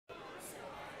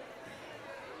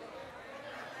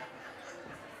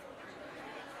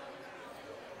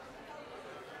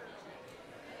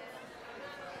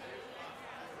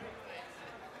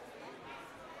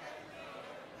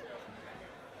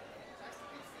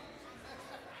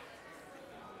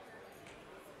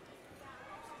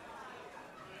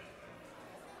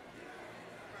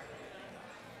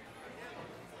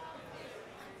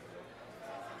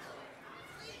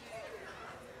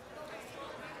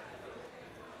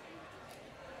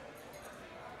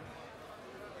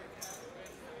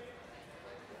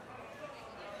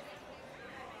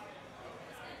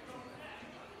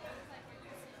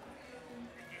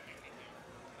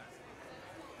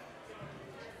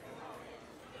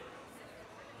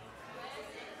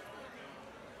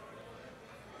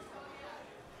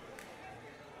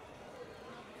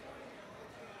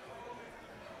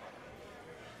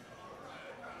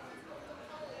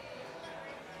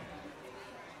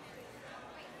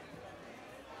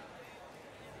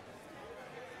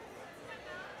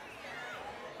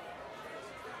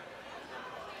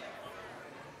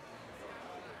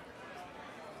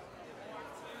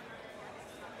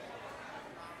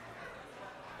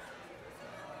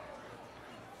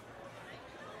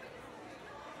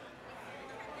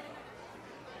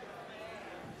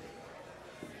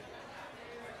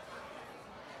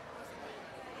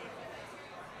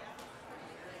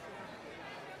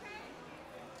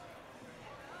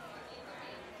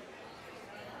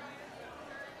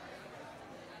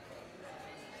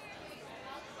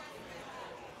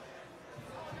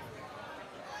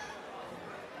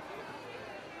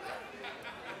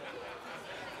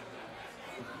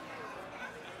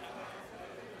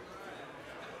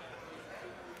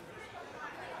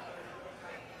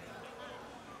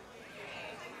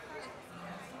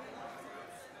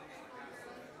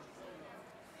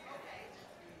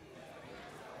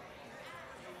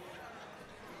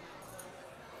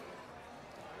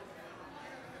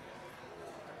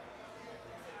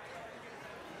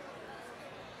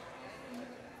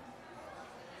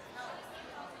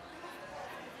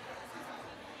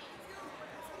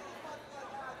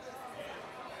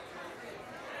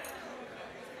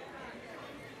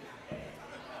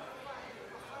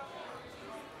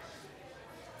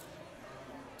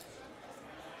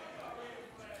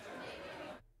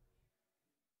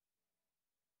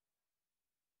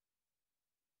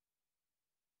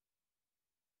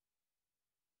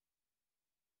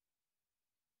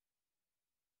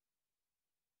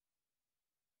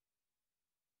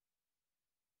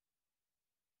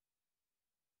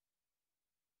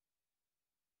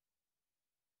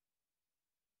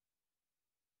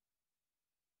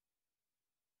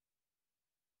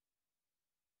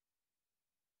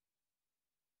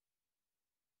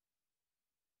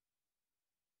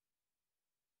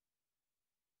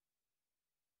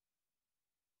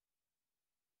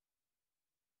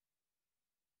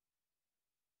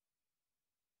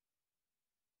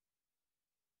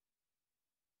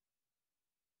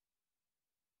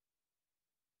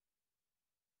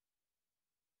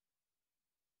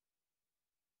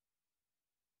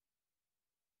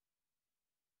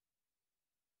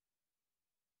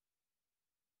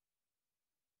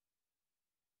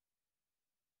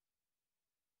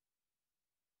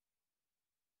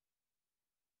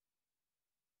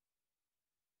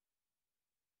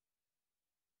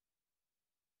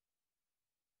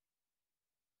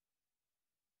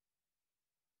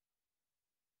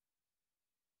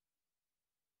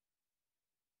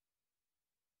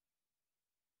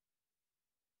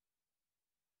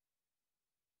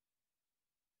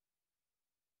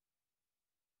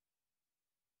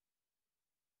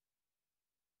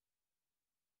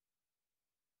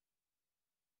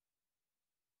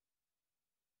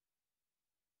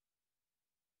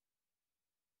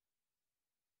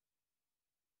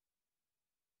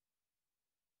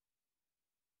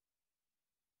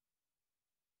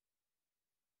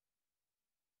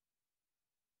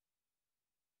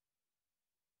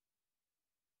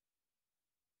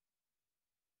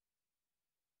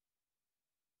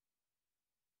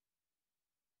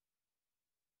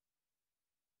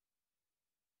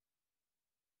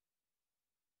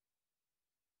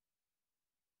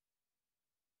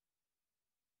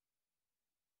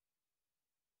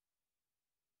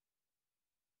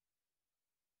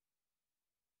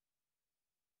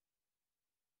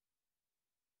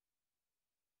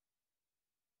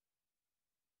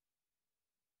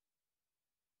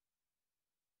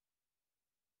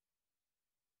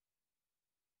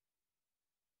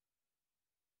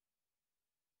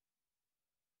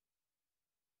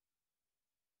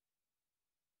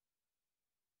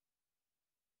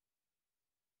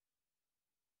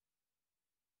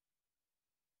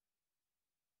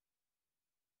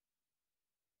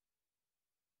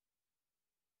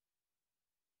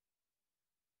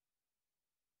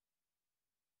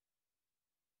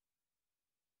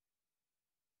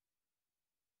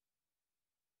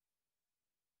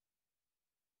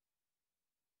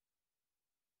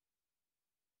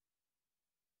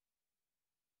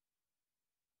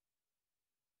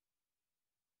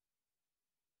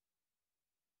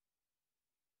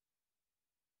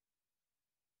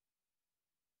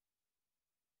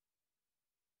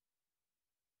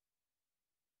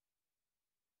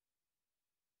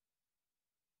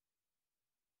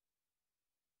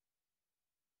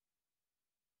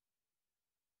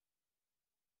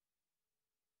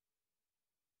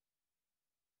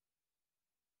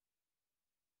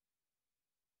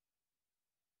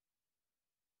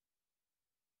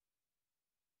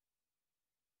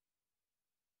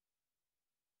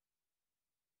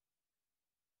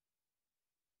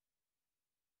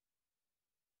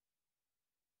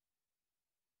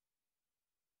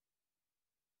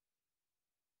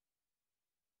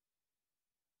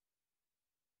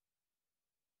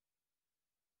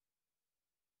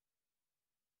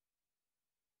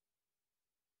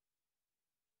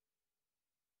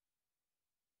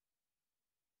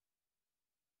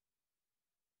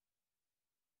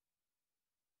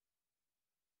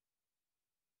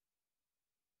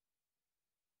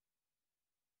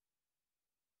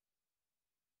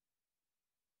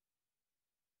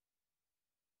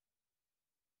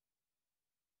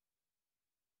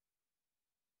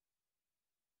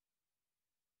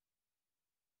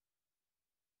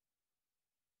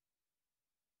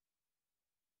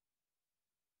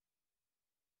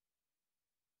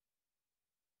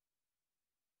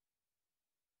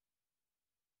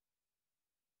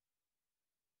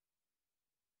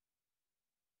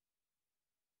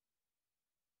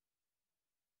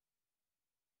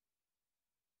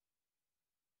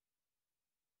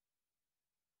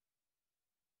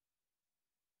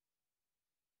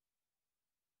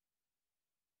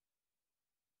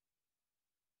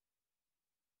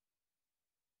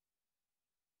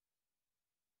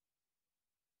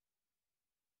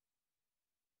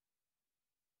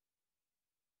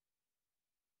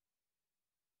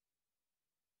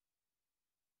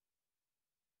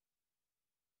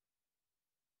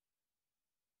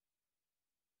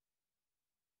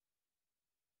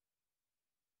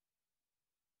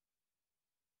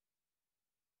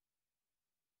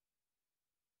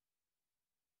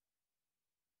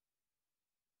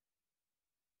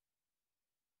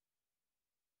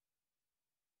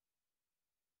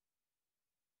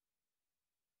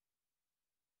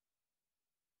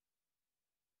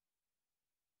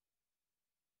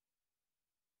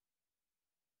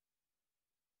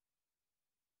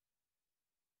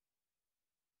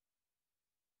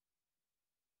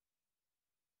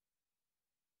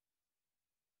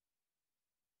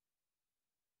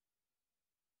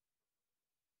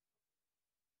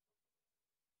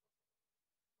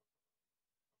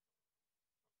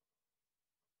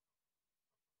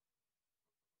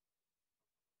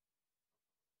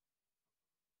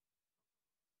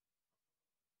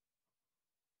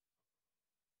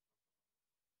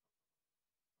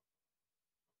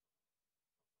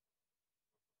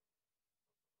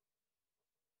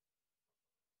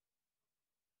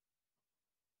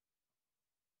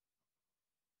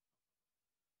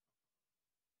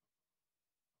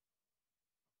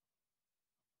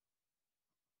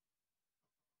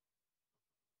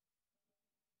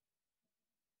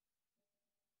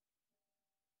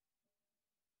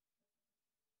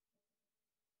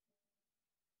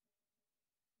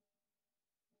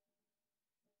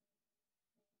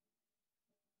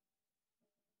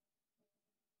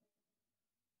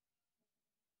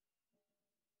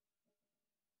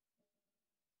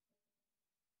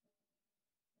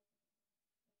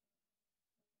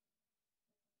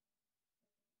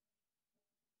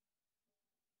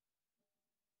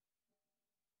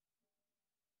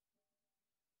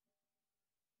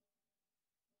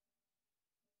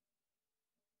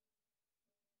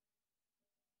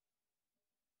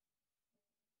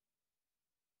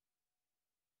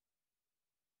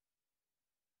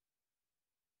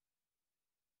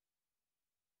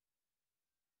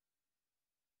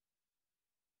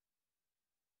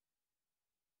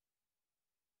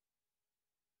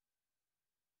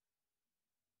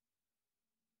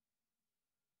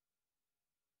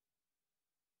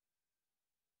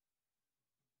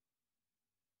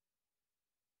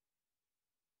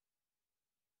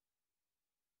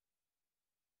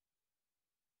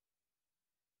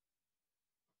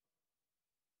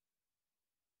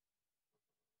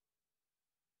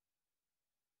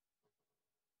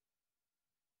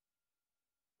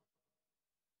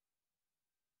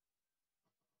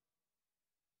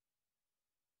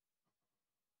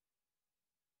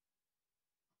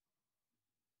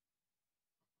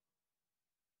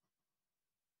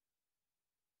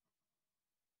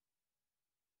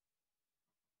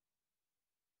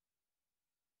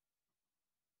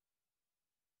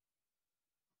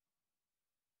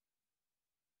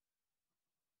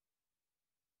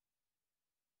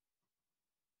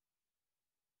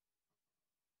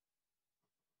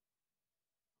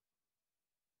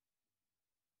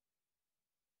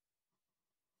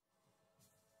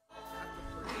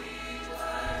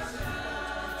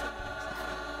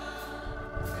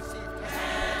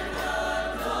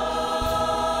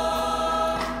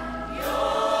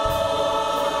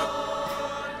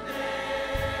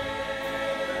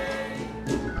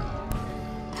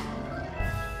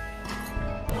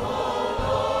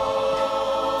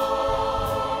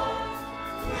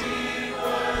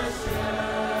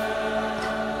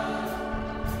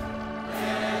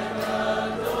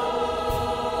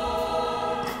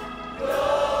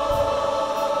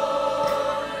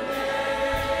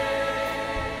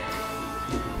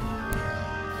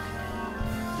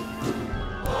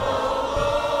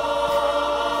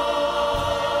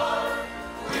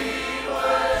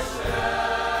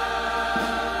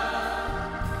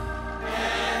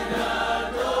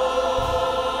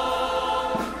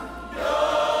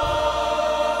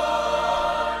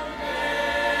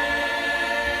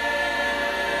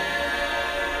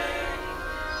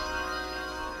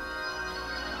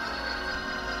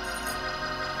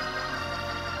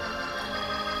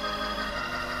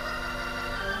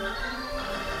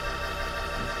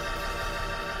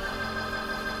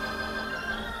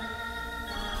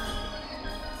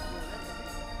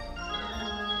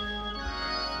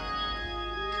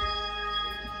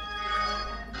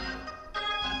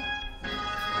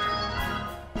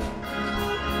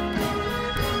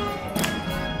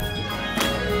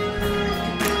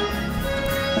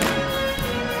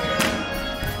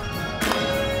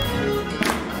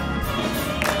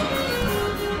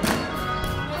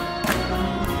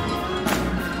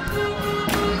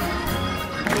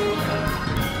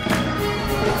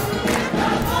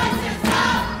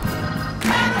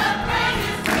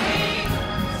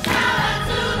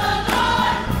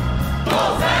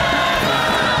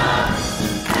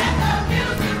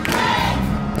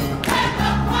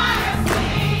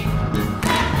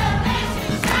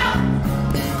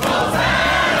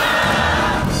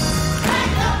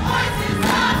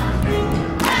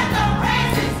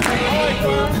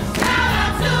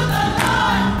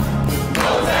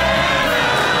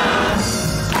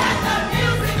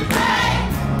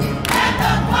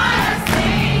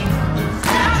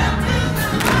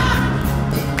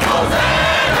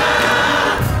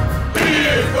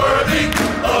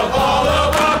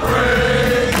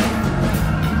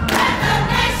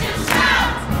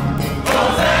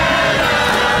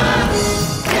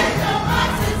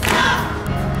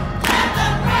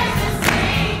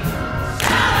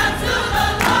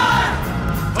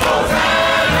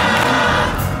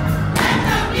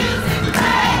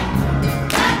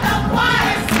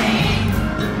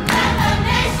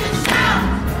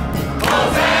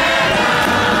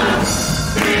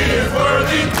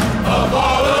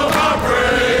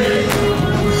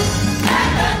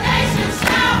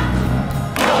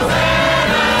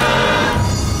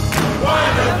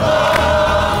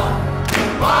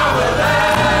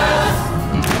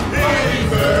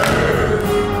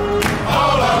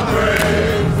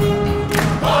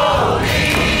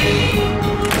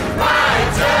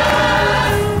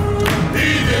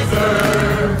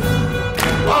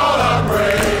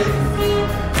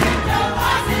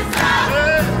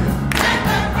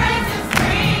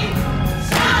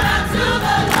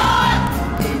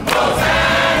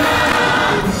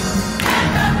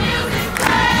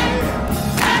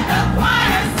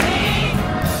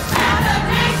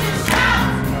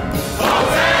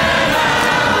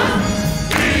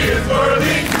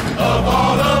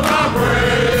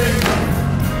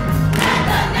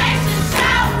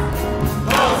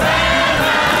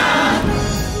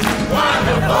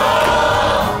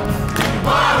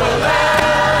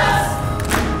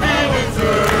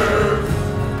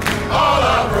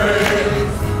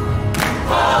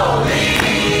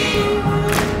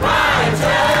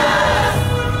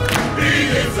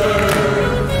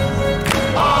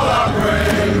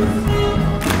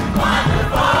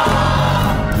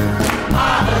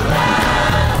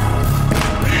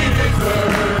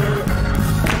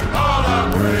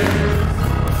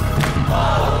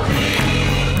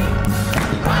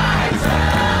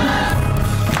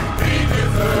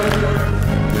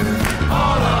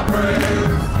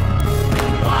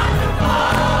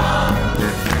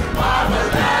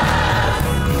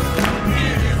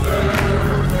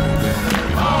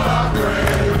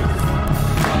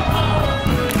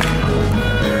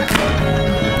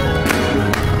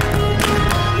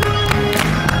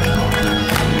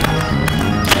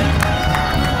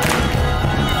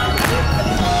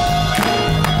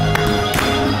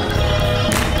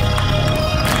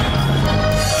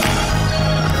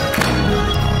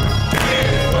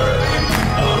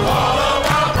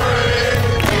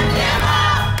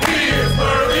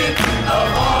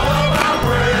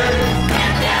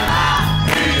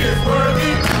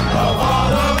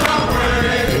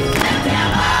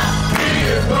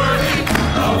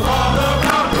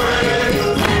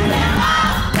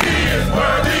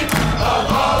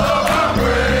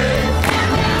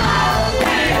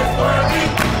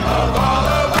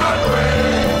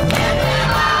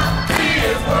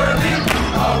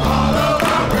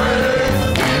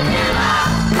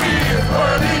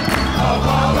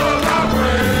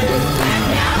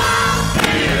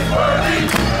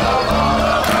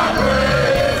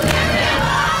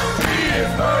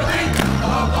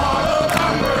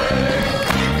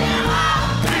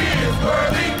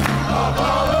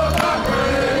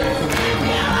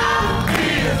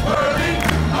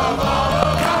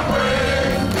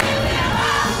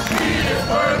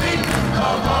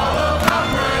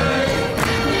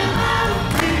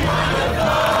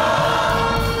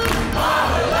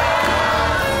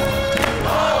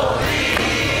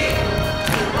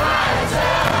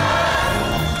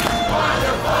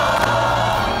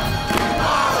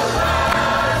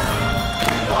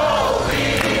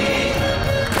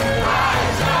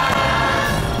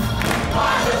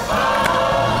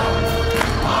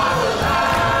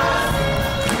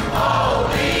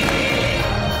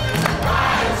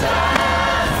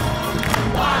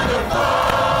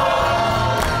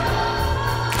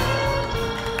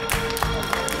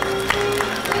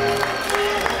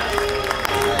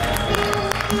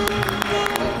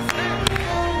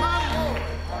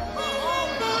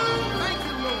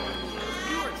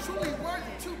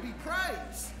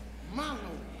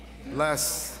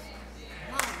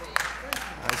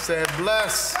said,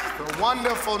 bless the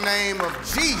wonderful name of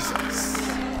Jesus.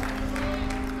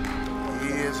 He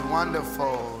is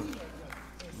wonderful,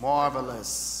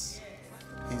 marvelous.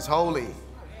 He's holy.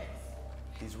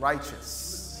 He's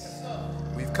righteous.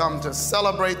 We've come to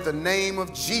celebrate the name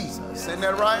of Jesus. Isn't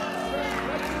that right?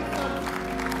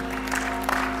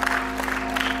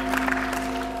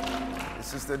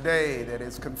 This is the day that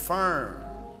is confirmed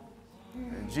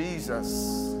that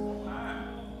Jesus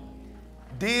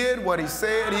did what he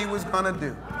said he was going to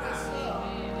do.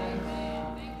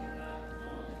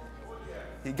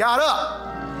 He got up.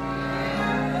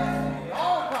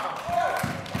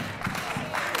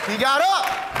 He got up.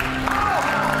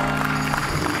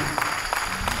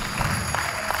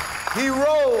 He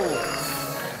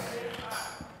rose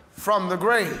from the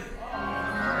grave,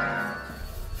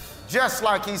 just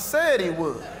like he said he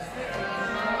would.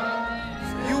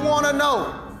 You want to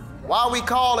know why we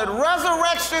call it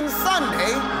Resurrection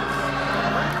Sunday?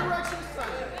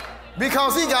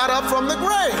 Because he got up from the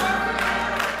grave.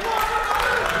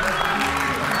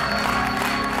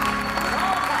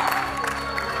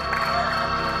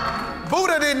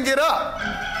 Buddha didn't get up.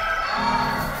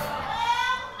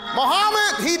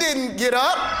 Muhammad, he didn't get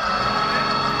up.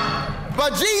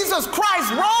 But Jesus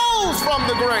Christ rose from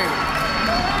the grave.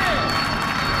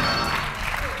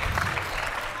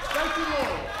 Thank you,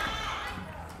 Lord.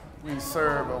 We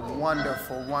serve a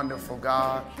wonderful, wonderful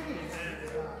God.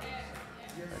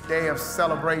 A day of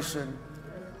celebration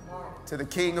to the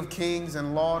King of Kings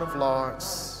and Lord of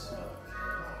Lords.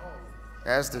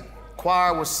 As the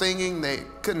choir was singing, they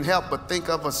couldn't help but think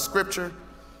of a scripture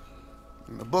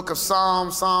in the book of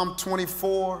Psalms, Psalm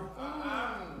 24.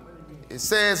 It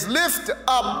says, lift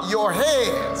up your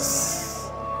heads,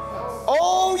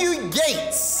 O you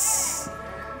gates,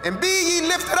 and be ye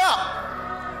lifted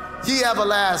up, ye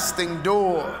everlasting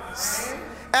doors.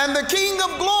 And the King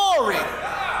of glory,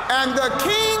 and the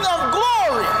King of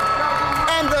glory,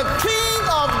 and the King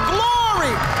of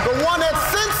glory, the one that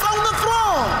sits on the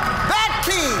throne, that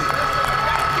King,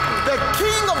 the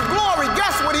King of glory,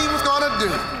 guess what he was going to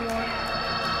do?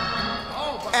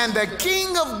 And the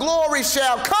King of glory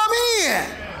shall come in.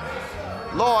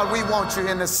 Lord, we want you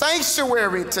in the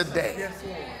sanctuary today.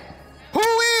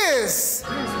 Who is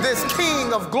this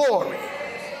King of glory?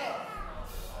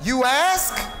 You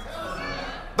ask?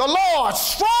 The Lord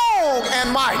strong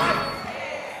and mighty.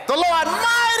 The Lord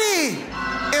mighty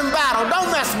in battle.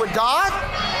 Don't mess with God.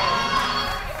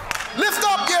 Lift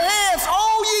up your heads,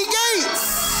 O ye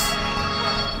gates.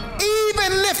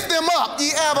 Even lift them up,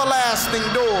 ye everlasting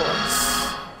doors.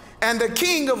 And the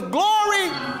King of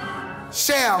glory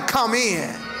shall come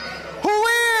in. Who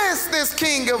is this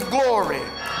King of glory?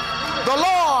 The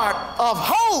Lord of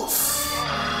hosts.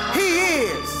 He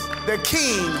is the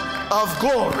King of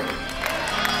glory.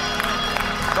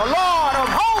 The Lord of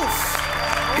hosts.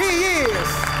 He is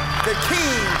the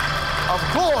King of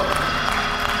glory.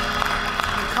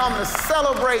 We come to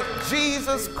celebrate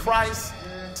Jesus Christ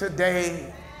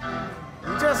today.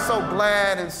 I'm just so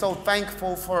glad and so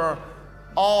thankful for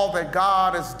all that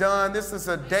God has done. This is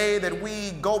a day that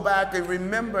we go back and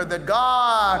remember that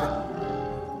God,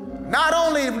 not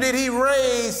only did he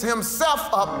raise himself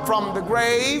up from the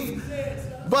grave,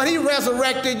 but he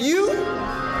resurrected you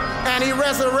and he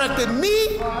resurrected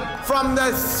me from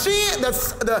the sin,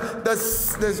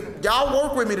 y'all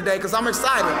work with me today because I'm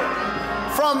excited,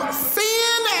 from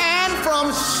sin and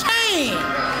from shame,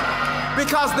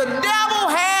 because the devil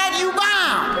had you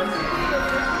bound.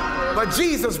 But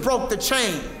Jesus broke the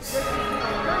chains.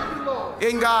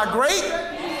 Isn't God great?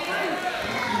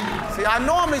 See, I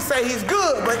normally say he's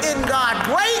good, but isn't God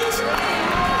great?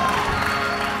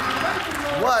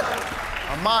 What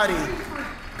a mighty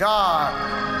God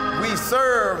we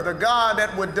serve, the God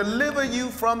that would deliver you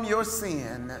from your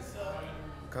sin.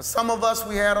 Because some of us,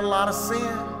 we had a lot of sin.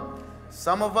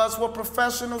 Some of us were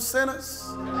professional sinners.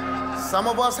 Some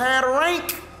of us had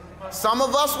rank. Some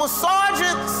of us were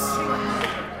sergeants,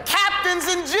 captains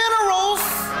and generals.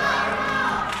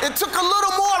 It took a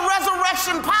little more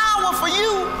resurrection power for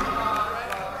you,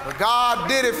 but God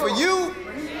did it for you,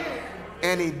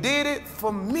 and he did it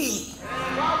for me.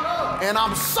 And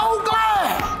I'm so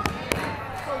glad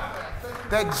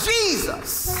that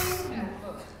Jesus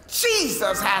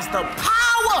has the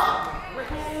power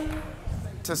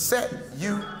to set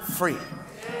you free.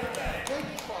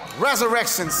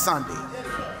 Resurrection Sunday,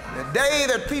 the day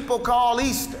that people call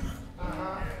Easter.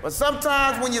 But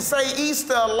sometimes when you say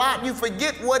Easter a lot, you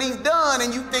forget what he's done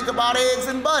and you think about eggs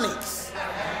and bunnies.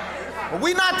 But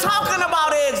we're not talking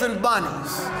about eggs and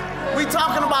bunnies. We're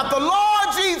talking about the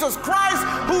Lord Jesus Christ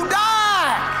who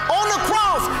died on the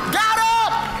cross, got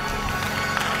up.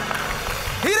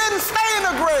 He didn't stay in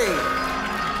the grave. prayed.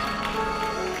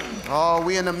 Oh,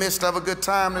 we in the midst of a good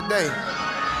time today.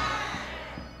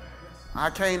 I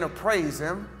came to praise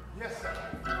him.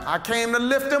 I came to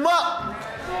lift him up.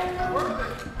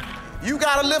 You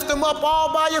got to lift him up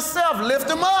all by yourself. Lift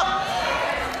him up.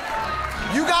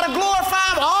 You got to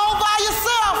glorify him all by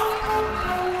yourself.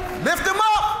 Lift him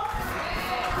up.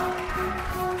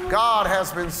 God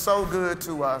has been so good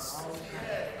to us.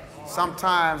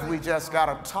 Sometimes we just got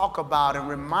to talk about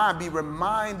and be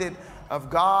reminded of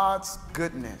God's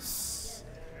goodness.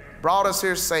 Brought us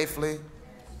here safely.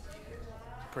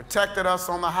 Protected us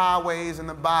on the highways and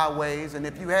the byways. And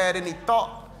if you had any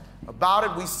thought about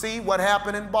it, we see what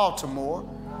happened in Baltimore.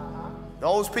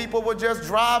 Those people were just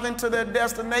driving to their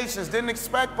destinations, didn't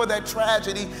expect for that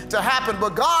tragedy to happen,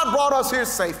 but God brought us here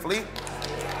safely.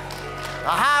 The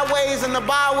highways and the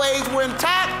byways were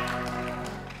intact,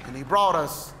 and he brought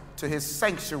us to his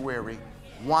sanctuary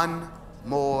one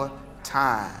more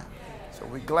time. So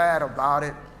we're glad about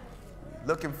it.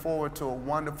 Looking forward to a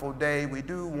wonderful day. We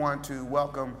do want to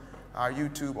welcome our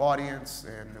YouTube audience,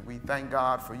 and we thank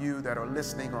God for you that are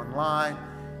listening online.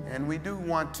 And we do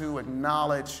want to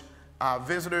acknowledge our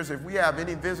visitors. If we have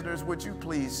any visitors, would you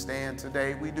please stand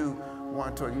today? We do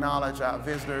want to acknowledge our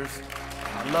visitors,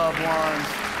 our loved ones,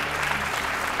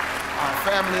 our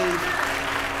families,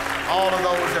 all of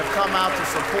those that come out to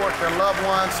support their loved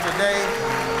ones today.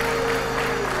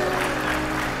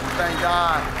 Thank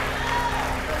God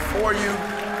for you,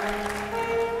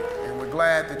 and we're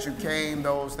glad that you came,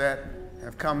 those that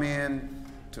have come in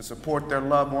to support their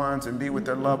loved ones and be with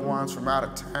their loved ones from out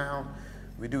of town.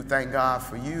 We do thank God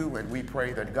for you, and we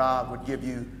pray that God would give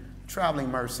you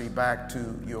traveling mercy back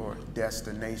to your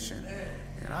destination.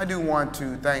 And I do want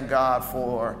to thank God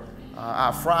for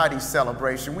our Friday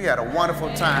celebration. We had a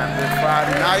wonderful time this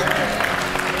Friday night.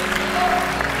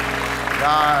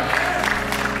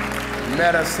 God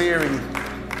met us here. He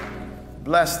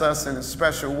blessed us in a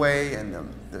special way, and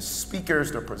the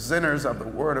speakers, the presenters of the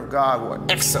Word of God were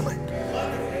excellent.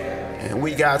 And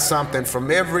we got something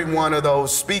from every one of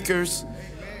those speakers,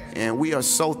 and we are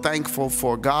so thankful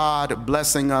for God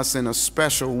blessing us in a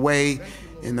special way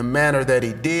in the manner that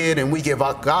he did, and we give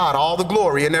God all the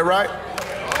glory, isn't that right?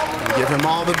 We give him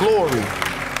all the glory.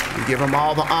 We give him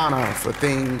all the honor for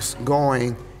things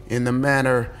going in the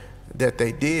manner that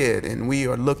they did, and we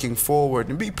are looking forward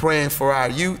and be praying for our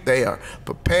youth. They are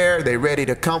prepared. They're ready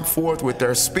to come forth with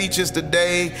their speeches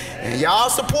today, and y'all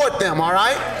support them, all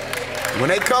right? When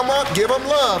they come up, give them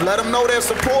love. Let them know they're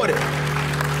supported.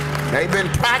 They've been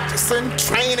practicing,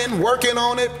 training, working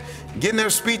on it, getting their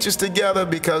speeches together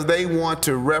because they want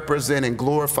to represent and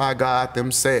glorify God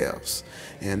themselves.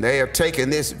 And they are taking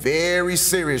this very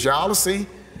serious. Y'all see?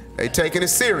 They're taking it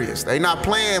serious. They're not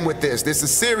playing with this. This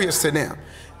is serious to them,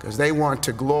 because they want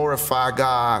to glorify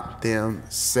God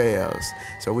themselves.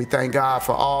 So we thank God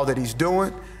for all that he's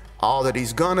doing, all that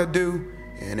he's gonna do,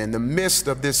 and in the midst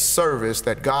of this service,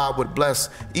 that God would bless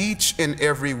each and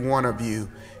every one of you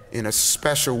in a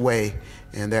special way,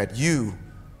 and that you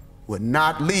would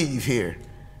not leave here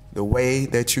the way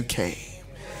that you came.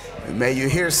 And may you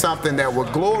hear something that will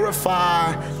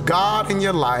glorify God in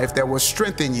your life, that will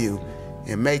strengthen you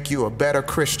and make you a better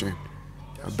Christian,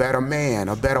 a better man,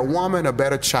 a better woman, a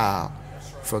better child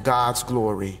for God's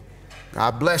glory.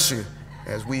 God bless you.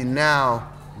 As we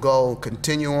now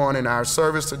continue on in our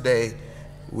service today,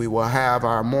 we will have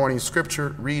our morning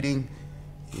scripture reading.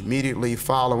 Immediately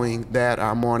following that,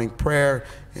 our morning prayer.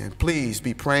 And please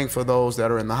be praying for those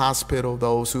that are in the hospital,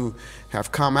 those who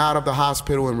have come out of the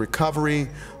hospital in recovery.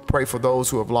 Pray for those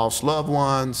who have lost loved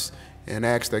ones, and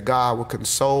ask that God will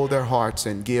console their hearts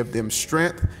and give them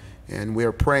strength. And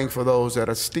we're praying for those that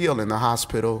are still in the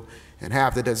hospital and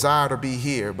have the desire to be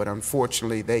here, but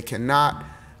unfortunately they cannot.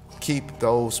 Keep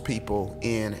those people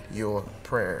in your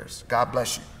prayers. God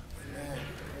bless you. Amen.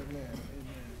 Amen.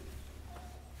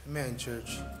 Amen. Amen,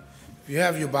 church. If you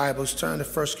have your Bibles, turn to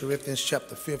 1 Corinthians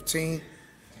chapter 15,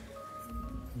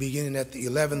 beginning at the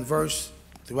 11th verse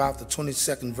throughout the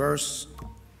 22nd verse.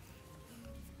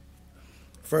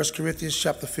 1 Corinthians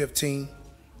chapter 15,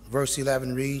 verse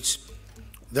 11 reads,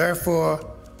 "Therefore,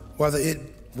 whether it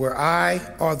were I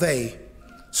or they,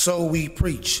 so we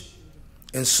preach,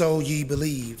 and so ye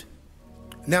believed.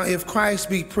 Now if Christ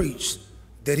be preached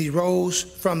that he rose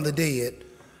from the dead,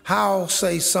 how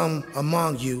say some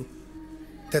among you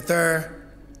that there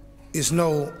is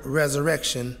no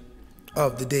resurrection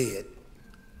of the dead?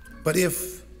 But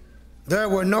if there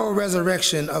were no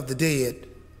resurrection of the dead,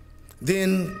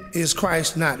 then is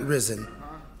Christ not risen?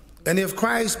 And if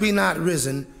Christ be not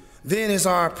risen, then is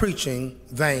our preaching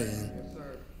vain,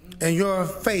 and your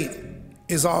faith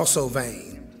is also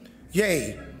vain.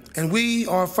 Yea, And we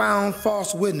are found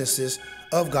false witnesses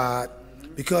of God,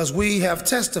 because we have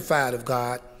testified of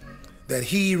God that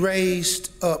he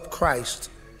raised up Christ,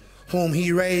 whom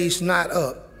he raised not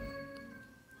up,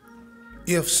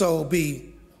 if so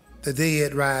be the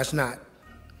dead rise not.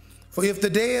 For if the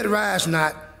dead rise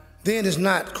not, then is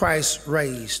not Christ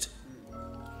raised.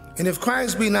 And if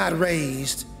Christ be not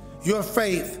raised, your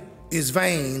faith is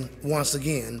vain once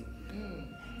again.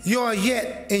 You are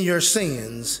yet in your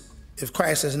sins, if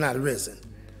Christ has not risen.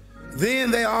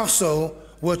 Then they also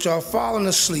which are fallen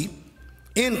asleep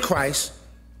in Christ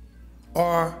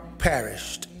are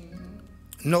perished.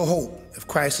 No hope if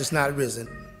Christ is not risen.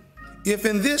 If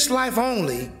in this life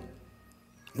only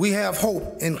we have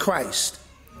hope in Christ,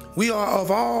 we are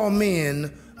of all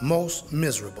men most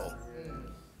miserable.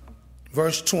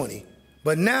 Verse 20,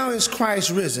 but now is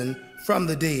Christ risen from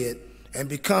the dead and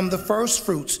become the first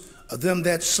fruits of them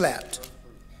that slept.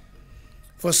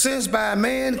 For since by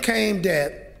man came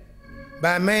death,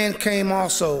 by man came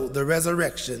also the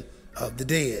resurrection of the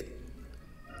dead.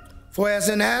 For as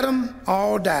in Adam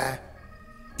all die,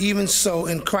 even so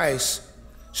in Christ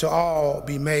shall all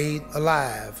be made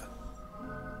alive.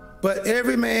 But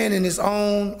every man in his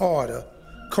own order,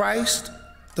 Christ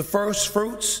the first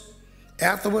fruits,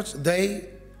 afterwards they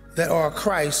that are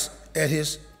Christ at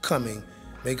his coming.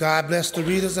 May God bless the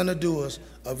readers and the doers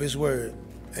of his word.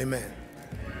 Amen.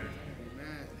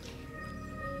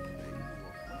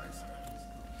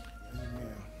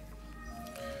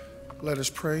 Let us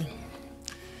pray.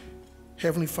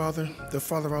 Heavenly Father, the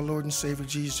Father of our Lord and Savior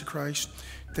Jesus Christ,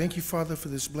 thank you, Father, for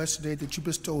this blessed day that you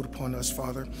bestowed upon us,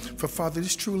 Father. For, Father,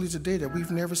 this truly is a day that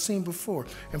we've never seen before.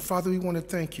 And, Father, we want to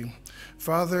thank you.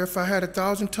 Father, if I had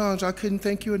 1,000 tongues, I couldn't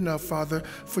thank you enough, Father,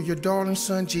 for your darling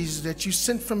Son, Jesus, that you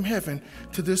sent from heaven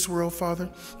to this world, Father,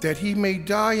 that he may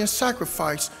die and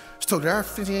sacrifice so that our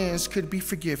sins could be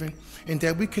forgiven and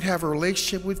that we could have a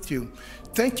relationship with you.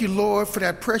 Thank you, Lord, for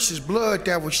that precious blood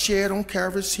that was shed on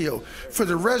Calvary's Hill, for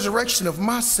the resurrection of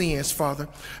my sins, Father.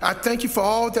 I thank you for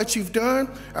all that you've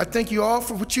done. I thank you all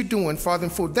for what you're doing, Father,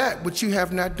 and for that which you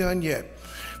have not done yet.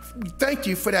 Thank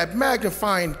you for that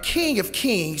magnifying King of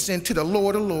Kings and to the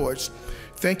Lord of Lords.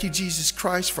 Thank you, Jesus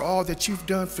Christ, for all that you've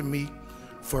done for me,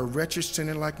 for a wretched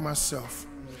sinner like myself.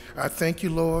 I thank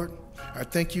you, Lord. I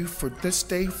thank you for this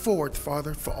day forward,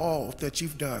 Father, for all that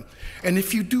you've done. And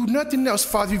if you do nothing else,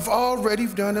 Father, you've already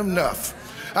done enough.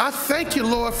 I thank you,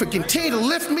 Lord, for continuing to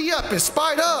lift me up in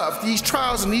spite of these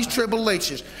trials and these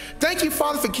tribulations. Thank you,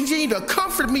 Father, for continuing to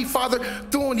comfort me, Father,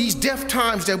 during these death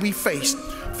times that we face.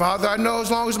 Father, I know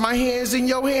as long as my hand's in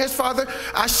your hands, Father,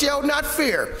 I shall not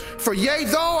fear. For yea,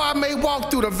 though I may walk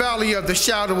through the valley of the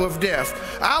shadow of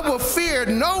death, I will fear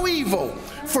no evil,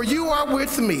 for you are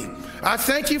with me. I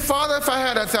thank you, Father. If I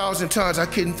had 1,000 tongues, I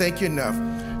couldn't thank you enough.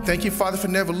 Thank you, Father, for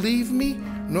never leaving me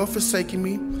nor forsaking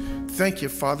me. Thank you,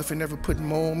 Father, for never putting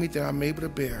more on me than I'm able to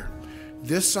bear.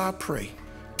 This I pray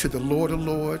to the Lord of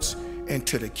Lords and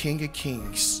to the King of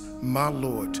Kings, my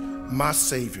Lord, my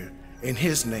Savior, in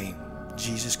his name,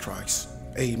 Jesus Christ.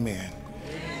 Amen.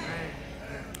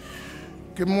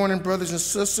 Good morning, brothers and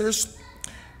sisters.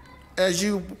 As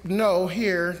you know,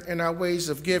 here in our ways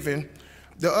of giving,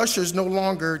 the ushers no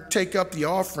longer take up the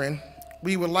offering.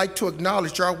 We would like to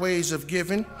acknowledge our ways of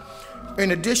giving.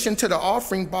 In addition to the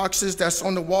offering boxes that's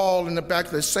on the wall in the back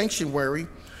of the sanctuary,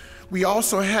 we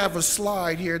also have a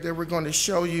slide here that we're going to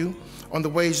show you on the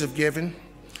ways of giving.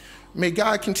 May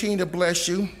God continue to bless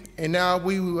you. And now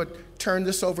we would turn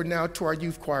this over now to our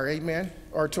youth choir, amen,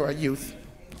 or to our youth.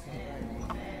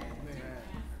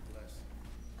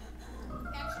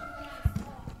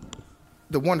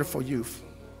 The wonderful youth.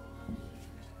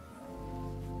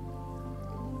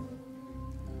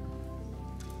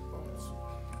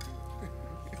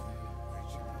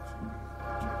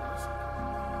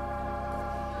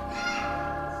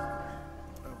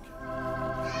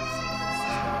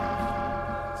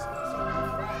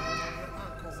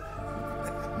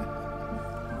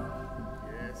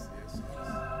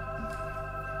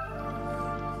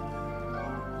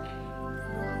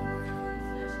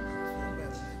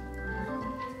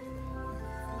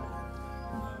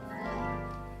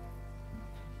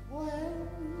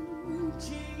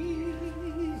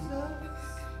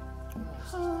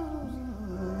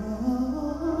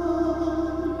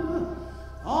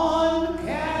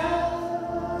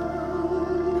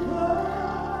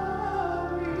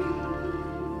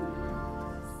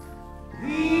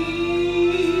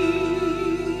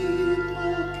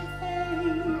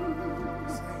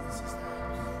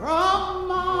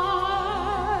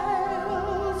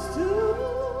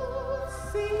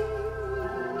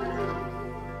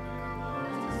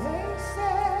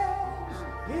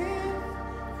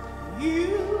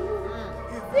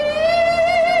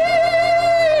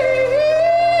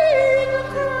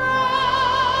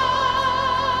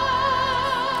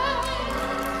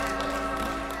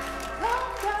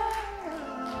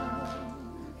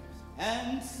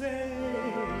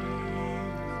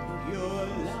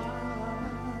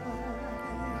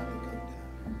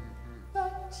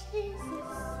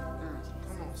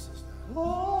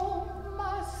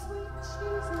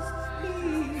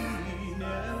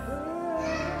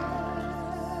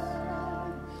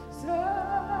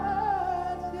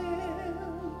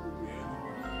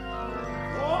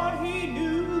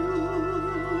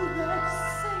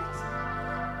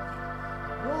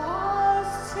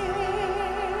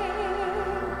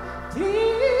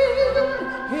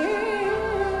 Him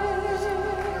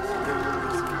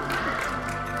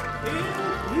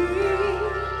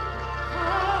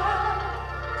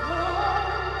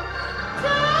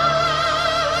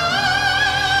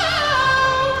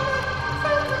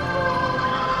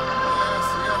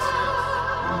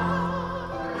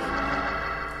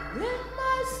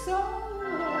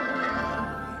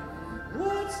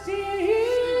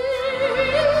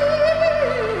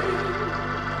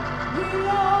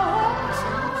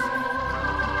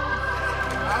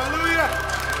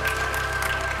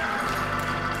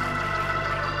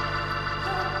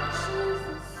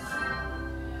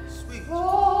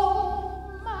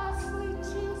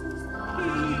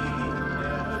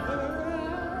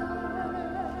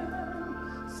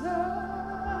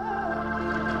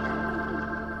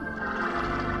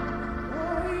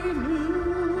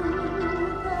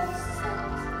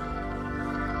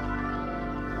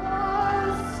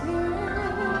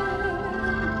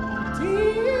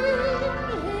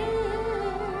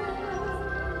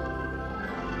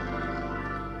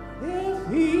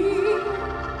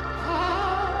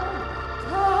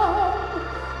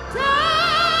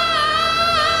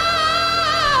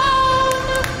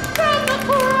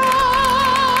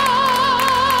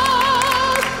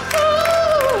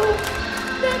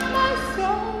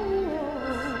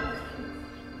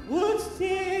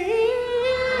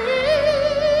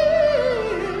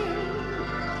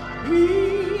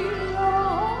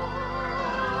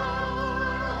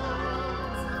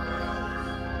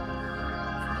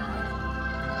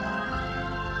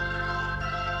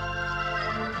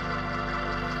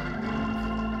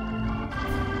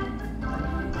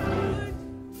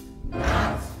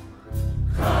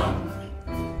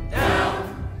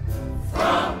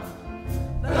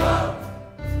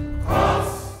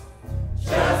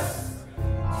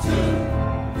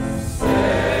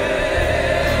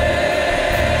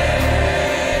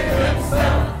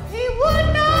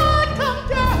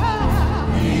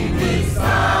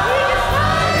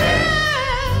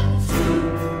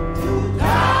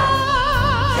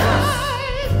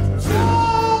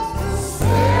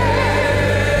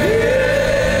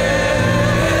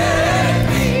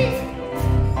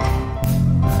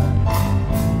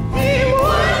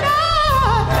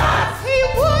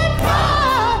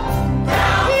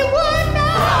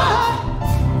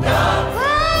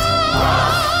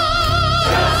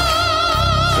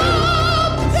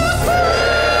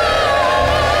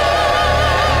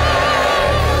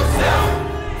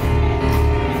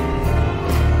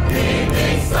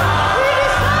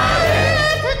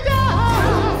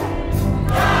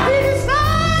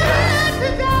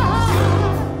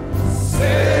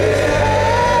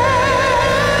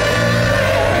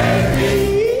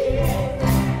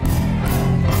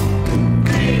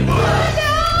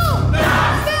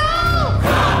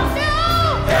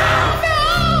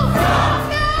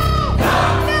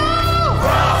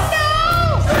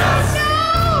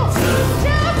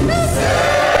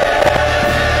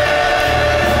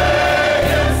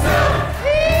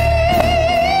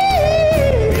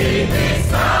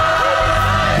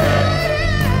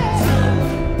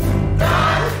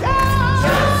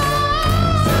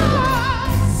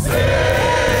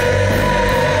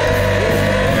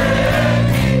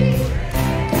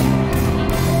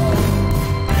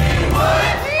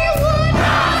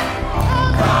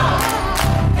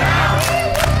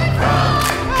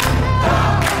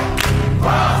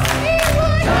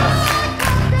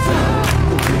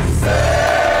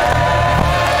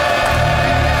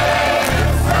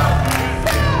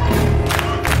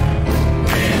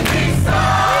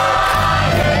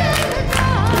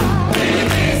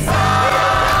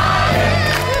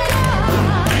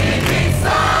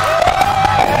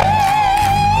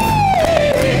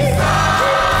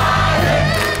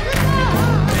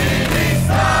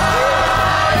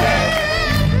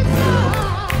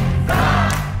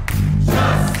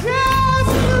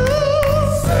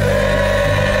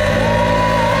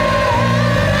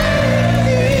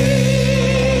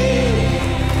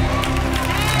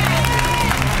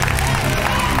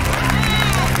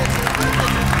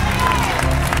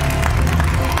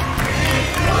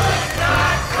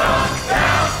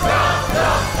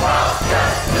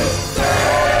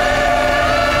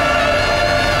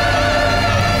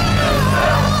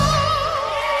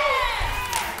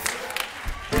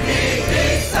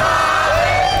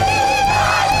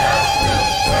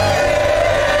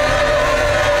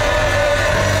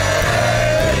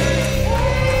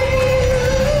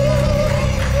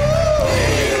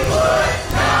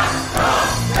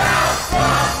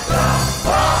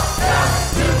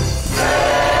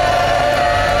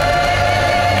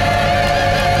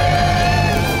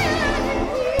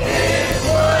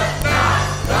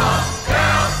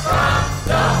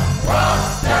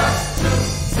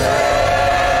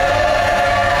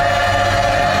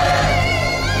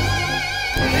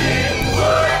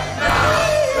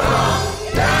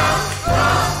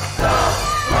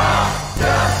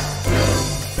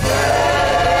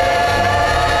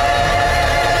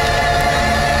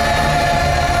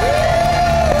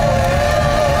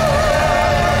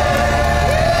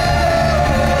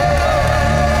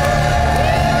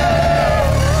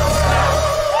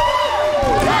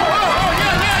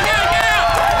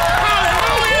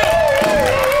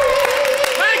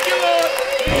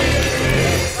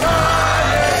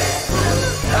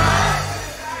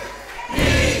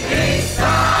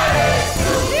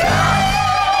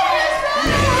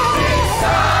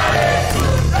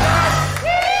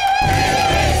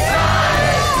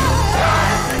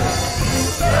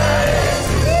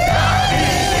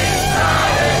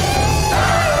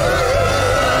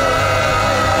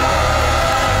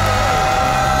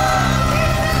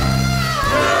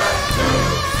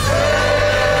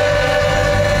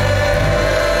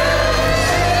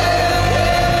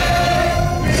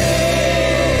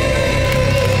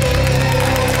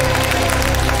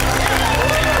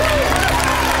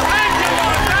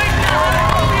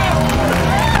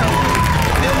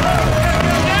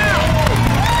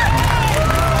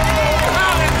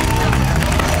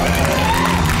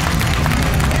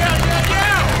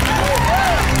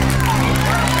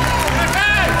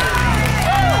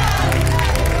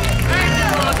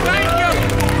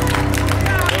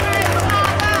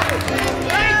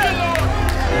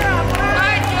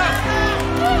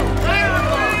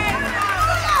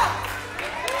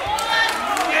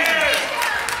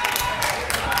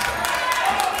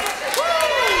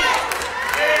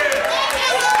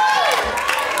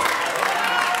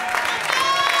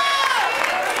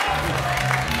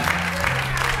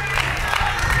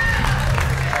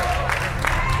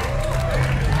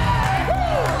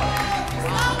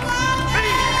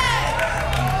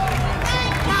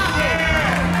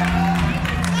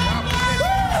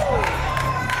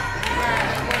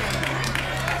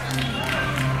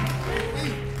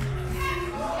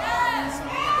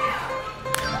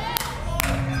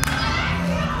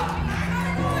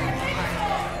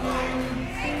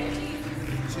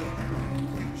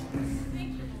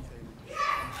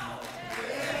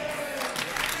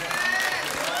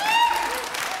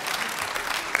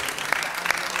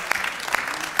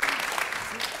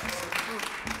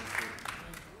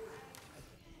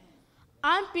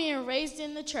being raised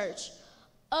in the church.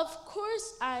 Of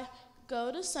course, I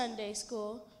go to Sunday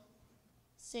school,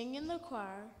 sing in the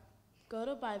choir, go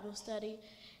to Bible study,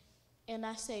 and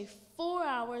I say 4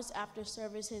 hours after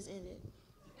service has ended.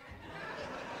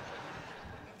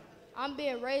 I'm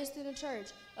being raised in the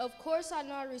church. Of course I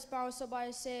know how to respond when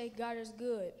somebody says God is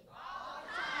good.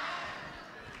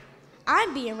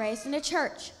 I'm being raised in the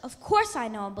church. Of course I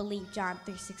know and believe John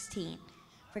 3:16.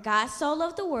 For God so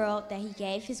loved the world that he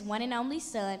gave his one and only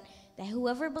Son, that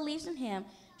whoever believes in him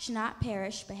should not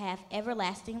perish but have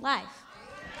everlasting life.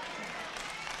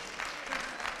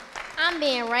 I'm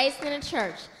being raised in the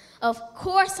church. Of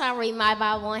course I read my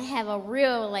Bible and have a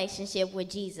real relationship with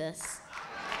Jesus.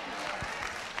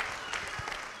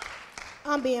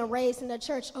 I'm being raised in the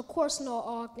church. Of course I know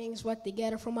all things work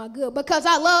together for my good because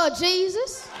I love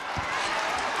Jesus.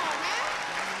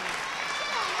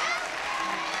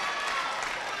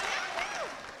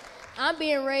 I'm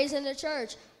being raised in the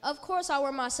church. Of course I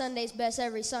wear my Sunday's best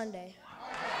every Sunday.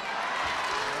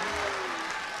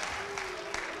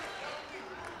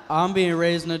 I'm being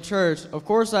raised in the church. Of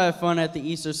course I had fun at the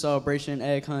Easter celebration and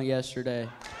egg hunt yesterday.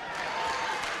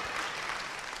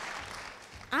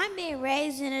 I'm being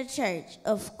raised in a church.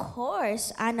 Of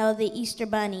course, I know the Easter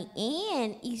bunny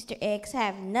and Easter eggs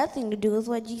have nothing to do with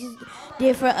what Jesus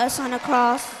did for us on the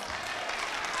cross.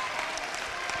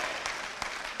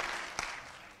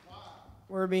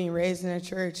 We're being raised in a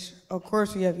church. Of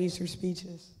course, we have Easter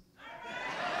speeches.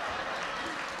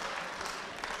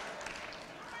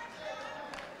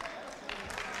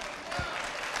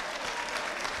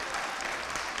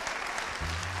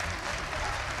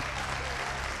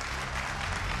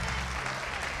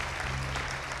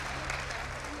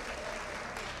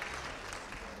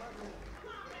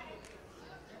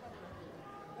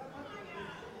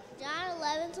 John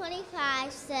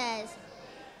 11:25 says,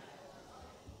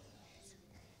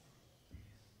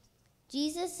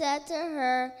 Jesus said to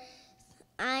her,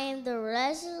 I am the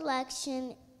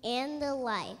resurrection and the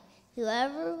life.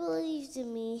 Whoever believes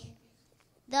in me,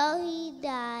 though he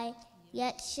die,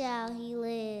 yet shall he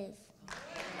live.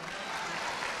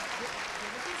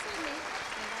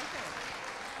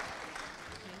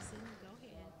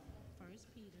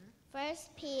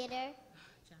 First Peter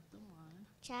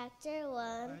chapter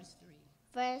 1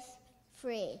 verse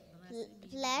 3.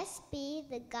 Blessed be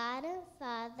the God and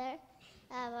Father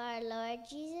of our Lord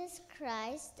Jesus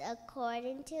Christ.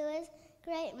 According to his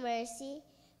great mercy,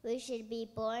 we should be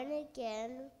born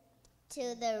again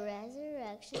to the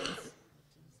resurrection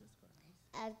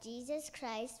of Jesus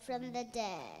Christ from the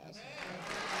dead.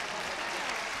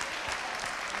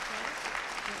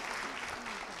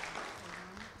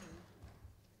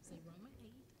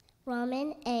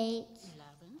 Romans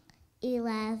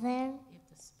 8:11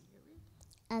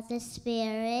 of the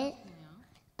Spirit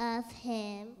of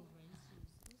him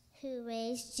who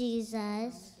raised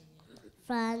Jesus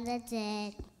from the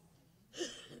dead,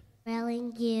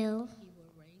 telling you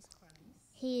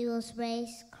he will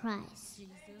raise Christ.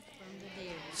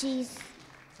 Jesus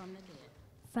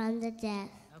from the dead.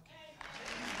 Okay,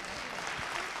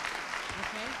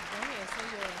 go ahead, say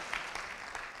yours.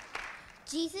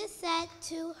 Jesus said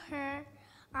to her,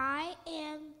 I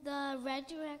am the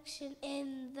resurrection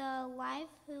and the life.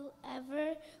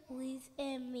 Whoever believes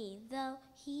in me, though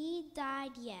he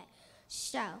died yet,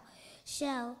 shall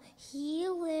he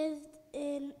live.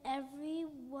 In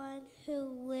everyone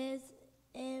who lives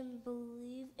and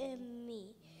believes in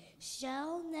me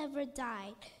shall never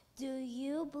die. Do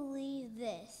you believe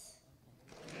this?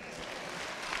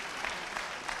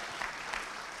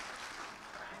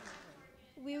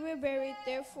 We were buried,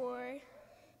 therefore,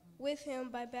 with him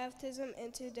by baptism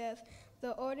into death,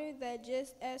 the order that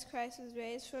just as Christ was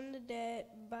raised from the dead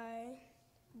by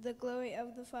the glory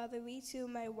of the Father, we too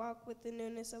might walk with the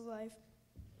newness of life.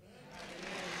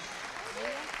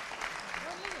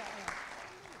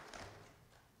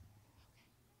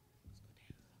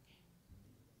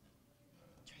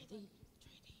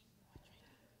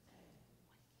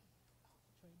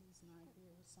 Trady's not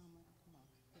here with Summer. Come on,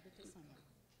 give it to Summer.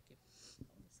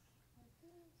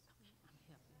 I'm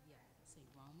helping, yeah. Say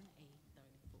Romans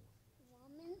 8:34.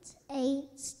 Romans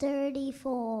 8:34. So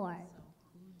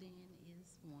who then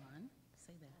is one?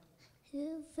 Say that.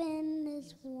 Who then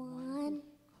is one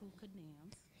Who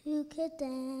condemns? who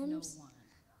condemns? No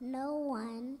one. No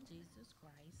one.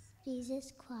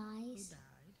 Jesus Christ.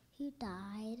 Who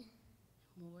died.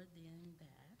 More than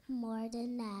that. More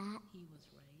than that. He was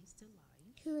raised to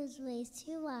life. Who was raised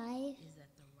to life. Is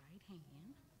at the right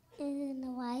hand. Is in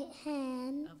the right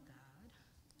hand Of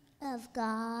God. of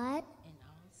God. And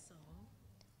also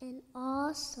And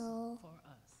also for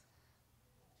us.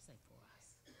 Say for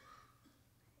us.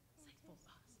 Say for us.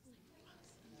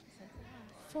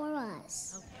 for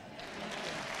us. Okay.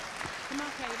 Come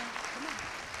on, Kaden. Come on.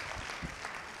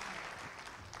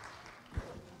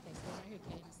 Okay, stay right here,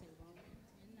 Kaden. Say Romans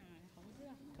 10:9. Hold it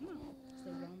up. Come on.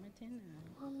 Say Romans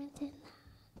 10:9. Romans 10. Okay.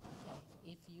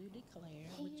 If you declare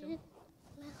with your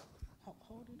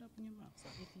hold it up in your mouth. So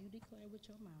if you declare with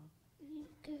your mouth,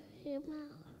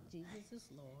 Jesus is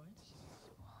Lord,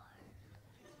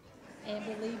 and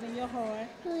believe in your heart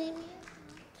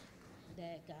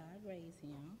that God raised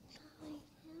him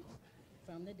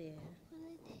from the dead,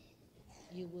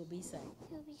 you will be saved.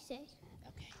 You'll be saved.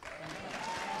 Okay.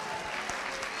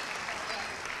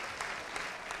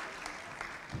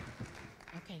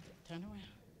 Okay, turn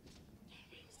around.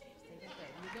 Stay right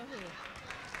there. You go ahead.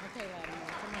 Okay,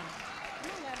 Latimer, come on.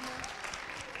 Come on, Latimer.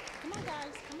 Come on,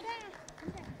 guys. Come down.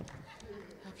 Come down.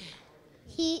 Okay.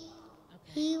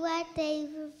 He was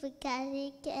able to carry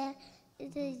care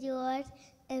is yours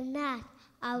and not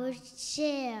our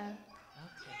share.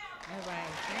 Okay. All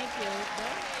right. Thank you. Go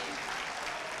ahead.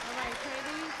 All right,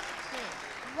 Katie.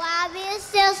 While we are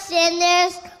still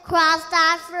sinners, Christ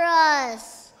died for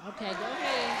us. Okay, go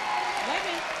ahead. Wait a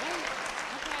minute.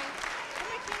 Okay. Come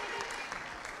here, Kennedy.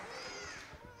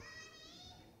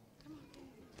 Come on,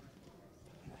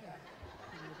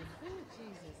 Kennedy. Ooh,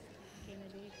 Jesus.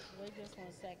 Kennedy, wait just 1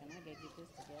 second. I gotta get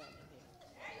this together here.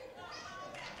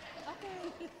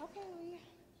 Okay, Leah.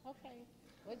 Okay.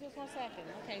 Wait just 1 second.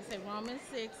 Okay, say Romans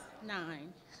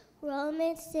 6:9.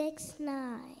 Romans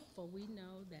 6:9. For we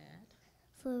know that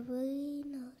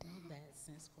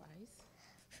since Christ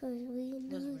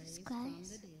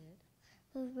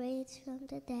was raised from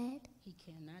the dead, he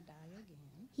cannot die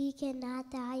again. he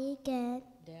cannot die again.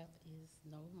 Death is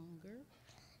no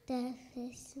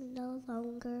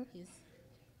longer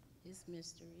his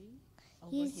mystery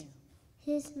over him.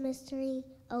 His mystery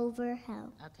over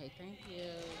him. Okay, thank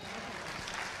you.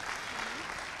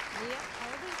 Leah,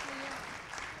 hold it, Leah.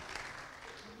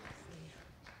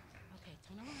 Okay,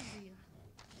 turn around, Leah.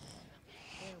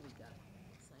 There we go.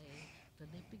 Say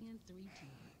Philippians 3:10.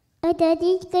 I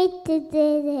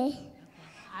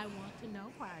want to know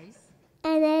Christ.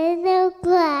 And I know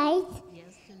Christ.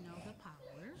 Yes, to know the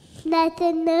power Not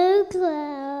to know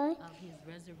Christ. of his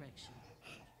resurrection.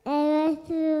 And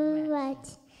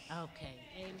resurrection. Okay,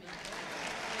 amen.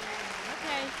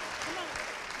 Okay, come on.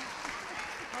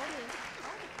 Hold it.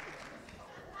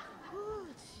 Oh,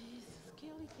 Jesus.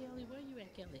 Kelly, where you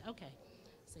at, Kelly? Okay.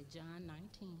 Say John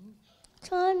 19.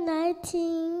 John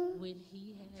 19. When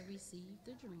he had received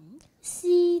the drink,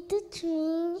 See the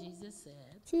dream. Jesus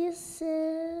said, It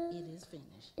it is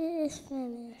finished. is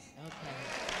finished. Okay.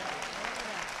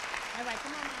 All right,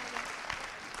 come on, Maya.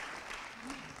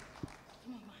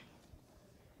 Come on, Maya.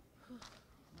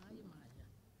 Maya.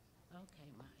 Okay,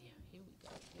 Maya. Here we go.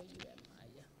 Where you at,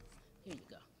 Maya? Here you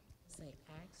go. Say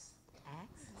Acts.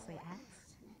 Say Acts.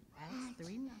 Acts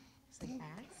 3:9. Say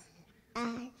Acts.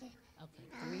 Okay,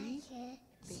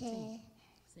 3:15.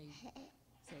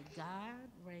 Say God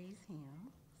raised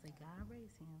him. Say God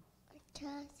raised him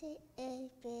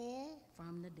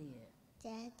from the dead.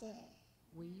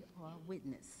 We are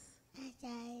witness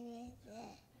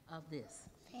of this.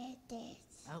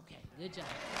 Okay, good job.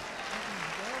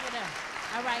 Go over there.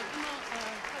 All right, come on.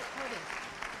 Hold it.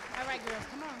 All right, girls,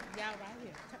 come on. Y'all right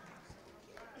here.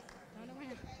 Turn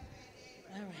around.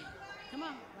 All right. Come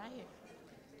on, right here.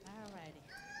 All righty.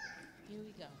 Here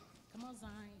we go. Come on,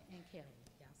 Zion and Kelly.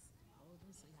 Y'all hold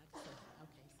this so y'all can say.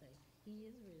 Okay, say, he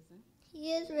is risen.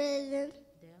 He is risen.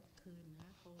 Death could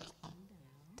not hold him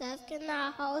down. Death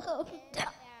cannot hold him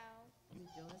down.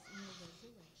 Rejoice in the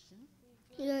resurrection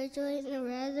You are joining the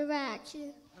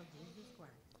resurrection of Jesus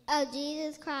Christ. of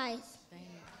Jesus Christ. Thank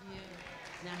you.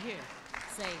 Now here,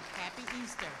 say Happy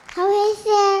Easter. How is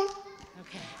it?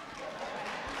 Okay.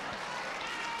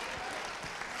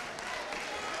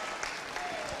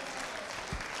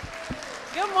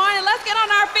 Good morning. Let's get on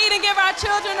our feet and give our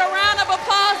children a round of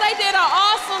applause. They did an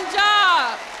awesome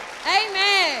job.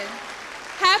 Amen.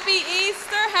 Happy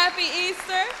Easter. Happy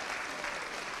Easter.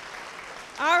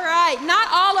 All right. Not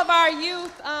all of our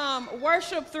youth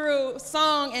worship through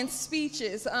song and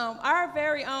speeches. Our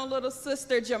very own little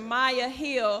sister, Jemiah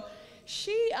Hill,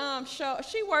 she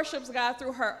worships God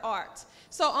through her art.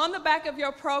 So on the back of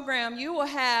your program, you will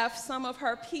have some of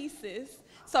her pieces.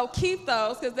 So keep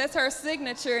those, because that's her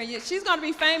signature. And she's going to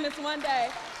be famous one day.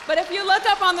 But if you look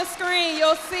up on the screen,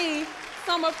 you'll see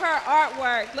some of her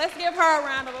artwork. Let's give her a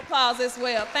round of applause as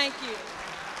well. Thank you.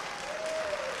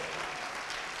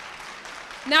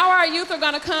 Now our youth are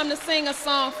going to come to sing a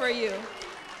song for you.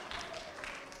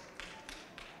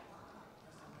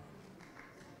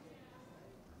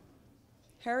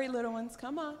 Hurry, little ones.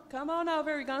 Come on. Come on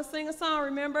over. We're going to sing a song,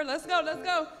 remember? Let's go. Let's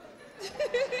go.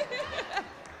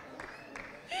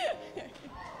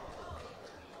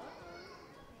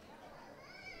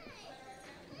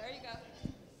 There you go.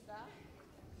 Stop.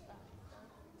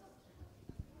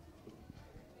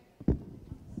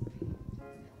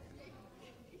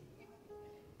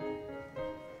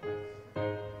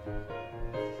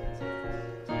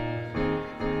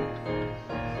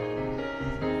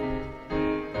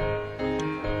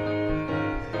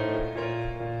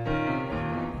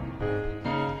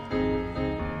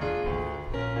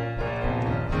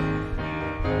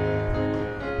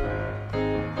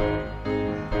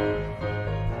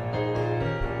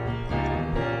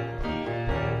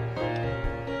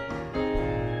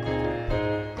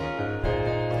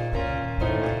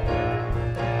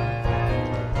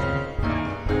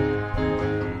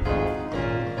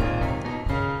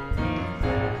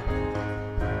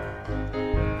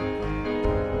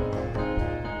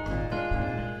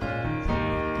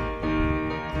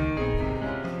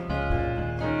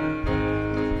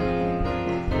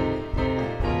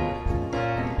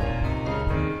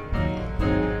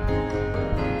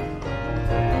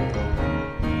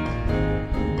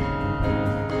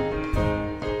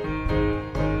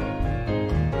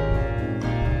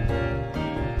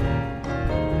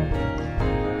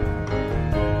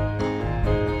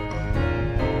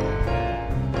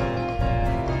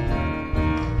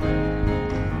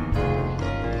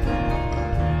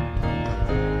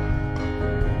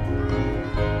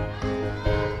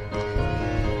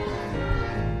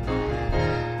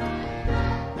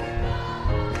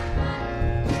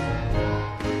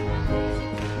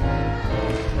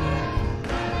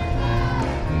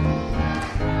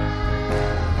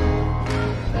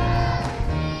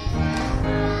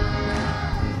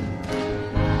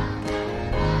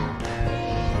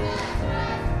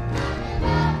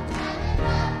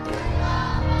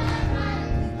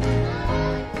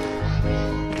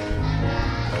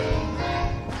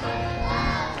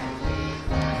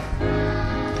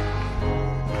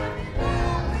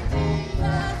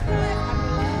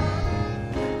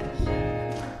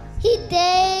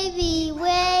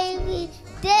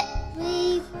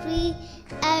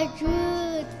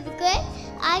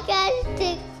 I got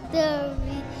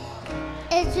victory.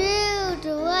 It's real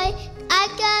joy. I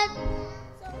got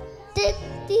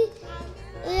victory.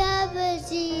 We have a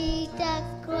Jesus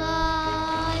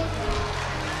Christ.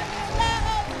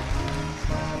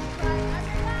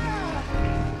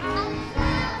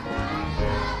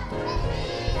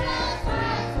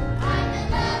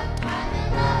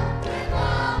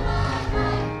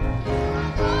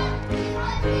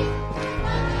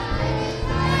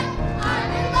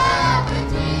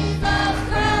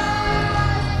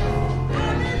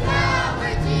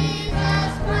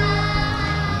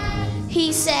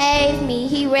 He saved me,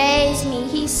 He raised me,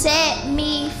 He set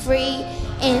me free,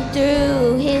 and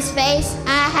through His face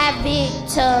I have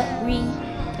victory.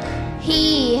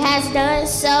 He has done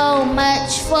so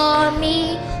much for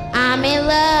me. I'm in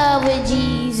love with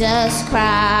Jesus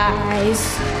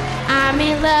Christ. I'm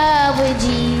in love with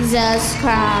Jesus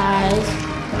Christ.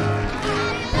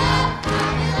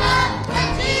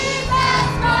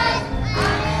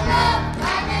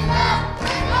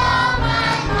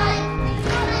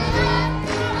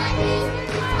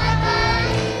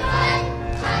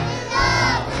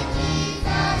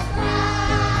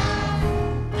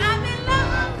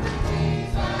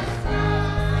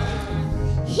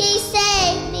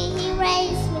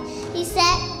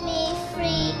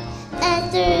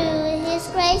 Through His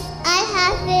grace, I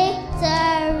have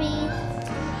victory.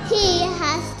 He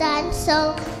has done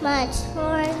so much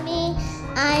for me.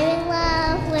 I'm in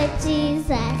love with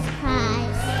Jesus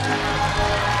Christ.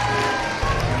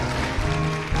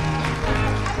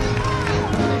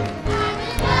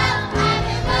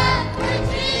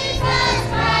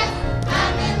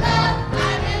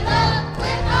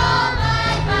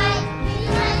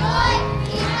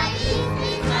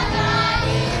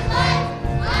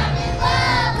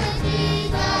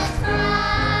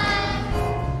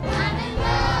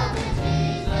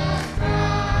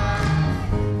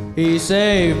 He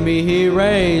saved me, He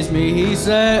raised me, He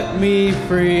set me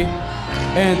free,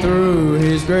 and through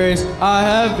His grace I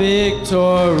have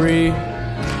victory.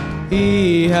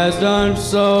 He has done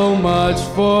so much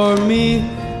for me.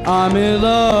 I'm in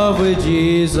love with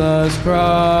Jesus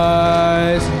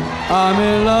Christ. I'm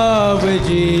in love with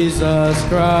Jesus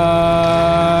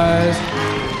Christ.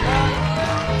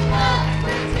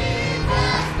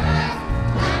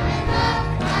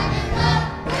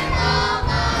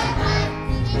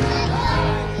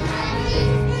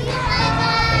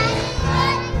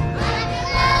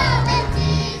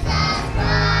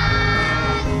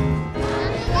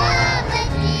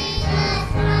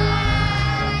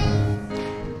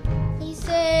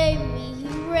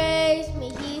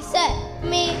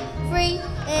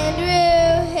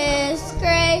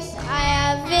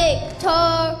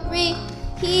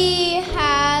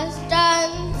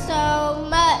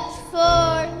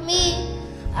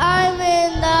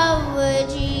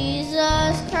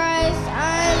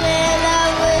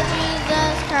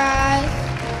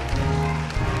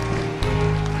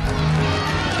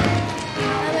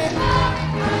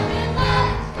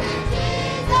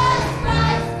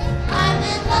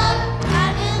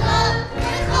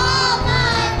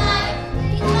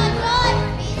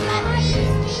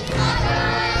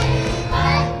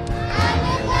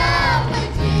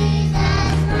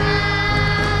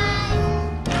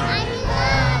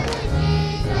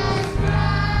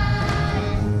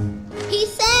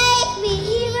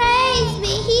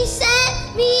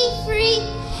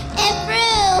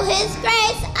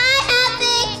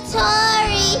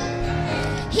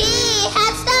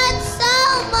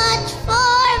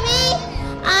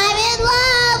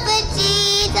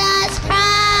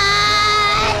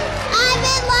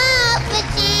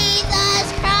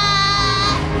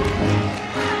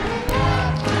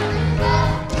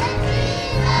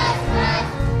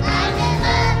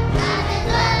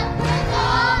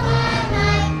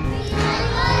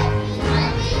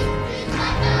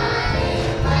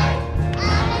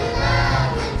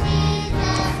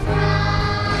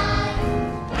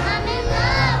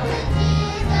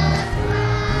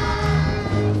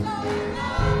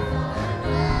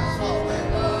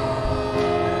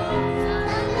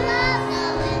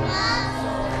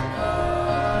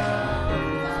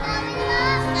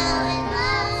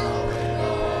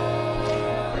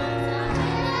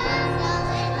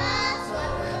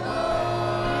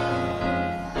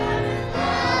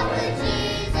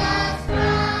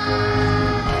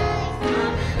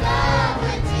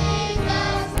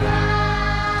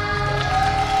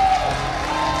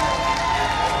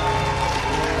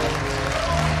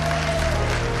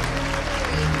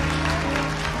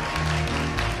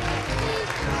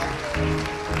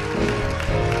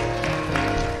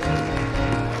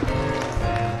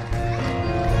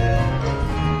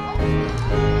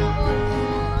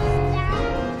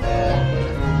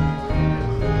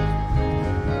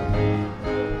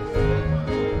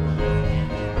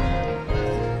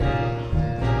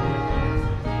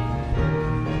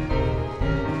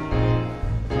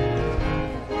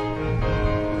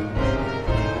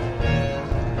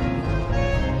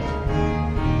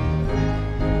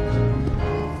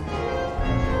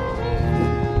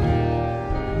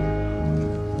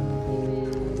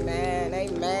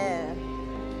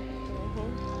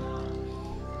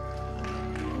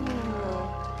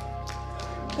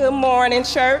 morning,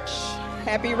 church.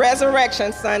 Happy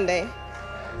Resurrection Sunday.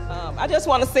 I just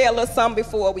want to say a little something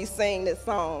before we sing this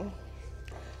song.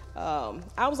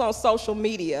 I was on social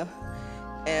media,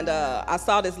 and I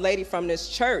saw this lady from this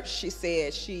church. She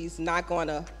said she's not going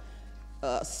to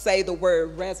say the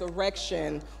word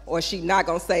resurrection, or she's not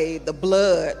going to say the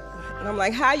blood. And I'm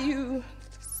like, how you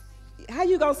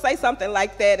going to say something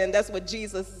like that? And that's what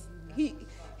Jesus,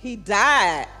 he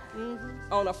died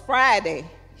on a Friday.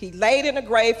 He laid in the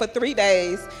grave for 3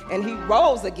 days, and he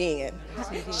rose again.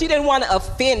 She didn't want to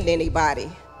offend anybody.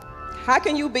 How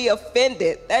can you be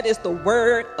offended? That is the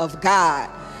word of God.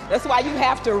 That's why you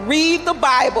have to read the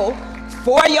Bible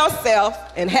for yourself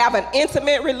and have an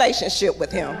intimate relationship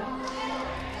with him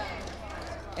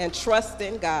and trust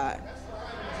in God.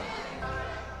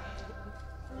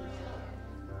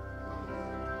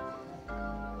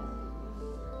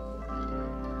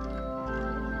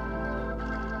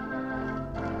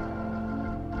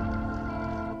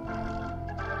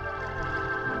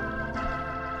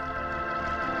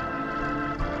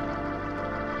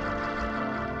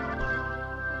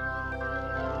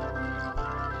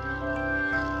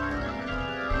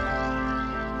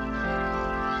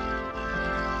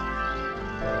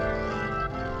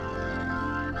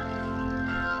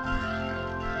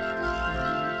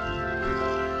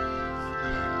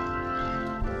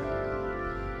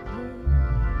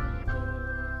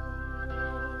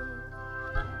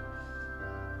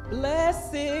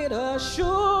 Blessed assurance,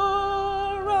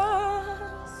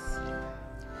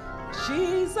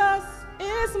 Jesus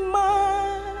is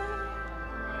mine.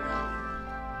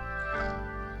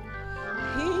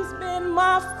 He's been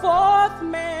my fourth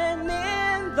man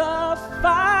in the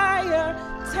fire,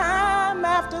 time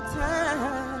after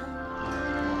time.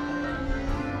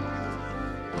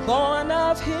 Born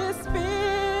of his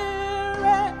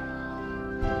spirit,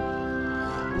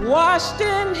 washed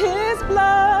in his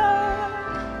blood.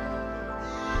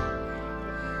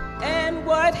 And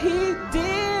what he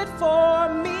did for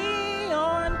me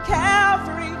on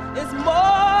Calvary is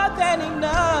more than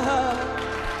enough.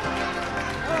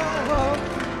 Oh,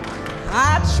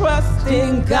 I trust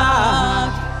in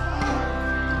God,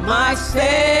 my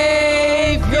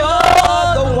Savior,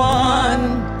 the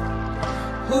one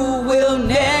who will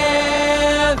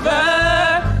never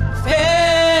fail.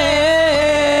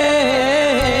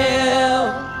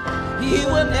 He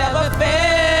will never fail.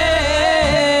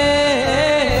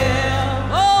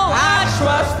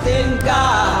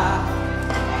 God,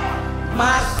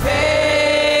 my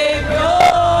Savior,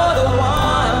 the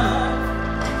one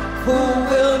who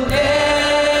will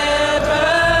never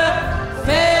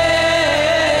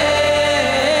fail.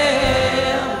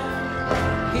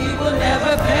 He will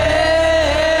never fail.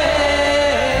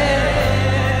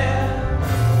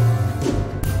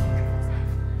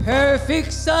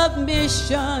 Perfect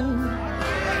submission,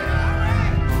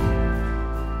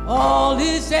 all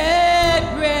is at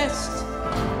rest.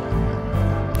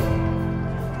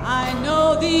 I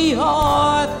know the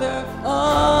author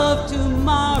of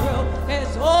tomorrow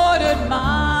has ordered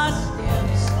my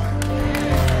steps.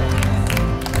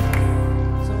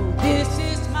 So this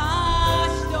is my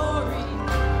story.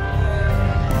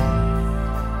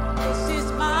 This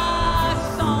is my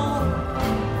song.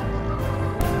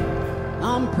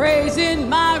 I'm praising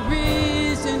my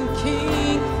risen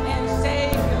King and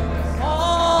Savior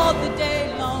all the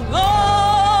day long. Oh,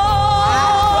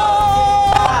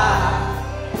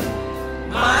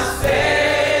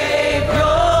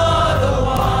 Savior, the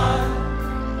one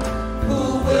who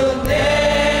will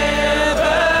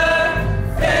never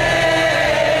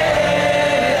fail.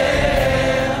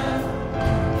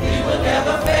 He will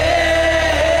never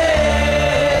fail.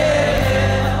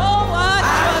 Oh, I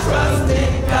trust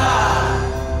in God,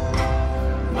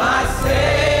 my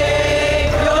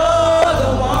Savior,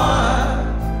 the one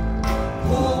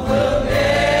who will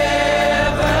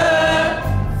never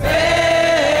fail.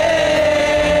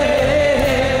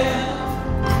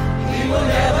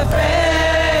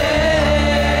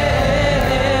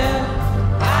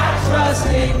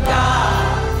 In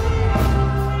God,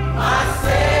 my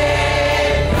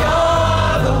Savior,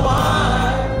 the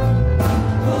one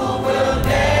who will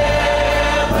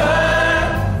never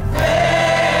fail.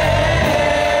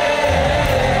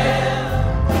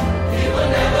 He will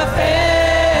never fail.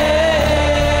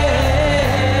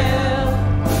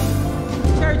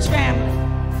 Church family,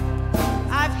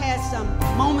 I've had some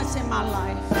moments in my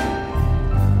life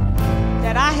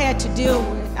that I had to deal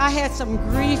with. I had some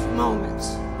grief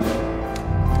moments.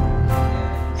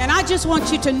 And I just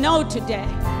want you to know today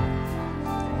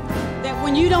that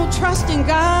when you don't trust in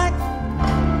God,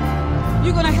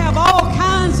 you're going to have all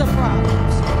kinds of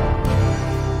problems.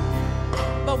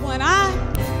 But when I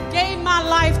gave gave my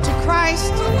life to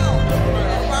Christ,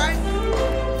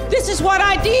 this is what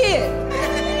I did.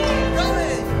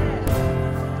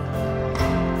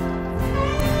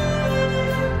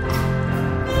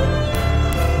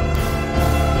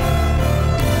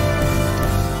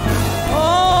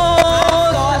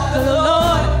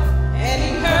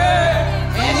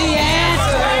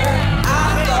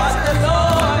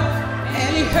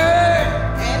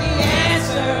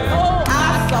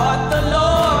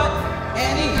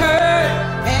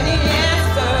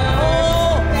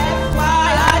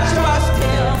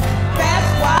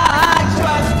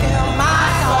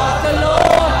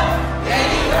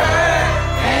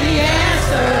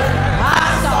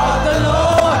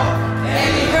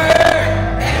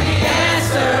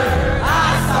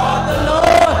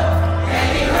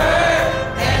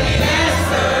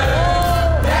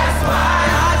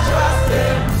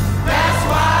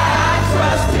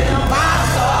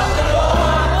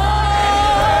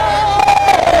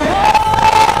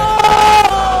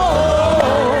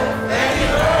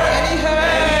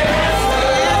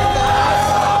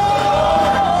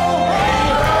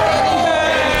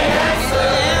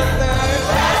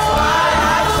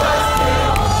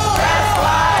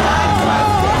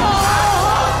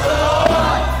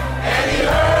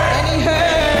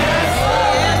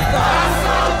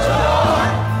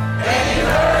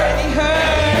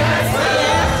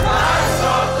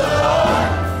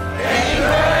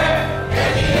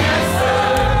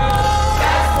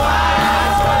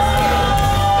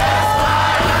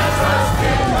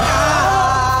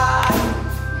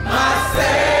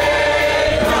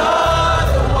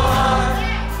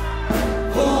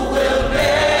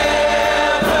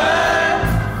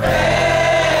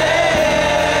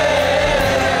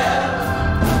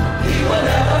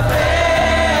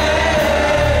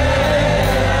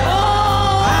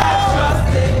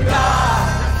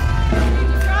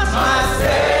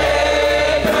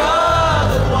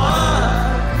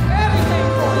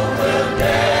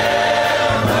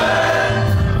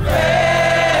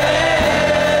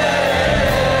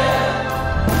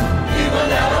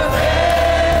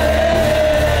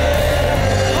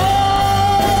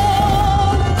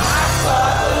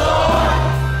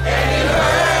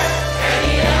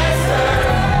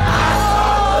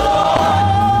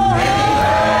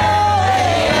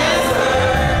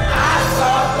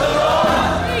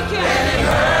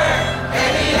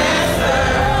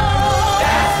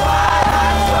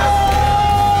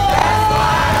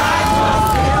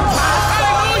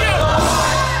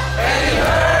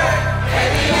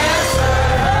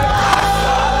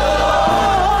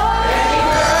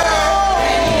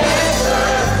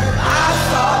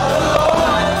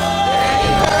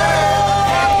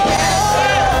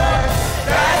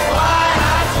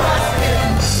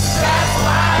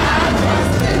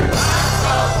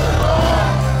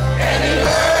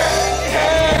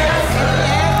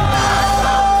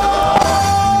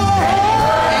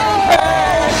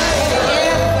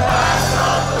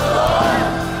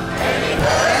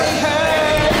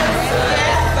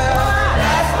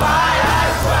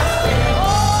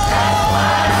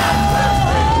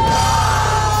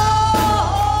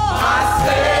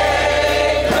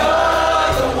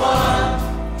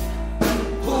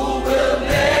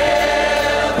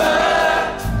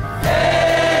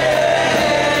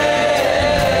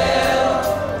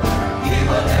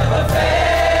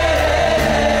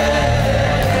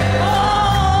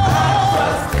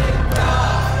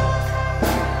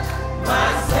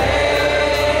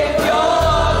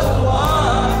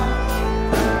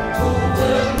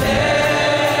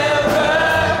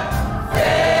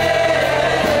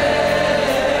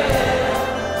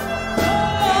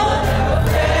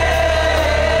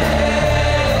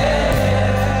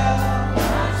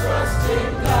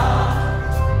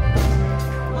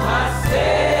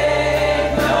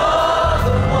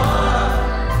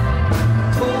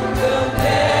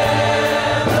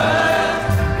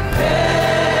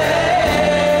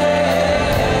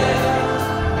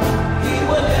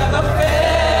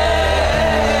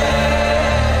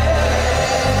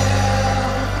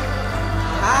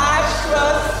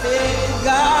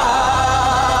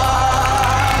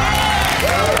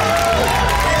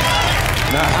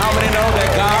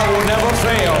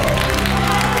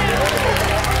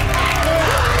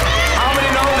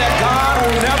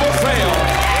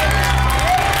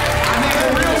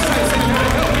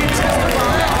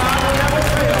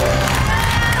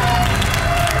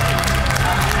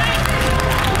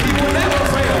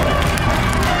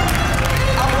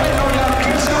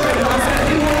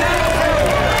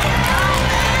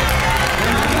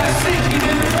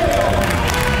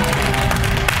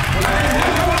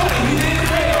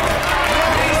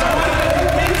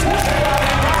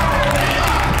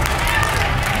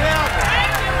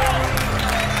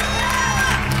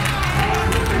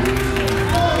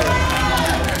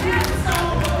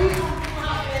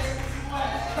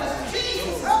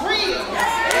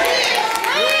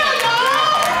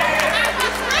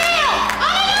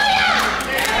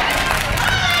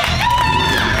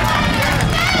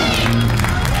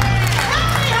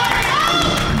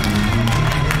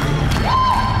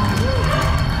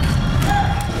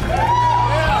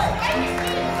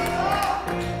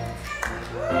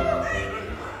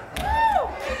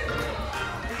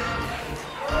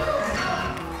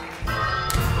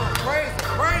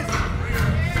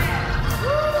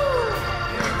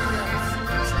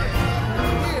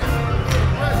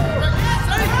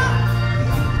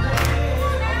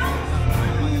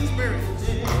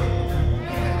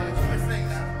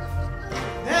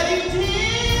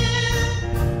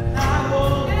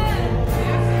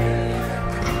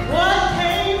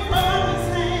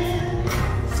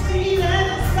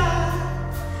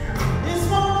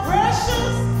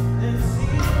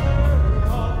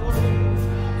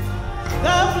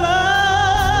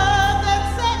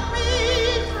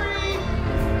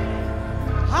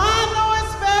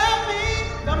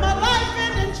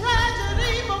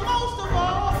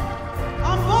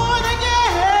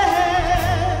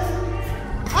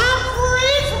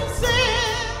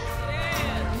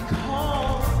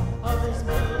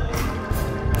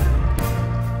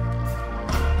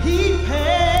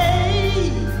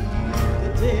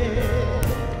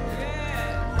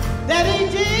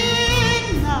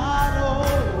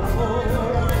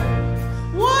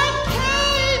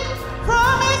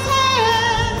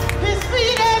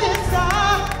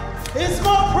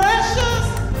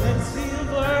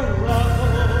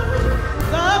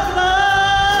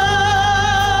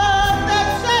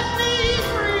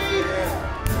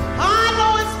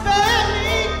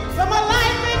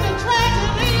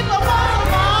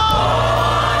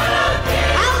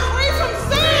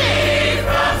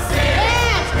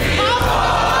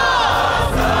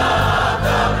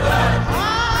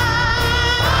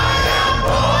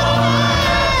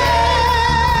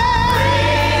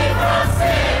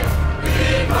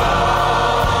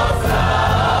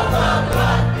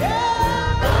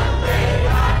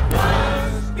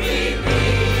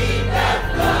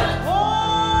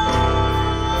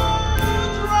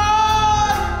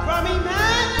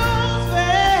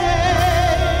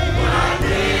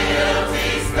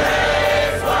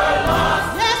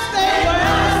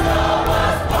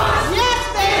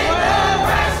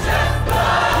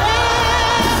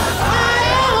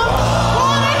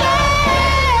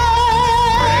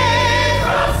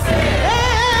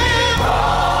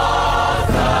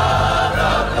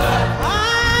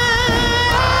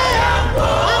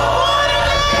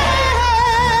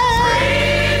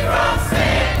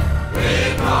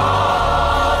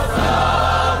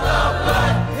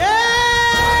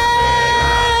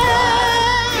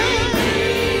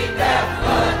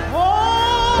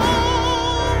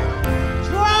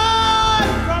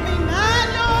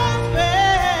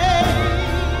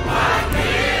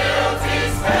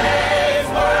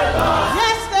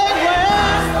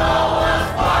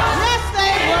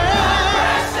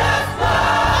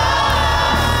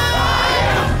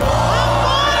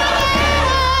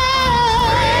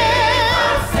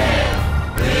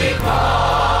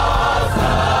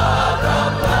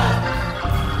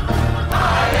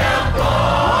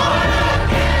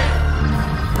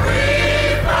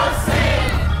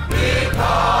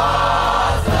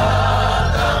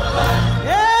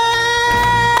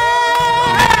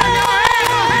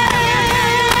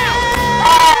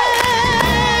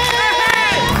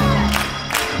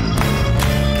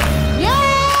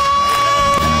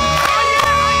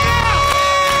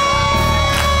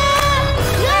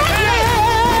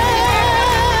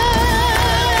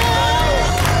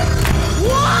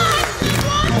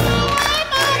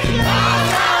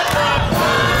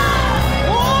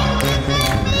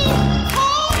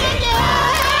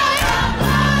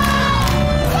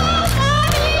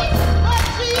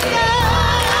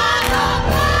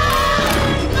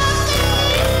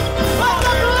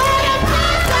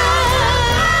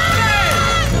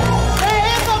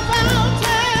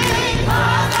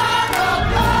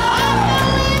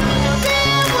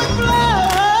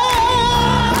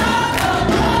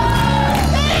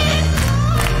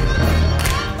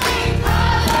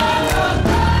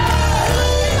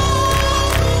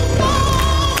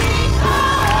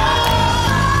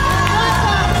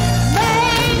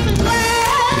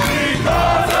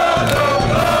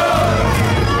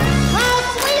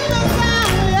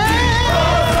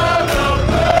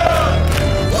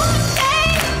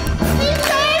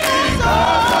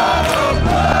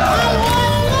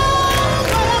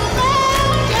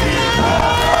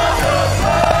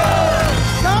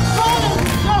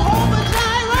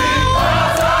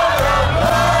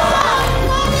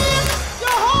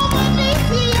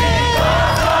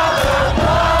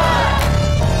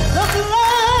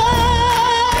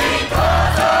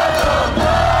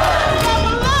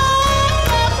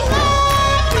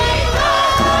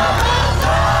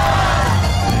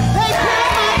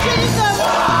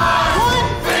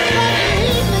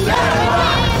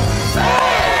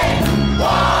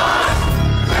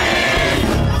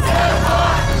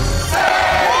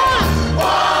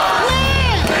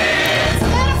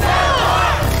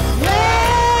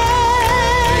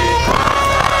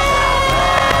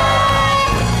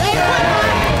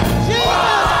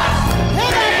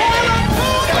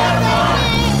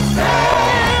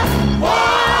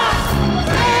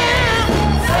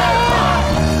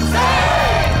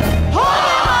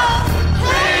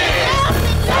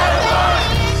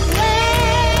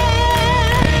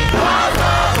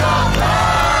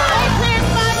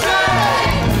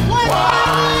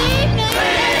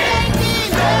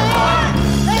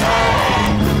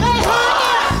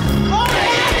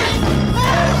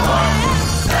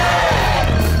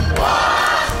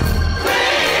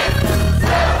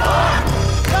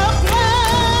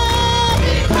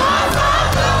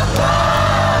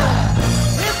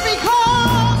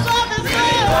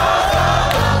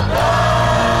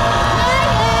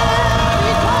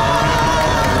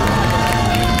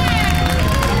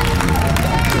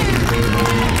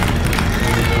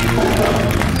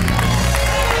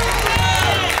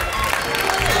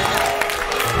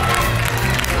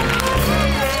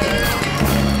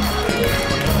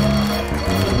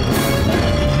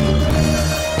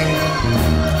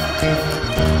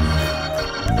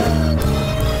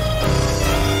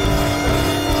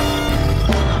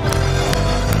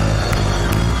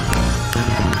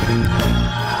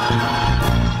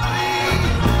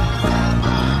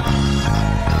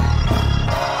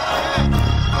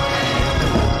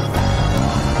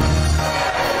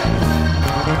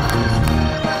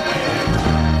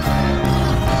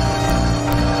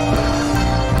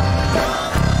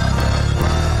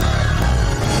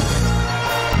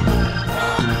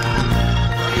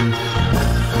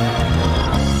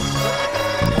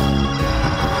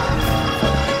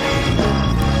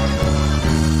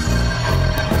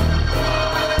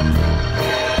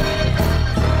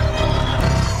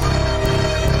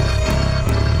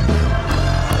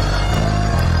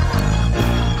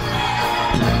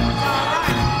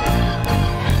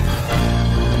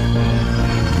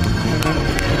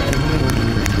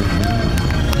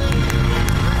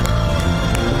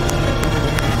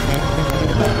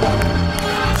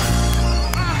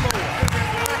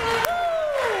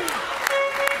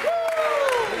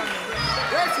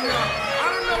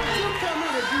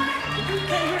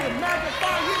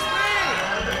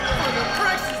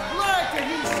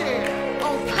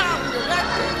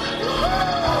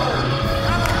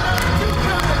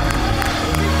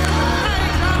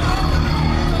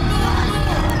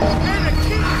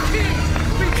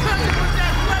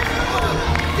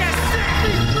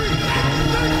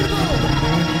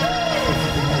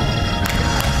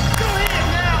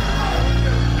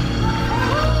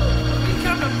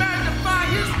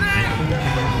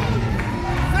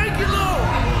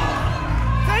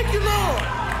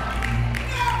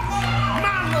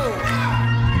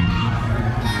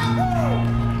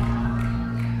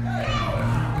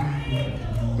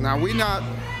 Now we not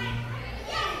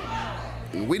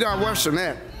worshiping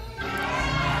that,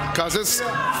 because it's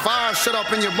fire shut up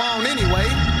in your bone anyway.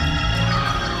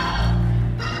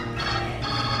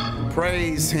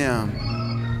 Praise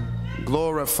him,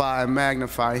 glorify,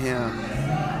 magnify him.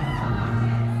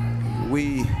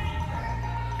 We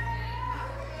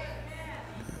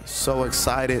so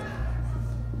excited,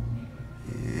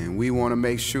 and we want to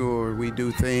make sure we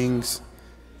do things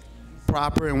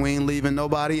proper and we ain't leaving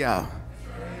nobody out.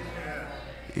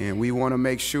 And we want to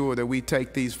make sure that we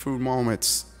take these few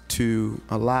moments to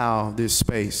allow this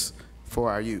space for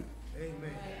our youth. Amen.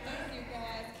 Thank you,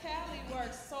 guys. Callie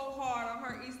worked so hard on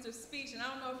her Easter speech, and I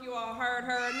don't know if you all heard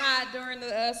her or not during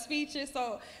the speeches,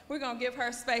 so we're going to give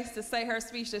her space to say her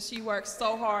speech that she worked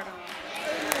so hard on.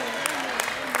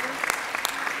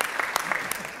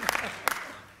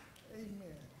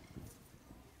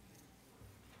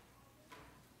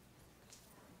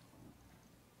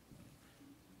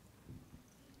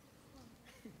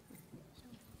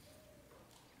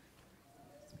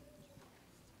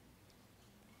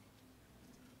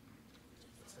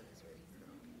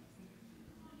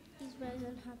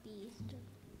 And happy Easter.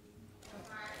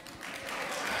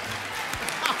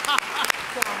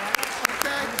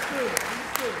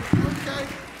 Okay.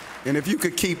 And if you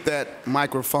could keep that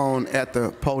microphone at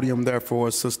the podium there for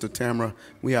us, Sister Tamara,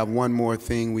 we have one more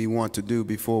thing we want to do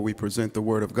before we present the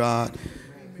Word of God.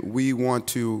 We want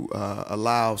to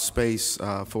allow space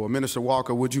for Minister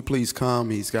Walker. Would you please come?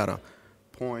 He's got a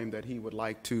poem that he would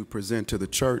like to present to the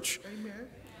church. Amen.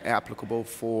 Applicable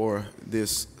for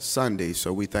this Sunday,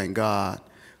 so we thank God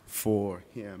for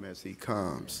him as he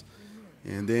comes.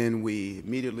 And then we,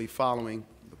 immediately following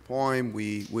the poem,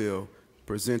 we will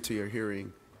present to your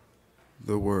hearing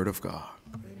the Word of God.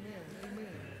 Amen.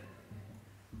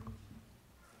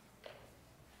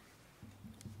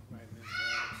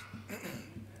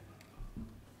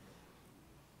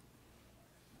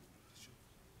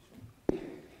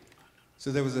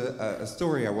 So there was a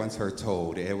story I once heard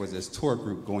told. It was this tour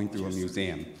group going through a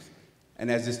museum.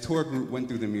 And as this tour group went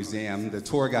through the museum, the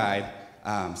tour guide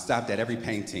stopped at every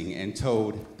painting and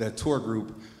told the tour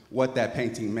group what that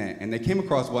painting meant. And they came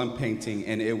across one painting,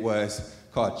 and it was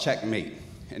called Checkmate.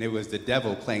 And it was the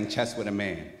devil playing chess with a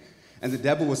man. And the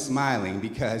devil was smiling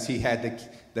because he had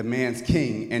the man's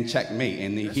king in checkmate,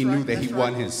 and he knew that he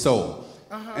won his soul.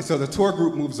 And so the tour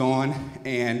group moves on,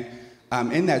 and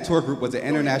in that tour group was an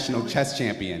international chess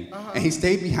champion. And he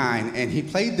stayed behind, and he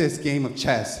played this game of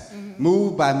chess,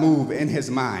 move by move in his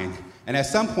mind. And at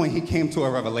some point, he came to a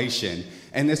revelation.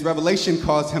 And this revelation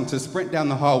caused him to sprint down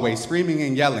the hallway, screaming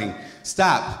and yelling,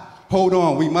 "Stop. Hold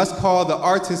on, we must call the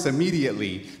artist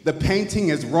immediately. The painting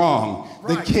is wrong.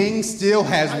 The king still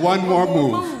has one more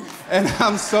move." And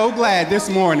I'm so glad this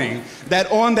morning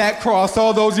that on that cross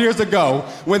all those years ago,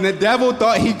 when the devil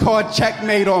thought he called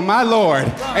checkmate on my Lord,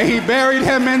 and he buried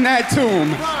him in that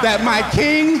tomb, that my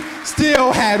king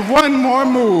still had one more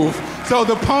move. So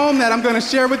the poem that I'm going to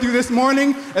share with you this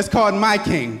morning is called My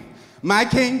King. My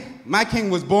king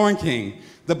was born king.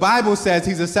 The Bible says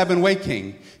he's a seven-way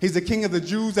king. He's the king of the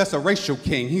Jews, that's a racial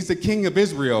king. He's the king of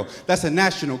Israel, that's a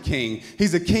national king.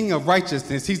 He's the king of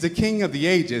righteousness. He's the king of the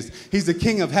ages. He's the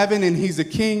king of heaven, and he's the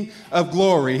king of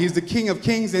glory. He's the king of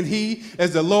kings, and he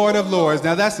is the Lord of lords.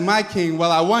 Now that's my king.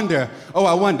 Well, I wonder,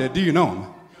 do you know him?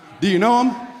 Do you know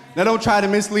him? Now don't try to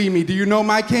mislead me. Do you know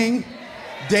my king?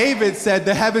 David said,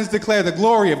 "The heavens declare the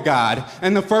glory of God,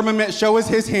 and the firmament shows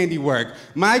his handiwork."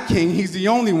 My king, he's the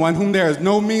only one whom there is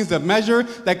no means of measure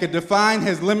that could define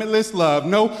his limitless love.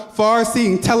 No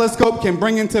far-seeing telescope can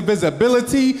bring into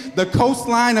visibility the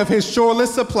coastline of his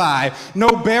shoreless supply. No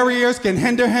barriers can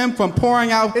hinder him from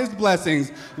pouring out his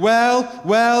blessings.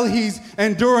 Well, he's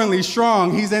enduringly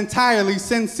strong. He's entirely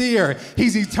sincere.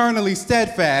 He's eternally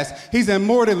steadfast. He's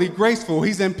immortally graceful.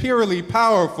 He's imperially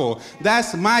powerful.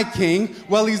 That's my king.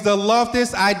 Well, he's the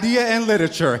loftiest idea in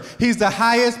literature. He's the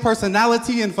highest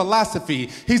personality in philosophy.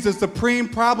 He's the supreme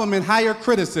problem in higher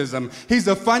criticism. He's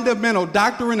a fundamental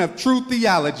doctrine of true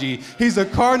theology. He's a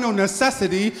cardinal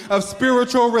necessity of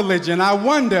spiritual religion. I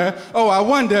wonder,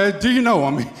 do you know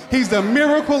him? He's the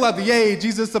miracle of the age.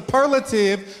 He's a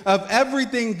superlative of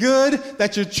everything good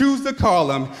that you choose to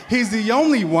call him. He's the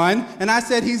only one, and I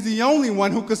said he's the only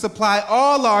one who could supply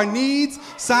all our needs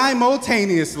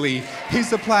simultaneously. He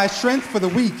supplies strength for the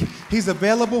weak. He's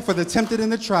available for the tempted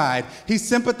and the tried. He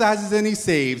sympathizes and he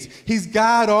saves. He's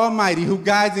God Almighty who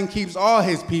guides and keeps all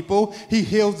his people. He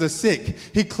heals the sick.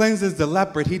 He cleanses the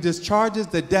leopard. He discharges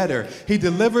the debtor. He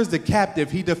delivers the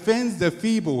captive. He defends the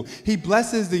feeble. He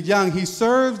blesses the young. He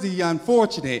serves the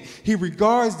unfortunate. He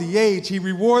regards the aged. He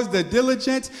rewards the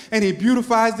diligent, and he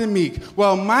beautifies the meek.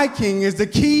 Well, my King is the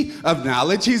key of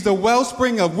knowledge. He's the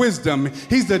wellspring of wisdom.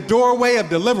 He's the doorway of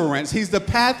deliverance. He's the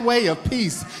pathway of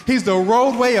peace. He's the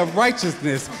roadway of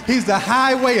righteousness. He's the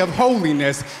highway of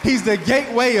holiness. He's the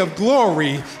gateway of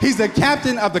glory. He's the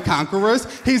captain of the conquerors.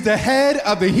 He's the head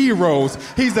of the heroes.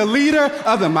 He's the leader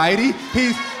of the mighty.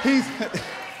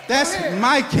 That's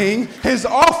my King. His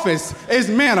office is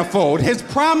manifold. His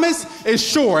promise is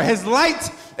sure. His light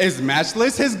is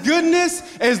matchless. His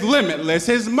goodness is limitless.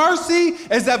 His mercy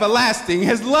is everlasting.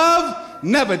 His love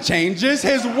never changes.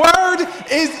 His word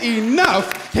is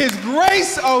enough. His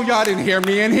grace, oh, y'all didn't hear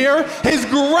me in here. His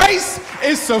grace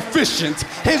is sufficient.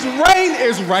 His reign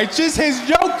is righteous. His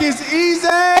yoke is easy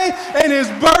and his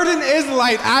burden is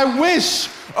light. I wish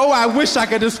I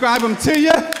could describe him to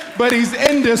you, but he's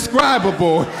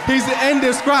indescribable. He's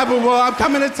indescribable. I'm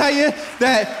coming to tell you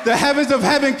that the heavens of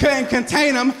heaven couldn't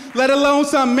contain him, let alone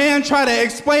some man try to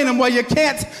explain him. Well, you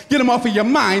can't get him off of your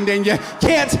mind, and you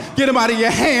can't get him out of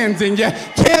your hands, and you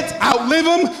can't outlive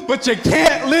him, but you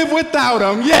can't live without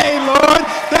him. Yay, Lord,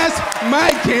 that's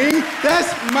my King.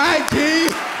 That's my King.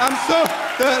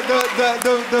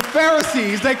 The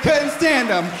Pharisees, they couldn't stand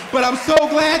him, but I'm so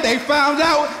glad they found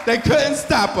out they couldn't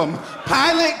stop him.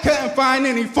 Pilate couldn't find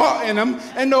any fault in him,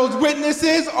 and those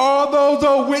witnesses, all those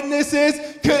old witnesses,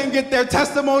 couldn't get their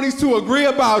testimonies to agree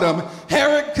about him.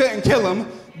 Herod couldn't kill him.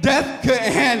 Death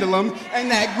couldn't handle him, and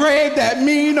that grave, that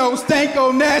mean old stank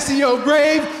old nasty old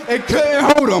grave, it couldn't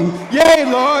hold him. Yay,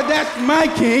 Lord, that's my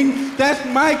King. That's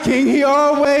my King. He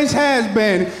always has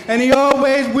been, and he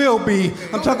always will be.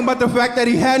 I'm talking about the fact that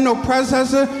he had no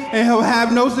predecessor, and he'll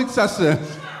have no successor.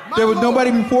 There was nobody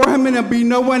before him, and there'll be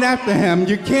no one after him.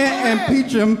 You can't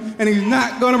impeach him, and he's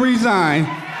not going to resign.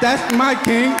 That's my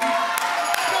King.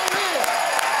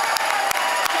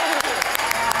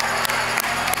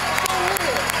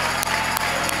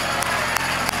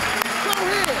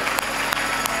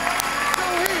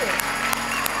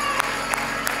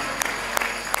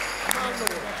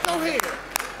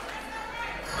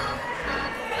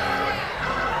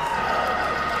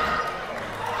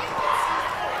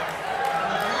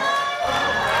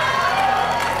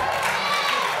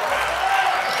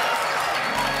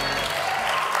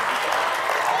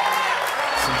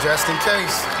 Just in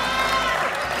case.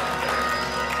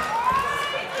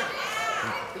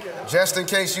 Just in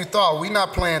case you thought, we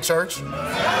not playing church.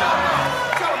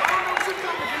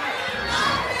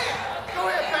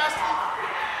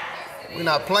 We're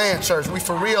not playing church. We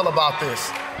for real about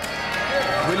this.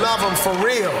 We love him for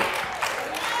real.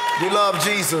 We love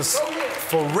Jesus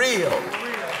for real.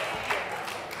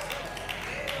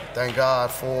 Thank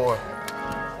God for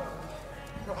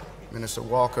Minister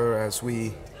Walker as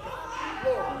we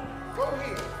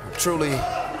truly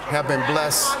have been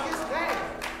blessed.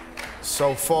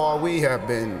 So far, we have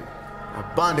been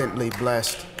abundantly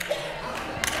blessed.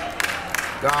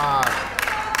 God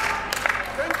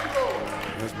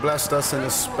has blessed us in a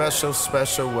special,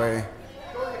 special way.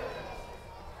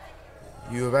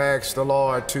 You have asked the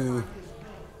Lord to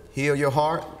heal your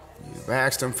heart. You've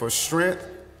asked him for strength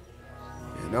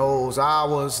in those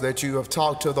hours that you have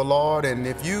talked to the Lord. And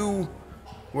if you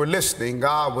were listening,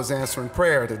 God was answering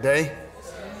prayer today.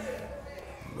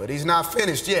 But he's not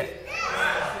finished yet.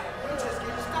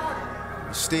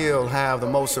 We still have the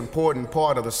most important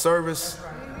part of the service.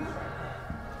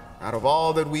 Out of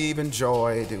all that we've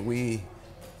enjoyed and we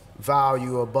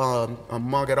value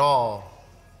among it all,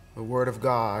 the Word of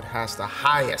God has the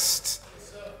highest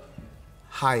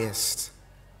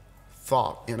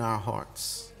thought in our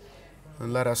hearts.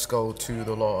 And let us go to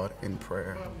the Lord in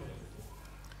prayer.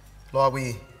 Lord,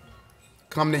 we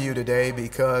come to you today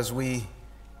because we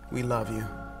love you.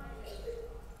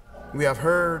 We have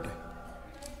heard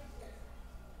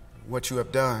what you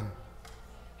have done.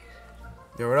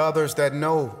 There are others that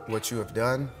know what you have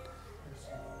done.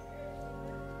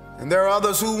 And there are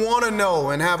others who want to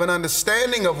know and have an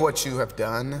understanding of what you have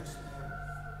done.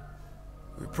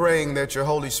 We're praying that your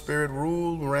Holy Spirit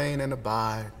rule, reign, and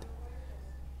abide.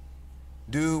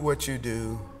 Do what you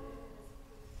do.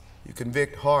 You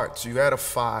convict hearts, you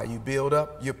edify, you build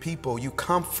up your people, you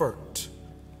comfort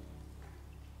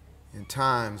in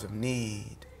times of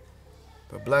need.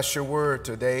 But bless your word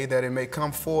today that it may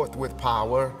come forth with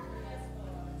power,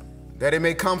 that it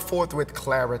may come forth with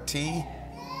clarity,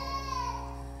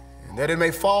 and that it may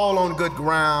fall on good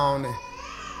ground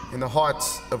in the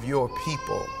hearts of your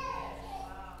people.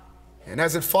 And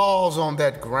as it falls on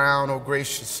that ground, oh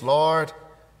gracious Lord,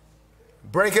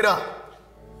 break it up.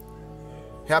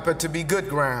 Help it to be good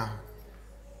ground,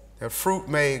 that fruit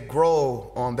may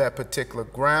grow on that particular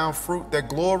ground, fruit that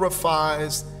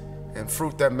glorifies and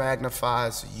fruit that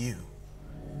magnifies you.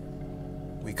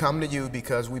 We come to you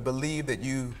because we believe that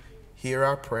you hear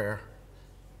our prayer.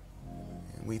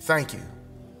 And we thank you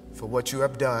for what you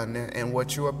have done and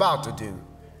what you're about to do.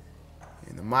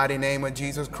 In the mighty name of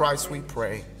Jesus Christ we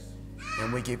pray,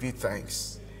 and we give you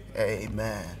thanks.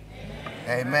 Amen.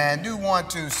 Amen. Do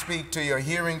want to speak to your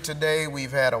hearing today.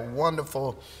 We've had a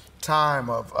wonderful time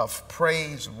of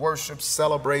praise, worship,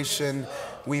 celebration.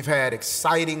 We've had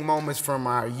exciting moments from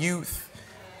our youth,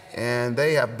 and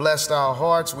they have blessed our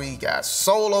hearts. We got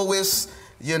soloists.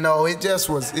 You know, it just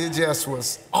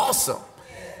was awesome.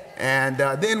 And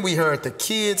then we heard the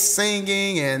kids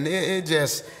singing, and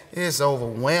it's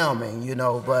overwhelming, you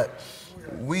know. But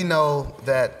we know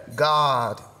that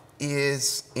God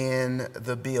is in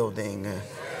the building.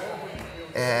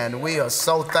 And we are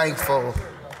so thankful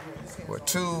where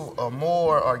two or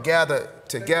more are gathered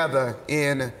together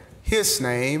in his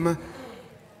name.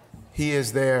 He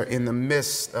is there in the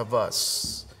midst of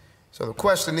us. So the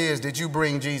question is, did you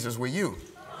bring Jesus with you?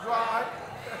 Right.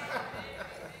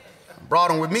 Brought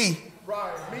him with me.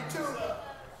 Right. Me too.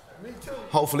 Me too.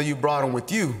 Hopefully you brought him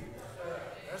with you.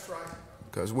 That's right.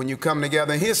 Because when you come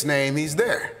together in his name, he's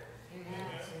there.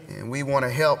 And we want to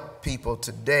help people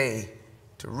today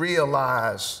to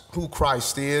realize who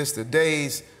Christ is.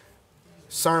 Today's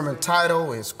sermon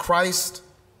title is Christ,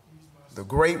 the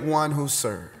Great One Who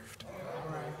Served.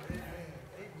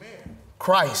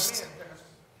 Christ,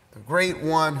 the Great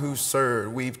One Who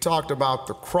Served. We've talked about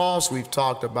the cross. We've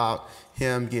talked about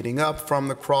him getting up from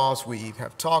the cross. We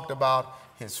have talked about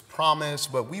his promise,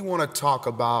 but we want to talk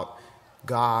about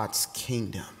God's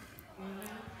kingdom.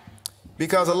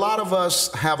 Because a lot of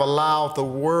us have allowed the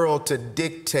world to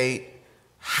dictate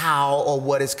how or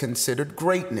what is considered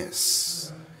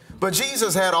greatness. But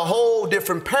Jesus had a whole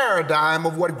different paradigm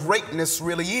of what greatness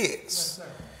really is.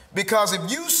 Because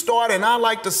if you start, and I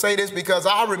like to say this because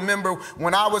I remember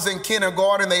when I was in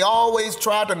kindergarten, they always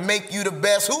tried to make you the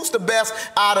best. Who's the best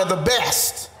out of the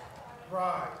best?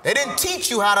 Right. They didn't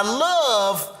teach you how to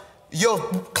love your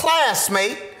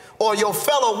classmate or your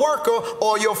fellow worker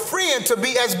or your friend to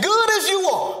be as good as you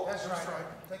are. That's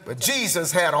right. But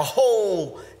Jesus had a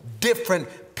whole different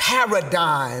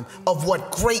paradigm of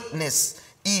what greatness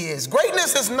is.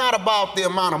 Greatness is not about the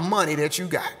amount of money that you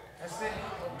got.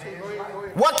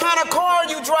 What kind of car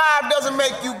you drive doesn't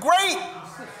make you great.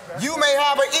 You may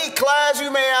have an E-Class, you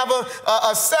may have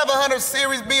a 700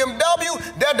 series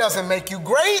BMW. That doesn't make you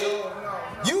great.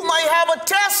 You might have a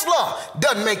Tesla.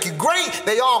 Doesn't make you great.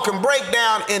 They all can break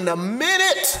down in a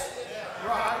minute.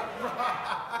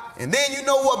 And then you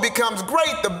know what becomes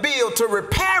great? The bill to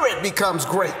repair it becomes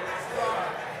great.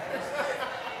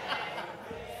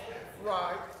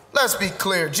 Let's be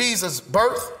clear. Jesus'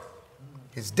 birth,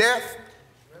 his death,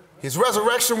 his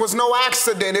resurrection was no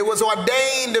accident. It was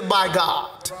ordained by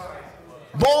God.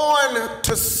 Born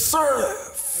to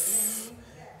serve.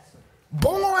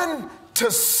 Born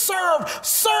to serve.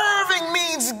 Serving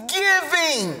means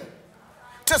giving.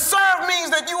 To serve means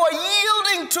that you are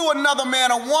yielding to another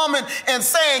man or woman and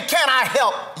saying, can I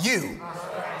help you?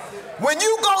 When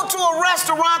you go to a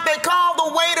restaurant, they call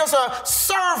the waiters a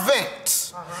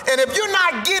servant. And if you're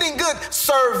not getting good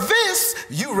service,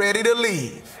 you're ready to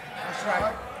leave. That's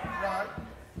right.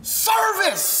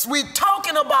 Service. We're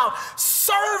talking about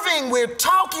serving. We're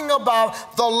talking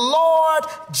about the Lord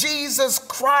Jesus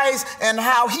Christ and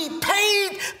how he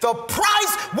paid the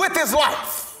price with his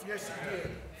life. Yes, he did.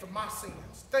 For my sins.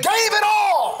 Gave it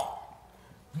all.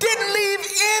 Didn't leave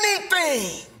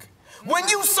anything. When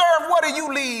you serve, what do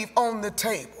you leave on the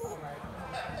table?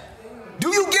 Do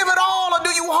you give it all or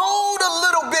do you hold a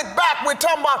little bit back? We're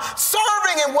talking about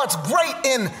serving and what's great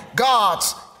in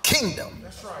God's kingdom.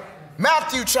 That's right.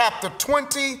 Matthew chapter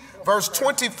 20, verse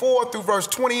 24 through verse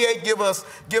 28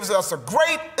 gives us a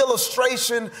great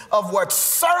illustration of what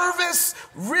service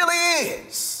really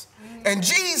is. And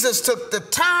Jesus took the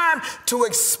time to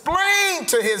explain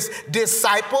to his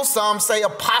disciples, some say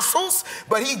apostles,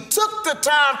 but he took the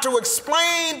time to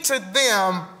explain to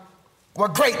them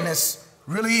what greatness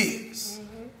really is.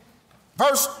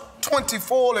 Verse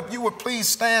 24, if you would please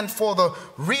stand for the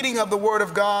reading of the word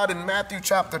of God in Matthew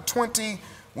chapter 20.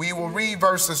 We will read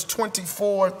verses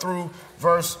 24 through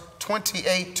verse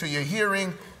 28 to your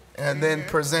hearing and then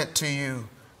present to you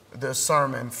the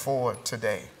sermon for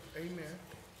today. Amen.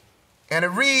 And it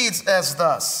reads as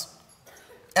thus.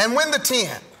 And when the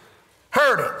 10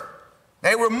 heard it,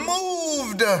 They were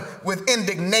moved with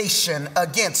indignation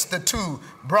against the two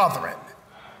brethren.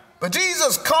 But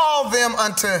Jesus called them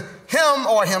unto him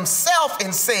or himself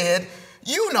and said,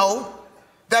 you know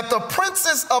that the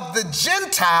princes of the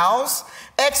Gentiles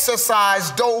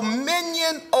exercise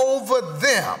dominion over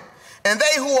them, and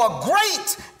they who are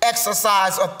great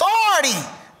exercise authority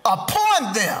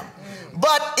upon them.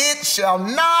 But it shall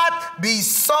not be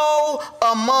so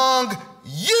among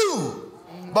you.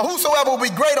 But whosoever will be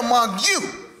great among you,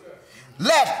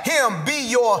 let him be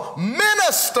your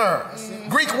minister.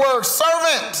 Greek word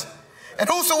servant. And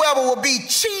whosoever will be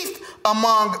chief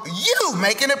among you,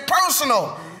 making it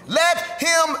personal, let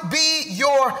him be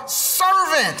your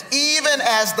servant, even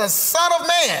as the Son of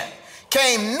Man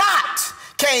came not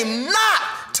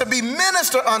to be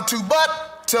ministered unto,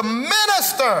 but to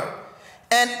minister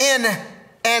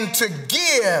and to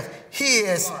give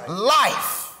his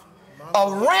life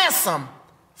a ransom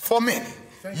for many.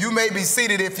 You may be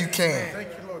seated if you can.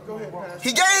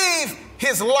 He gave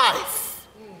his life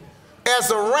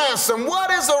as a ransom. What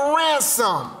is a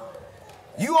ransom?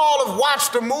 You all have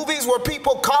watched the movies where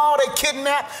people call, they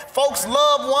kidnap folks'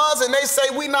 loved ones, and they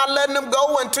say, we're not letting them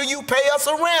go until you pay us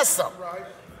a ransom.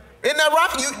 Isn't that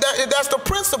right? That's the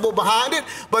principle behind it.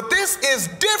 But this is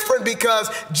different because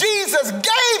Jesus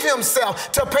gave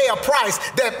himself to pay a price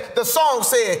that the song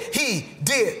said he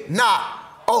did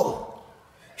not owe.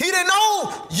 He didn't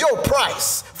owe your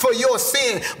price for your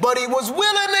sin, but he was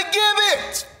willing to give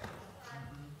it.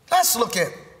 Let's look at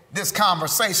this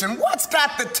conversation. What's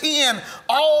got the 10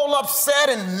 all upset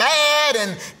and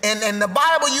mad? And the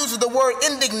Bible uses the word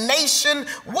indignation.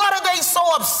 What are they so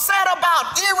upset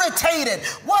about? Irritated.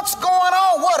 What's going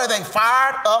on? What are they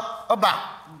fired up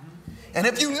about? And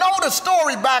if you know the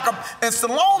story back up, and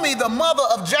Salome, the mother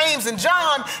of James and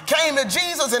John, came to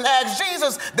Jesus and asked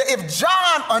Jesus that if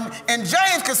John and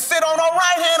James could sit on her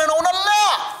right hand and on the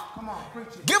left.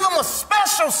 Give them a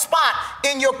special spot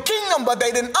in your kingdom, but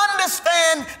they didn't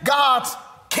understand God's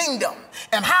kingdom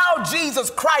and how Jesus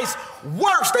Christ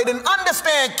works. They didn't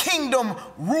understand kingdom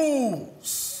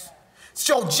rules.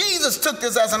 So Jesus took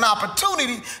this as an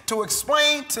opportunity to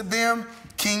explain to them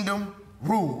kingdom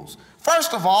rules.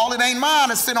 First of all, it ain't mine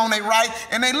to sit on their right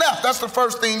and they left. That's the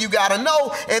first thing you got to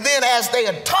know. And then as they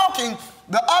are talking,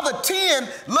 the other 10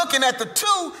 looking at the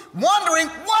 2, wondering,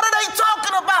 what are they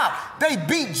talking about? They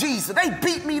beat Jesus. They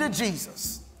beat me to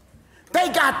Jesus. They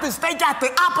got this. They got the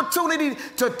opportunity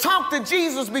to talk to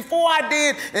Jesus before I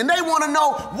did, and they want to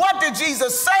know, what did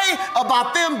Jesus say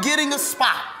about them getting a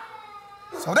spot?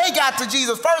 So they got to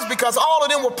Jesus first because all of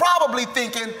them were probably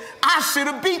thinking, I should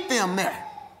have beat them there.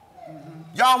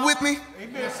 Y'all with me?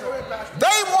 Amen.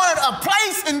 They wanted a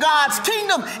place in God's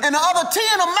kingdom, and the other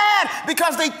 10 are mad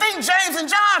because they think James and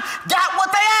John got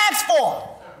what they asked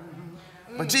for.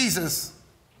 But Jesus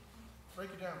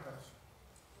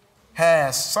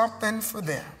has something for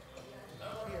them.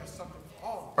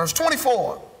 Verse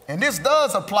 24, and this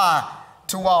does apply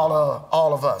to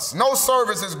all of us. No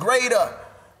service is greater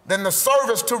than the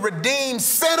service to redeem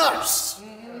sinners.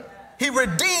 He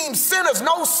redeemed sinners.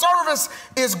 No service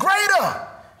is greater.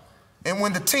 And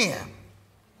when the 10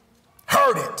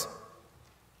 heard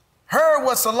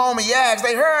what Salome asked,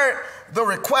 they heard the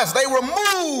request. They were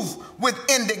moved with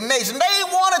indignation. They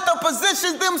wanted the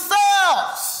position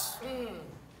themselves.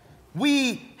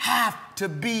 We have to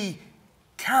be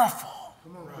careful.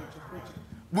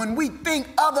 When we think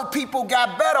other people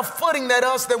got better footing than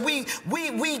us, that we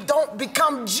don't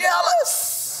become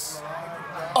jealous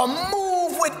or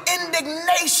move with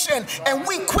indignation and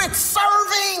we quit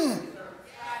serving.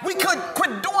 We could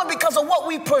quit doing because of what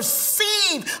we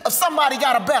perceive of somebody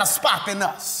got a better spot than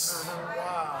us.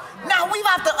 Now we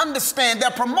have to understand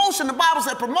that promotion, the Bible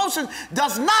said promotion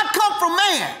does not come from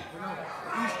man.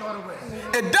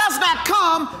 It does not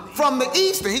come from the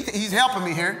east. He's helping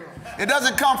me here. It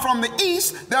doesn't come from the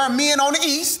east. There are men on the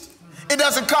east. It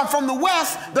doesn't come from the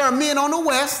west. There are men on the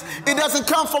west. It doesn't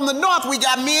come from the north. We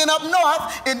got men up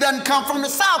north. It doesn't come from the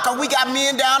south because we got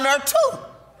men down there too.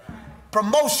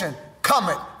 Promotion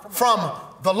coming from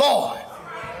the Lord.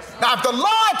 Now, if the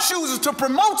Lord chooses to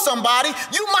promote somebody,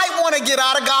 you might want to get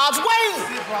out of God's way.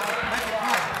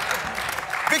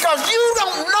 Because you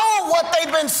don't know what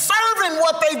they've been serving,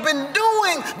 what they've been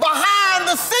doing behind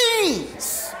the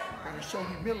scenes.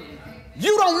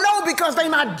 You don't know because they're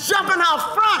not jumping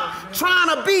out front trying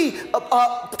to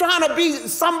be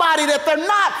somebody that they're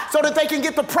not so that they can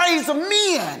get the praise of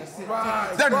men.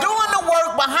 They're doing the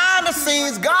work behind the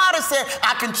scenes. God has said,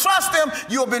 I can trust them.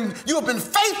 You have been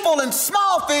faithful in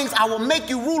small things. I will make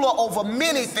you ruler over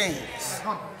many things.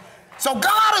 So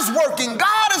God is working.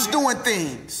 God is doing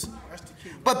things.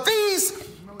 But these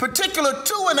particular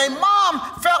two, and their mom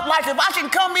felt like if I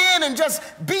can come in and just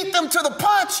beat them to the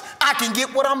punch, I can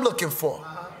get what I'm looking for.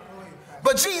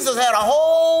 But Jesus had a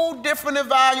whole different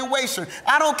evaluation.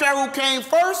 I don't care who came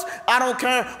first. I don't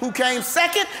care who came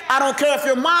second. I don't care if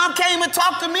your mom came and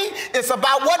talked to me. It's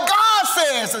about what God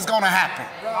says is going to happen.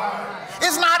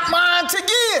 It's not mine to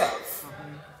give.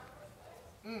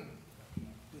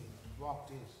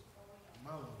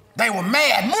 They were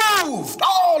mad, moved,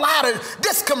 all out of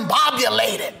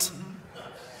discombobulated.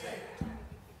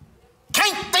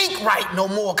 Can't think right no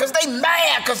more because they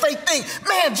mad because they think,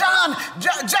 man,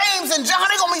 James and John,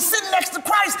 they're going to be sitting next to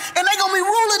Christ and they're going to be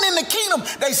ruling in the kingdom.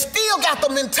 They still got the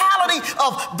mentality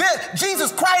of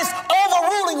Jesus Christ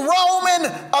overruling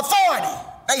Roman authority.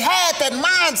 They had that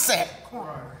mindset.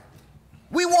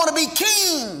 We want to be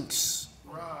kings,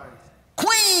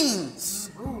 queens,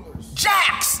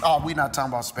 jacks. Oh, we're not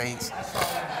talking about spades.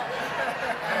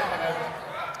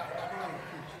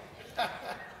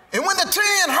 And when the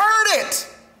 10 heard it,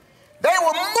 they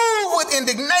were moved with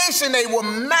indignation. They were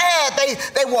mad.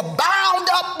 They were bound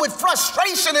up with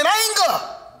frustration and anger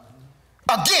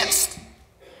against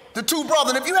the two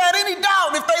brothers. And if you had any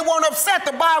doubt if they weren't upset,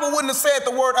 the Bible wouldn't have said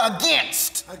the word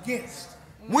against.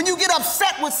 When you get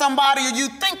upset with somebody or you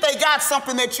think they got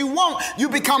something that you want, you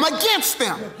become against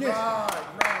them.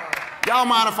 Y'all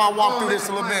mind if I walk through this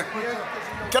a little bit?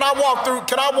 Can I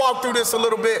walk through this a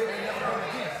little bit?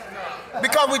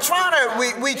 Because we trying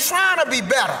to be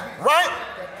better, right?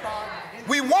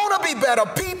 We want to be better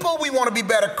people. We want to be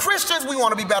better Christians. We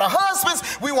want to be better husbands.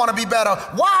 We want to be better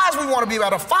wives. We want to be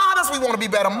better fathers. We want to be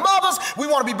better mothers. We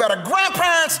want to be better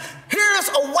grandparents. Here's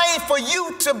a way for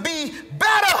you to be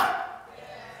better.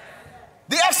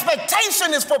 The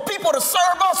expectation is for people to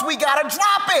serve us. We got to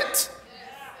drop it.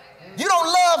 You don't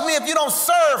love me if you don't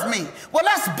serve me. Well,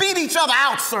 let's beat each other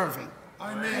out serving.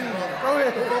 Let's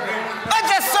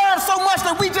just serve so much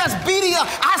that we just beat each other.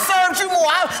 I served you more.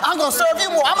 I'm going to serve you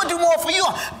more. I'm going to do more for you.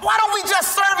 Why don't we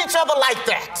just serve each other like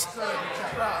that?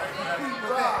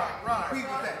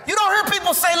 You don't hear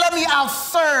people say, let me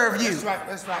outserve you.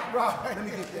 That's right. Right. Let me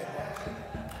get that.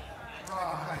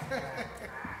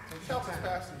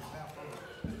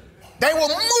 They were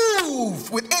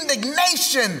moved with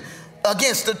indignation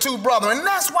against the two brothers. And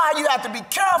that's why you have to be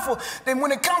careful that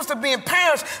when it comes to being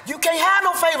parents, you can't have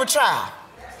no favorite child.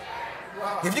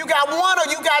 If you got one or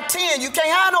you got 10, you can't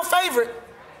have no favorite.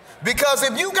 Because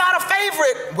if you got a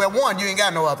favorite, well, one, you ain't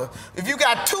got no other. If you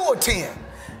got 2 or 10,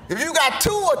 if you got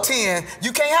 2 or 10,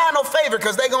 you can't have no favorite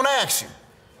because they're going to ask you.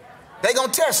 They're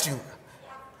going to test you.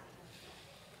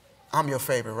 I'm your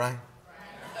favorite, right?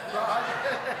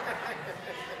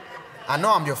 I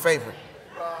know I'm your favorite.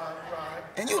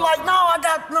 And you like, no, I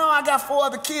got 4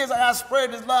 other kids. I got to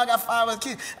spread this love. I got 5 other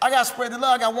kids. I got to spread the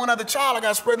love. I got 1 other child. I got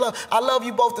to spread love. I love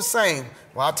you both the same.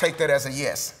 Well, I'll take that as a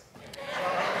yes.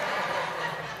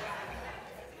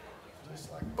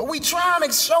 But we trying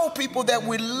to show people that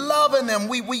we're loving them.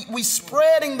 We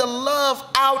spreading the love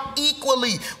out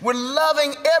equally. We're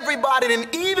loving everybody. And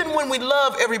even when we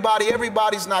love everybody,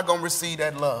 everybody's not going to receive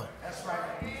that love. That's right.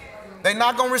 They're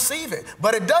not going to receive it.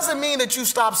 But it doesn't mean that you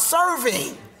stop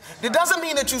serving. It doesn't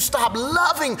mean that you stop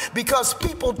loving because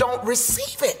people don't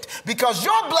receive it. Because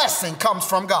your blessing comes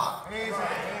from God.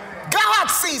 God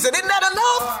sees it. Isn't that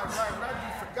enough?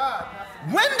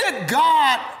 When did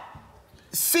God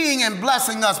seeing and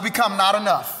blessing us become not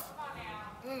enough?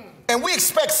 And we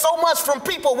expect so much from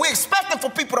people. We're expecting for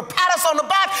people to pat us on the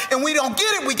back, and we don't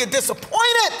get it. We get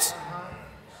disappointed.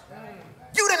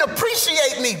 You didn't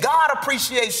appreciate me. God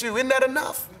appreciates you. Isn't that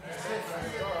enough?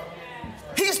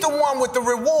 He's the one with the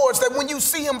rewards that when you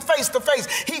see him face to face,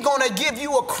 he's going to give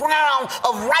you a crown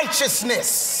of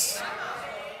righteousness.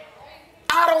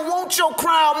 I don't want your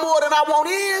crown more than I want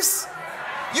his.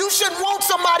 You shouldn't want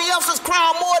somebody else's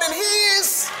crown more than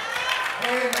his.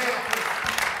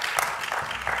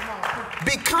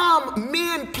 Become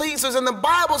men pleasers, and the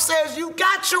Bible says you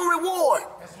got your reward.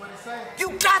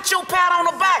 You got your pat on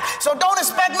the back. So don't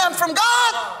expect nothing from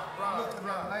God.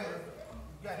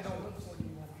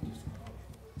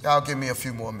 Y'all give me a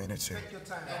few more minutes here.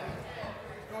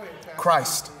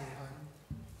 Christ,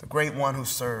 the great one who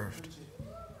served.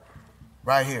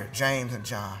 Right here, James and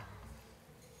John.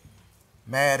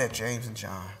 Mad at James and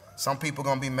John. Some people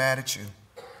going to be mad at you.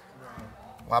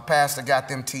 Why pastor got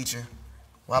them teaching?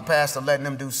 Why pastor letting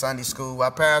them do Sunday school?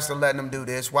 Why pastor letting them do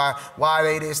this? Why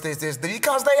they this?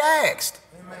 Because they asked.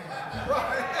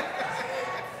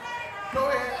 Go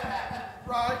ahead.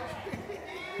 Right.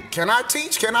 Can I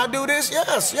teach? Can I do this?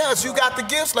 Yes. You got the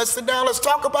gifts. Let's sit down. Let's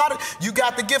talk about it. You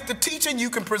got the gift of teaching. You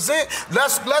can present.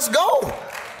 Let's go.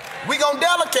 We gonna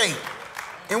delegate.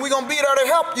 And we're going to be there to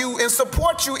help you and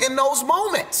support you in those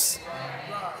moments.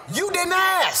 You didn't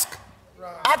ask.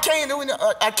 I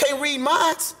can't read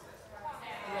minds.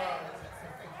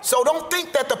 So don't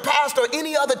think that the pastor or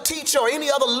any other teacher or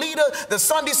any other leader, the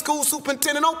Sunday school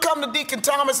superintendent, don't come to Deacon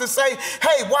Thomas and say,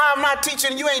 hey, why am I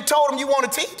teaching and you ain't told him you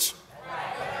want to teach?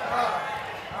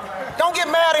 Don't get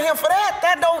mad at him for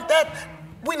that.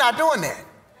 We're not doing that.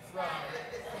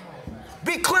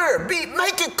 Be clear,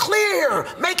 make it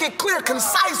clear,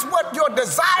 concise what your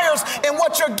desires and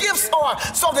what your gifts are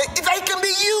so that they can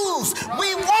be used.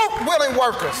 We want willing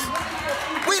workers.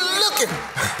 We looking.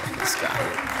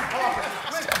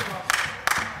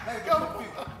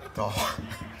 Oh.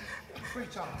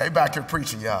 They back here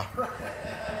preaching, y'all.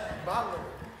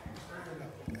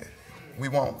 We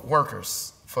want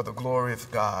workers for the glory of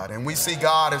God. And we see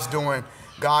God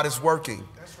is working.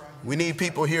 We need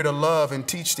people here to love and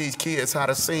teach these kids how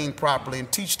to sing properly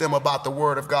and teach them about the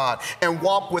Word of God and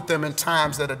walk with them in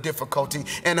times that are difficulty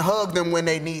and hug them when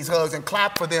they need hugs and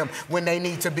clap for them when they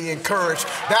need to be encouraged.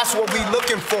 That's what we're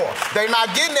looking for. They're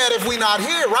not getting that if we're not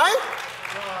here, right?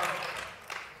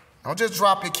 Don't just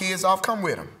drop your kids off. Come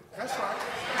with them. That's right.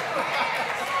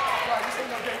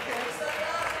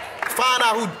 Find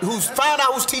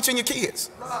out who's teaching your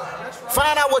kids.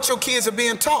 Find out what your kids are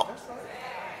being taught.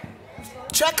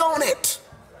 Check on it.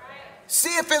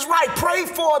 See if it's right. Pray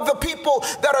for the people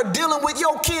that are dealing with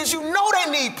your kids. You know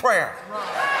they need prayer.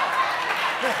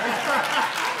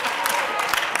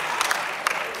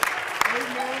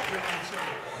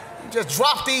 Just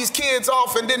drop these kids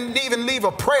off and didn't even leave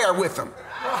a prayer with them.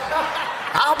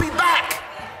 I'll be back.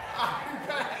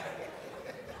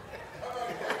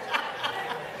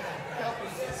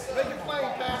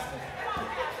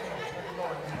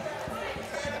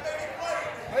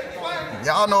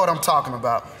 Y'all know what I'm talking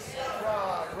about.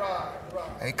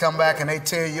 They come back and they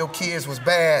tell you your kids was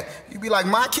bad. You be like,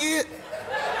 my kid?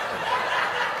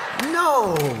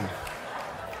 No.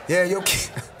 Yeah, your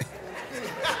kid.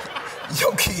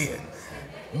 Your kid.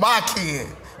 My kid.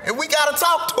 And we got to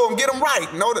talk to them, get them right,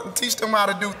 teach them how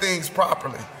to do things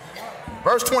properly.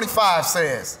 Verse 25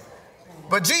 says,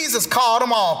 but Jesus called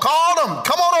them all. Called them.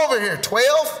 Come on over here.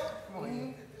 12.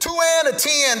 2 and a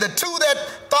 10, the 2 that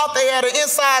thought they had an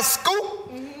inside scoop,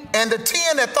 and the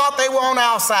 10 that thought they were on the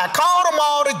outside. Called them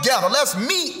all together. Let's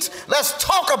meet. Let's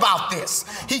talk about this.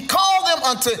 He called them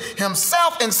unto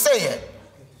himself and said,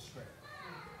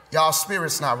 y'all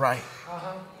spirit's not right.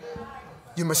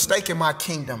 You're mistaking my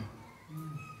kingdom.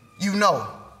 You know,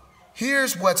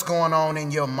 here's what's going on in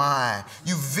your mind.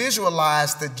 You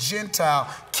visualize the Gentile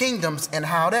kingdoms and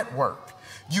how that worked.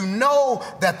 You know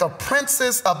that the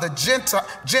princes of the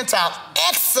Gentiles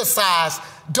exercise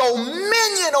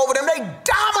dominion over them. They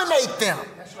dominate them.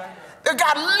 They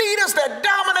got leaders that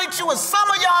dominate you, and some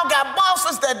of y'all got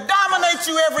bosses that dominate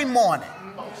you every morning.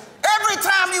 Every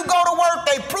time you go to work,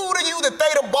 they prove to you that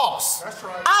they the boss.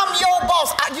 I'm your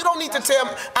boss. You don't need to tell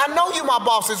me. I know you my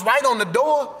boss. It's right on the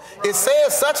door. It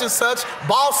says such and such,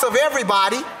 boss of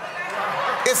everybody.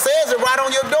 It says it right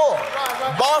on your door.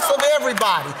 Boss of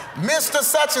everybody. Mr.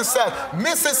 such and such.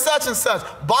 Mrs. such and such.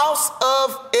 Boss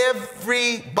of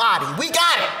everybody. We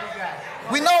got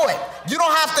it. We know it. You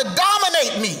don't have to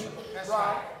dominate me.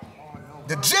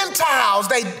 The Gentiles,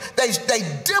 they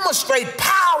demonstrate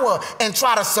power and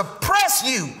try to suppress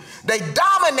you. They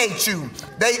dominate you.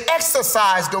 They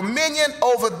exercise dominion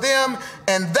over them,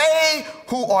 and they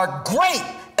who are great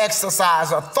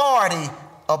exercise authority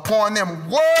upon them.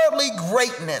 Worldly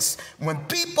greatness. When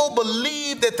people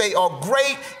believe that they are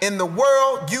great in the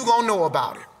world, you're going to know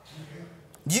about it.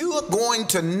 You are going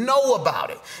to know about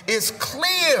it. It's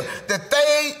clear that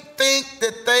they think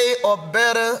that they are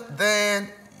better than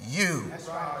you. That's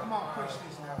right. Come on, preach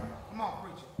this now. Come on,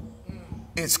 preach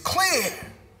it. It's clear.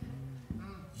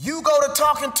 You go to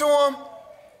talking to them,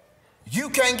 you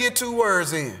can't get 2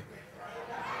 words in.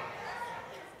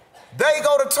 They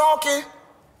go to talking,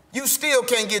 you still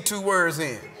can't get 2 words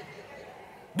in.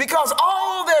 Because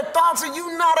all their thoughts are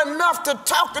you not enough to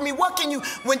talk to me. What can you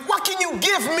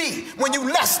give me when you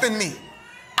less than me?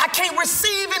 I can't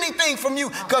receive anything from you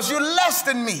because you're less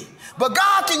than me. But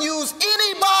God can use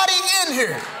anybody in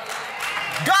here.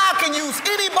 God can use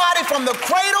anybody from the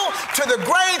cradle to the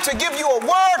grave to give you a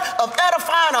word of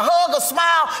edifying, a hug, a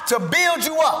smile, to build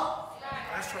you up.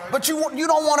 That's right. But you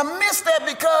don't want to miss that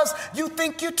because you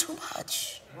think you're too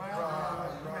much.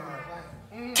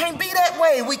 Can't be that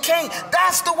way. We can't.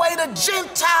 That's the way the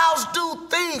Gentiles do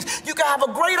things. You can have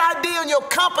a great idea in your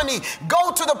company.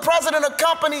 Go to the president of the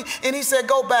company and he said,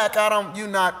 go back. You're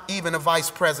not even a vice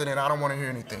president. I don't want to hear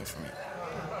anything from you.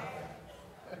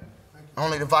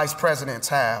 Only the vice presidents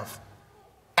have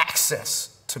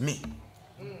access to me.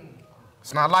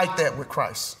 It's not like that with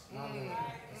Christ.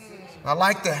 It's not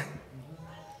like that.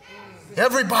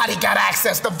 Everybody got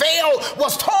access. The veil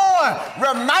was torn.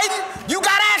 Reverend Knighton, you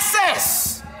got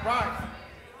access. Right.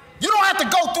 You don't have to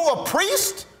go through a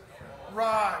priest.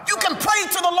 Right. You can pray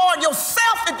to the Lord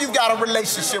yourself if you've got a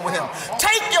relationship with him.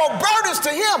 Take your burdens to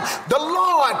him. The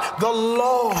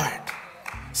Lord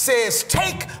says,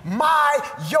 take my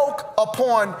yoke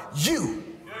upon you.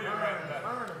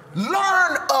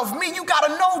 Learn of me. You got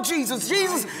to know Jesus.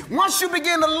 Jesus, once you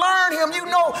begin to learn him, you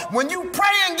know when you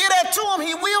pray and get that to him,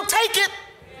 he will take it.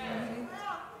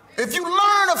 If you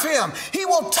learn of him, he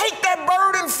will take that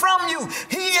burden from you.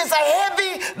 He is a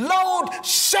heavy load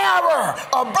sharer,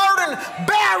 a burden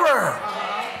bearer.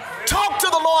 Talk to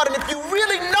the Lord, and if you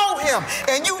really know him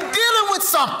and you dealing with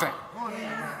something,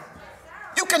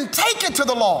 you can take it to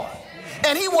the Lord,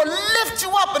 and he will lift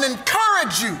you up and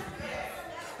encourage you.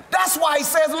 That's why he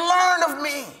says, learn of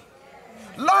me.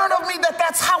 Learn of me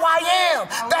that's how I am.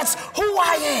 That's who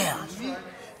I am.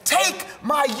 Take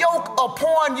my yoke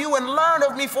upon you and learn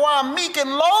of me, for I am meek and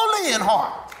lowly in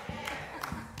heart.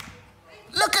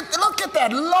 Look at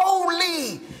that,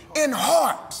 lowly in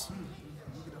heart.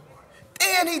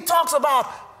 And he talks about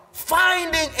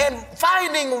finding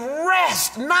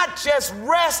rest, not just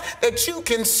rest that you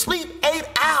can sleep 8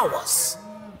 hours.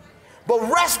 But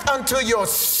rest unto your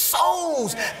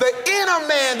souls, the inner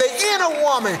man, the inner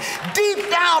woman, deep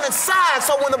down inside.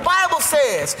 So when the Bible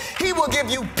says he will give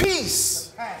you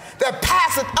peace that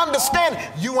passeth understanding,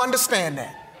 you understand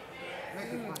that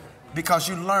because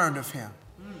you learned of him.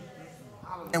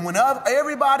 And when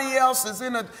everybody else is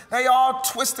they all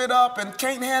twisted up and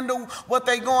can't handle what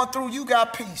they're going through, you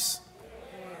got peace.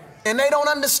 And they don't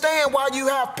understand why you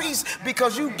have peace,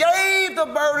 because you gave the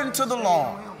burden to the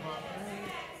Lord.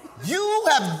 You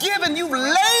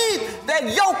laid that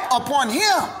yoke upon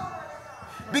him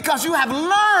because you have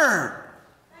learned.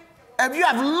 And you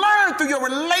have learned through your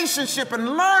relationship and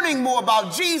learning more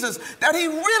about Jesus that he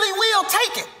really will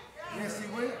take it. Yes, he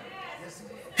will.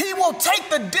 He will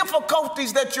take the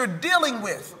difficulties that you're dealing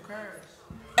with,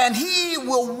 and he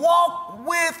will walk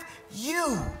with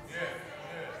you.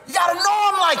 You got to know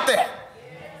him like that.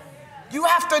 You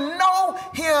have to know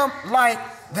him like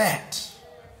that.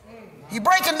 He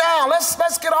breaking down.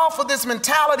 Let's get off of this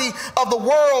mentality of the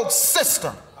world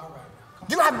system.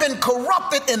 You have been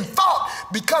corrupted in thought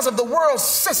because of the world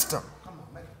system.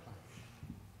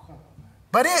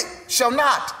 But it shall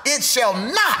not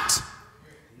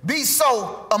be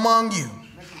so among you.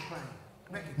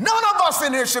 None of us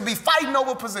in here should be fighting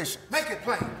over position. Make it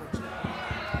plain.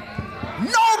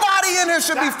 Nobody in here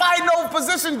should be fighting over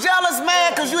position, jealous,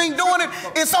 mad because you ain't doing it.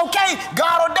 It's okay.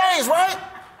 God ordains, right?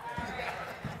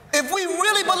 If we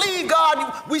really believe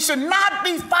God, we should not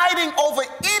be fighting over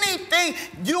anything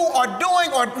you are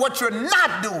doing or what you're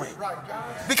not doing.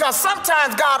 Because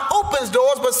sometimes God opens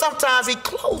doors, but sometimes he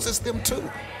closes them too.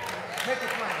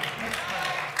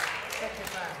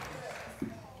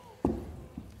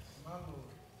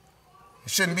 It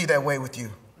shouldn't be that way with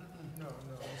you.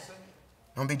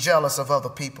 Don't be jealous of other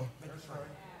people.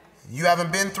 You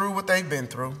haven't been through what they've been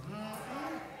through.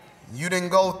 You didn't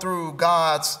go through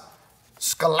God's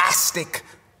scholastic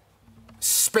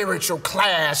spiritual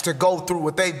class to go through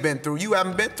what they've been through. You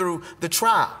haven't been through the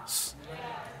trials.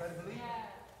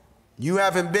 You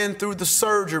haven't been through the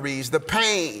surgeries, the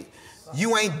pain.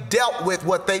 You ain't dealt with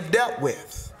what they've dealt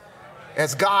with.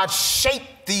 As God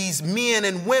shaped these men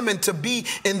and women to be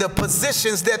in the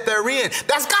positions that they're in.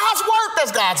 That's God's work.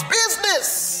 That's God's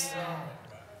business.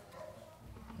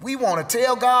 We want to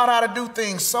tell God how to do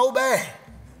things so bad.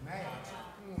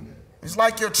 It's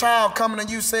like your child coming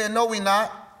to you saying, no, we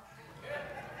not.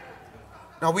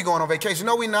 No, we going on vacation.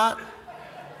 No, we not.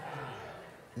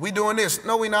 We doing this.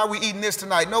 No, we not. We eating this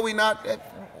tonight. No, we not.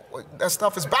 That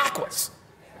stuff is backwards.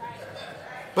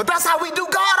 But that's how we do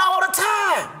God all the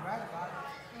time.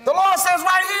 The Lord says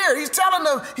right here, he's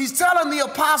telling the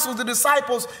apostles, the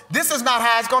disciples, this is not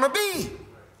how it's going to be.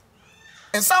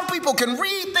 And some people can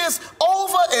read this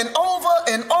over and over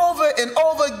and over and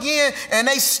over again, and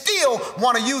they still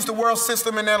want to use the world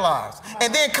system in their lives.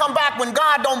 And then come back when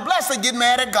God don't bless it, get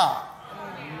mad at God.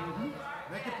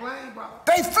 Make it plain, brother.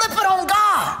 They flip it on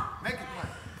God. Make it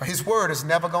plain. But his word is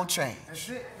never going to change. That's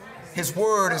it. His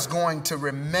word is going to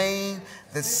remain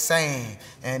the same.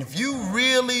 And if you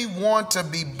really want to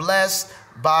be blessed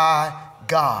by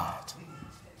God,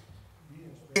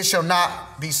 it shall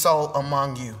not be so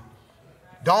among you.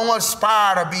 Don't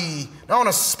aspire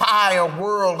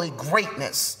worldly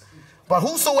greatness, but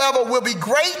whosoever will be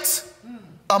great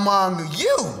among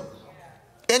you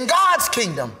in God's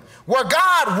kingdom, where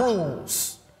God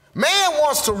rules, Man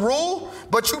wants to rule,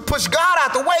 but you push God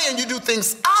out the way and you do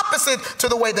things opposite to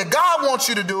the way that God wants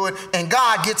you to do it, and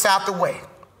God gets out the way.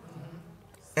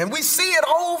 And we see it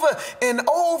over and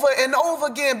over and over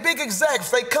again. Big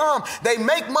execs, they come, they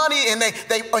make money, and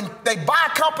they buy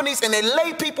companies, and they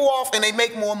lay people off, and they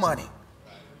make more money.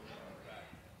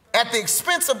 At the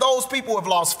expense of those people who have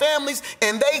lost families,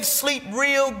 and they sleep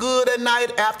real good at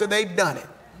night after they've done it.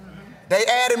 They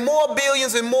added more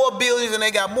billions, and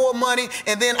they got more money.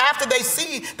 And then after they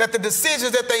see that the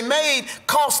decisions that they made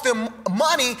cost them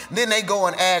money, then they go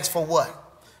and ask for what?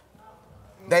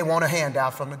 They want a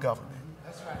handout from the government.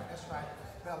 That's right.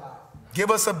 Bailout.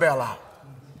 Give us a bailout.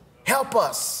 Help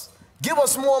us. Give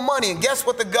us more money. And guess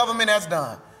what the government has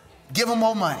done? Give them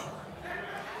more money.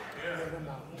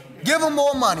 Give them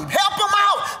more money. Help them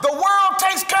out. The world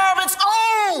takes care of its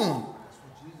own.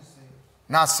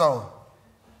 Not so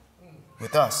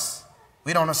with us.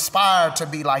 We don't aspire to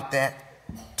be like that,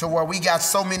 to where we got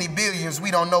so many billions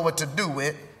we don't know what to do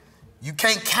with. You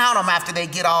can't count them after they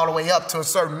get all the way up to a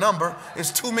certain number.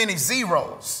 It's too many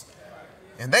zeros.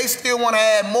 And they still want to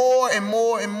add more and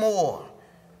more and more.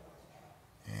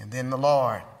 And then the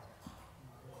Lord,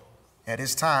 at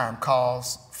his time,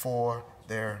 calls for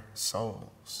their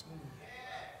souls.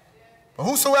 But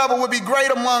whosoever would be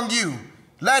great among you,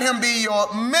 let him be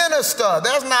your minister.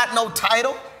 There's not no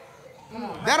title.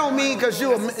 That don't mean because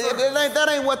that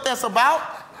ain't what that's about.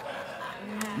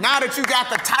 Now that you got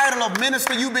the title of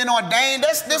minister, you've been ordained.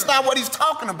 That's not what he's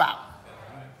talking about.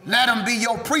 Let him be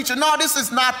your preacher. No, this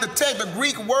is not the text. The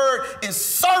Greek word is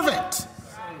servant.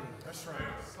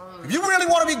 If you really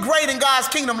want to be great in God's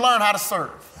kingdom, learn how to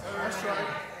serve.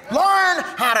 Learn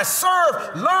how to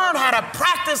serve. Learn how to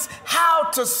practice how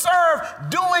to serve,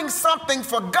 doing something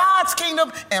for God's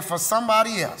kingdom and for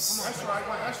somebody else. That's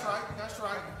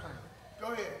right.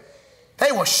 Go ahead.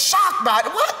 They were shocked by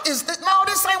it. What is this? No,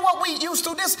 this ain't what we used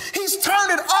to. He's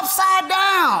turned it upside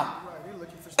down.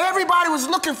 Everybody was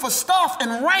looking for stuff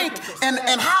and rank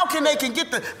and how they can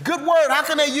get the good word. How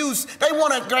can they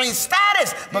want to gain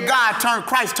status. But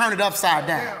Christ turned it upside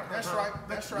down. Yeah,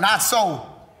 that's right. Not so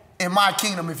in my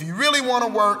kingdom. If you really want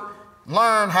to work,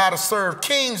 learn how to serve.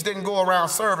 Kings didn't go around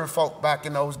serving folk back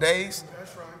in those days.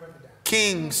 That's right.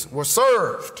 Kings were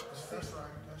served. That's right.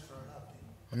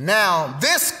 Now,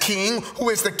 this king, who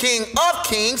is the King of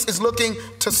Kings, is looking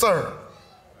to serve.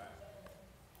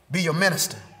 Be your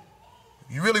minister.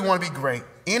 You really want to be great.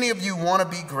 Any of you want to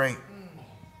be great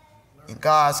in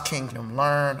God's kingdom,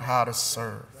 learn how to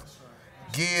serve.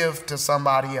 Give to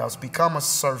somebody else. Become a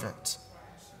servant.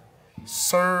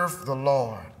 Serve the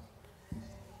Lord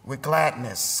with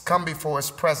gladness. Come before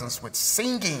his presence with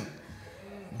singing.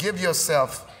 Give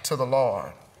yourself to the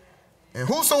Lord. And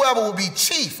whosoever will be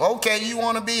chief. Okay, you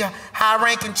want to be a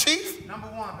high-ranking chief? Number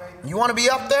one, baby. You want to be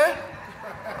up there?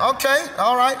 Okay,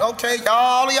 all right, okay.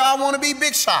 All of y'all want to be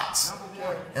big shots.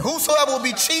 And whosoever will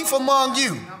be chief among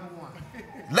you,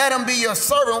 let him be your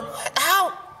servant.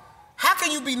 How can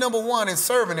you be number one in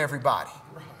serving everybody?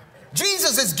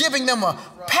 Jesus is giving them a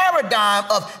paradigm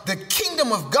of the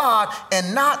kingdom of God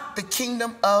and not the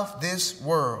kingdom of this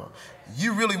world.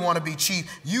 You really want to be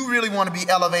chief. You really want to be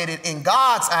elevated in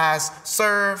God's eyes.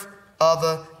 Serve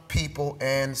other people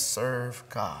and serve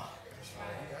God.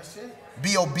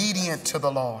 Be obedient to the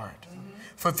Lord.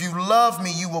 For if you love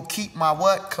me, you will keep my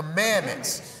what?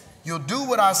 Commandments. You'll do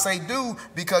what I say do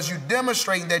because you're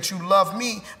demonstrating that you love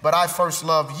me, but I first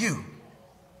love you.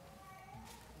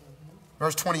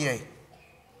 Verse 28.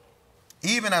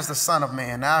 Even as the Son of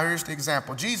Man. Now here's the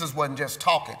example. Jesus wasn't just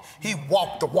talking. He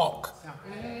walked the walk.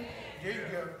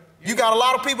 You got a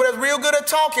lot of people that's real good at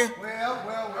talking. Well.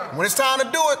 When it's time to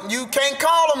do it, you can't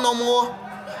call them no more.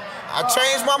 I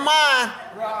changed my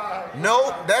mind.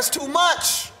 No, that's too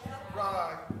much.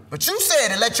 But you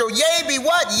said it. Let your yea be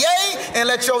what? Yea, and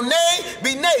let your nay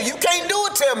be nay. You can't do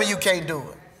it. Tell me you can't do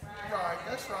it. Right.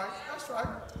 That's right.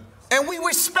 And we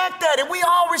respect that, and we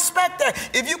all respect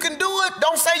that. If you can do it,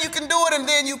 don't say you can do it and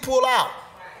then you pull out.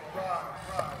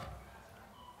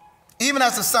 Even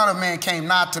as the Son of Man came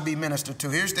not to be ministered to.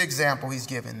 Here's the example he's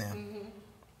giving them.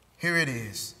 Here it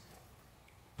is.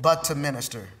 But to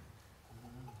minister.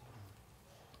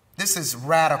 This is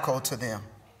radical to them.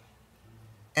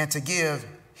 And to give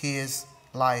his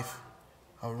life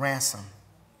a ransom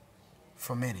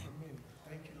for many.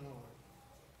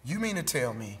 You mean to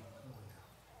tell me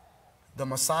the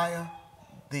Messiah,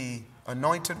 the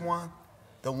anointed one,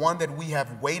 the one that we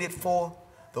have waited for,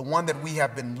 the one that we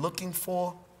have been looking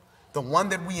for, the one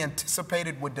that we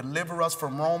anticipated would deliver us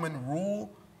from Roman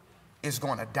rule is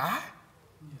going to die?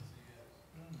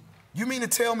 You mean to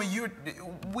tell me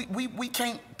we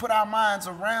can't put our minds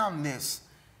around this?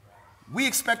 We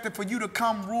expected for you to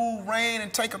come rule, reign,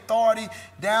 and take authority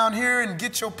down here and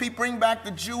get your people, bring back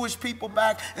the Jewish people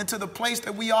back into the place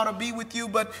that we ought to be with you.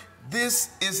 But this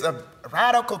is a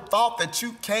radical thought that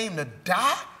you came to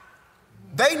die.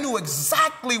 They knew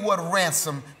exactly what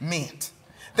ransom meant.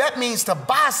 That means to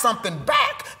buy something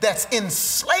back that's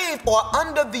enslaved or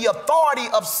under the authority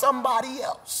of somebody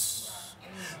else.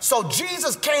 So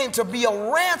Jesus came to be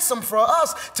a ransom for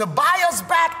us, to buy us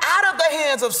back out of the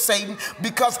hands of Satan,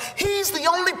 because he's the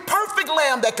only perfect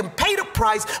lamb that can pay the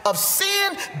price of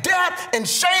sin, death, and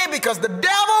shame, because the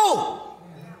devil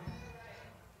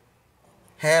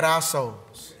had our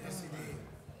souls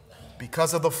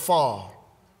because of the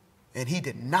fall, and he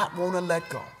did not want to let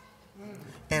go.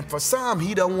 And for some,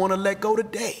 he don't want to let go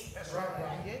today.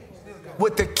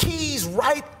 With the keys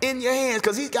right in your hands,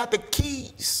 because he's got the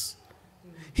keys.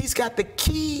 He's got the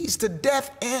keys to death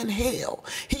and hell.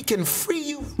 He can free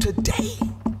you today.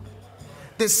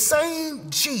 The same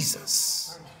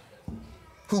Jesus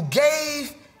who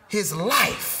gave his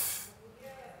life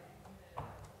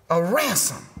a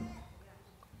ransom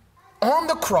on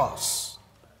the cross.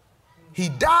 He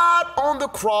died on the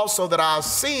cross so that our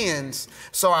sins,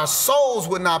 so our souls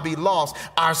would not be lost.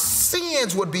 Our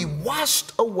sins would be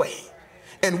washed away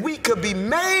and we could be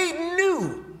made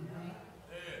new.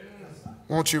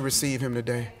 Won't you receive him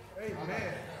today?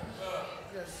 Amen.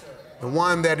 The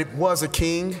one that was a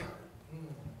king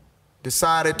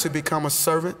decided to become a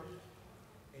servant,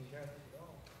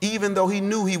 even though he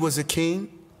knew he was a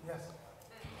king,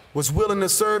 was willing to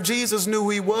serve. Jesus knew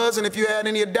who he was, and if you had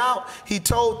any doubt, he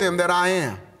told them that I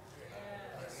am.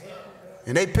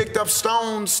 And they picked up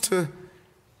stones to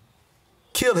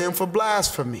kill him for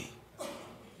blasphemy.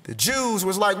 The Jews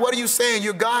was like, what are you saying?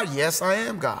 You're God? Yes, I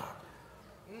am God.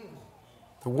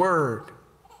 The word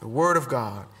of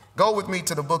God. Go with me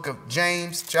to the book of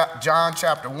James, John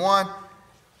chapter 1.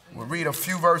 We'll read a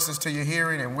few verses to your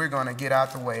hearing and we're going to get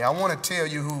out the way. I want to tell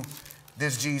you who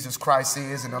this Jesus Christ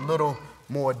is in a little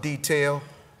more detail.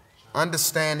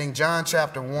 Understanding John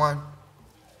chapter 1,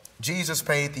 Jesus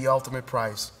paid the ultimate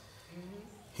price.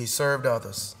 He served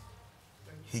others.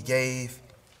 He gave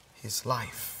his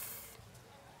life.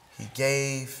 He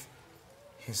gave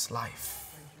his life.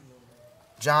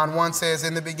 John 1 says,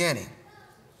 in the beginning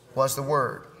was the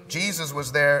Word. Jesus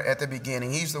was there at the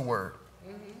beginning. He's the Word.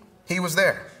 He was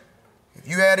there. If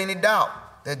you had any doubt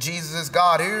that Jesus is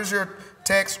God, here's your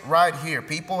text right here.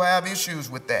 People have issues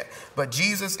with that. But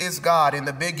Jesus is God. In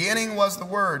the beginning was the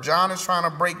Word. John is trying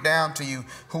to break down to you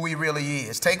who he really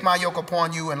is. Take my yoke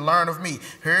upon you and learn of me.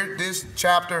 Here, this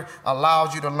chapter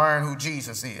allows you to learn who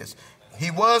Jesus is. He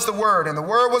was the Word, and the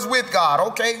Word was with God.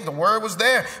 Okay, the Word was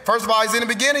there. First of all, he's in the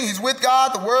beginning. He's with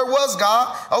God. The Word was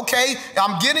God. Okay,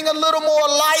 I'm getting a little more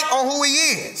light on who he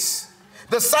is.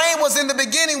 The same was in the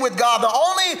beginning with God. The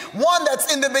only one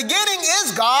that's in the beginning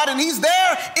is God, and he's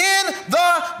there in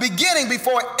the beginning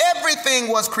before everything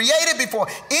was created, before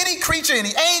any creature,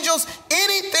 any angels,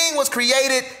 anything was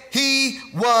created, he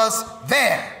was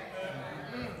there.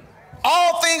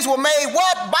 All things were made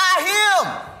what? By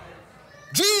him.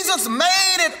 Jesus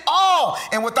made it all,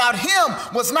 and without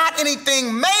him was not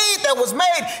anything made that was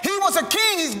made. He was a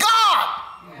king, he's God.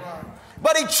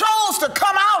 But he chose to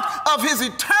come out of his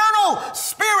eternal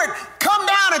spirit, come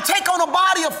down and take on a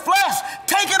body of flesh,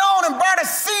 take it on and bear the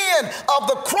sin of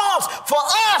the cross for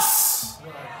us.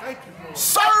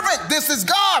 Servant, this is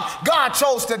God. God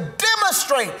chose to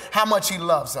demonstrate how much he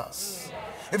loves us.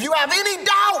 If you have any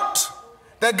doubt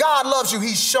that God loves you,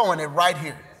 he's showing it right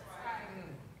here.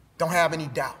 Don't have any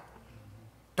doubt.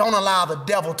 Don't allow the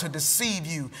devil to deceive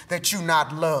you that you're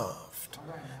not loved.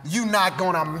 You're not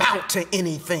going to amount to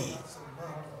anything.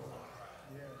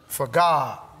 For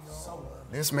God,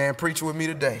 this man preaching with me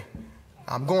today.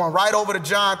 I'm going right over to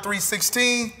John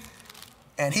 3:16,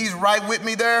 and he's right with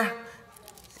me there.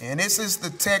 And this is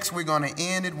the text we're going to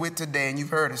end it with today, and you've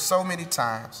heard it so many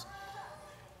times.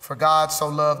 For God so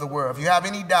loved the world. If you have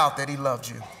any doubt that he loved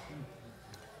you,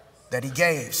 that he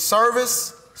gave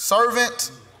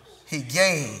servant, he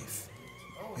gave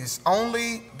his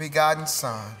only begotten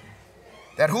son,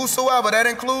 that whosoever, that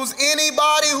includes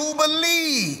anybody who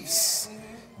believes,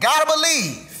 gotta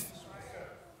believe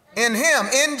in him,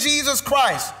 in Jesus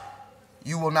Christ,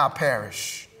 you will not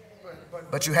perish,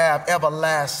 but you have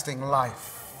everlasting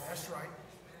life.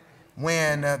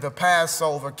 When the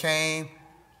Passover came,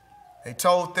 they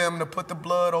told them to put the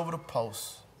blood over the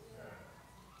post,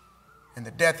 and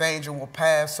the death angel will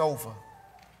pass over.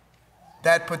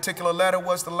 That particular letter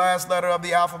was the last letter of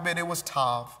the alphabet. It was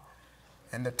Tav.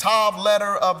 And the Tav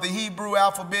letter of the Hebrew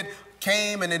alphabet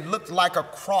came and it looked like a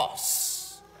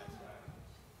cross.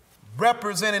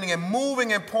 representing and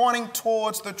moving and pointing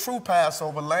towards the true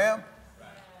Passover lamb.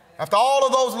 After all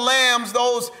of those lambs,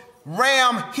 those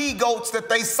ram he-goats that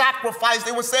they sacrificed,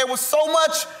 they would say it was so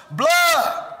much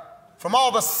blood from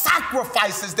all the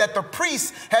sacrifices that the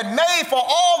priests had made for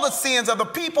all the sins of the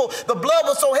people. The blood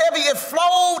was so heavy it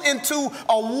flowed into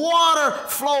a water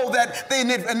flow that they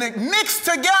mixed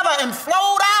together and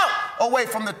flowed out away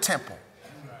from the temple.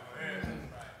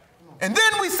 And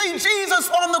then we see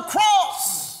Jesus on the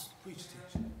cross.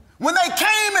 When they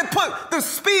came and put the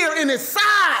spear in his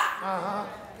side,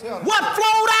 what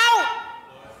flowed out?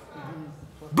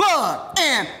 Blood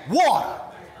and water.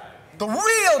 The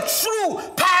real, true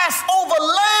Passover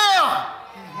lamb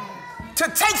to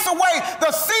take away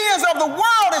the sins of the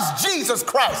world is Jesus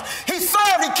Christ. He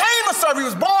served, he came to serve, he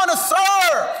was born to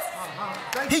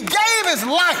serve. He gave his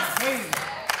life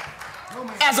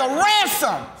as a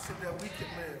ransom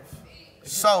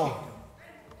so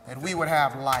that we would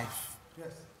have life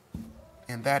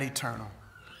and that eternal.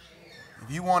 If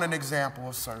you want an example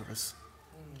of service,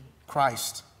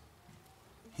 Christ,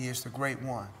 he is the great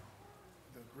one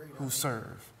who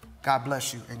served. God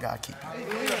bless you and God keep you.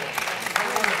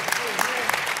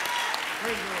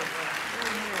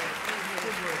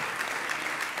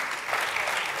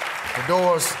 The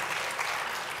doors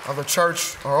of the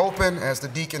church are open as the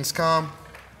deacons come.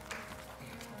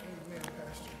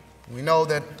 We know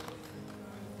that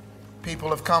people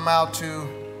have come out to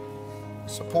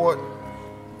support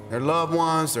their loved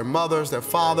ones, their mothers, their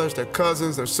fathers, their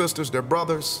cousins, their sisters, their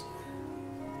brothers.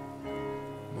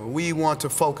 But we want to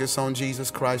focus on Jesus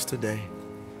Christ today.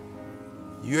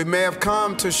 You may have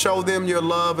come to show them your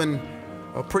love and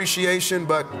appreciation,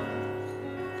 but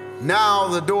now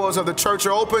the doors of the church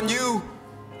are open. You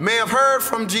may have heard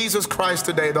from Jesus Christ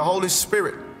today, the Holy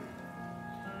Spirit,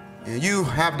 and you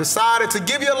have decided to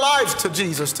give your life to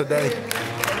Jesus today.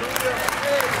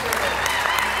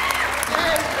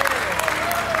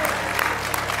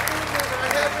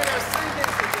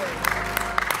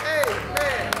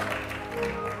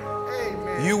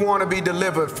 You want to be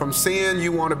delivered from sin.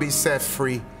 You want to be set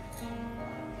free.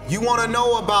 You want to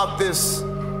know about this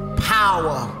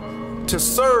power to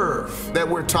serve that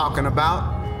we're talking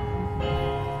about.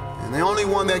 And the only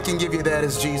one that can give you that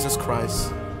is Jesus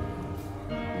Christ.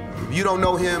 If you don't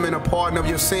know him and a pardon of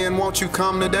your sin, won't you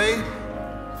come today?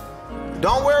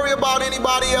 Don't worry about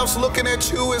anybody else looking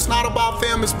at you. It's not about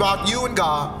them. It's about you and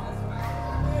God.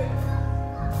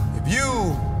 If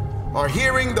you are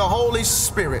hearing the Holy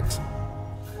Spirit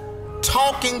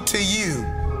talking to you,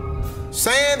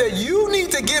 saying that you need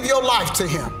to give your life to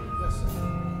him.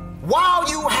 While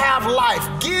you have life,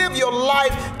 give your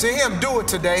life to him. Do it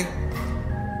today.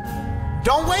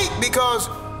 Don't wait, because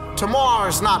tomorrow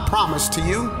is not promised to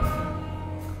you.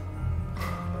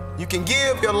 You can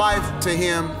give your life to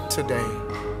him today.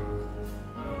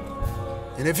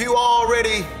 And if you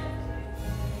already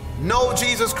know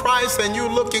Jesus Christ and you're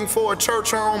looking for a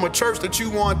church home, a church that you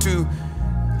want to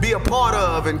be a part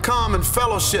of and come and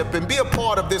fellowship and be a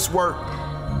part of this work,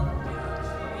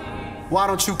 why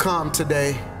don't you come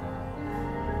today?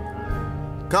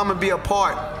 Come and be a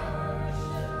part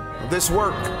of this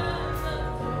work.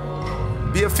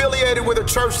 Be affiliated with a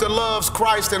church that loves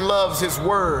Christ and loves his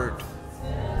word.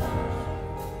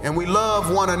 And we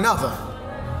love one another.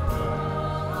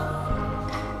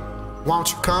 Why don't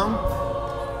you come?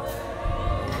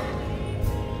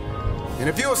 And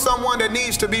if you're someone that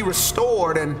needs to be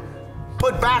restored and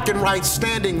put back in right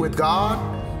standing with God,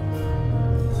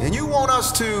 and you want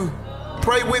us to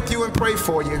pray with you and pray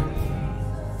for you,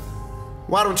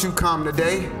 why don't you come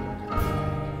today?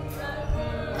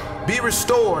 Be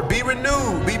restored, be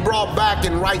renewed, be brought back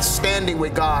in right standing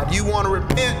with God. You want to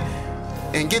repent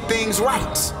and get things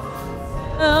right,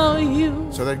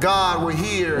 so that God will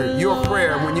hear your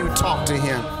prayer when you talk to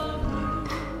him.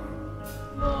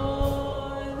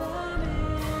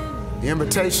 The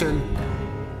invitation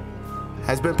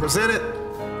has been presented.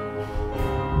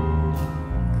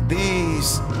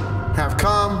 These have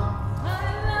come,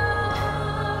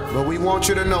 but we want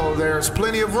you to know there's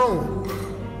plenty of room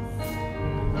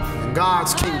in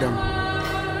God's kingdom.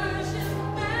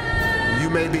 You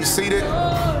may be seated.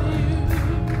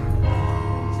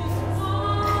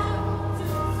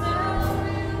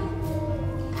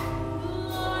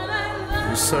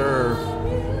 You serve.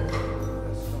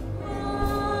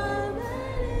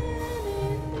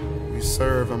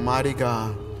 Serve a mighty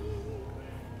God.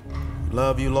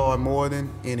 Love you, Lord, more than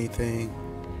anything.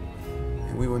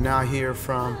 And we will now hear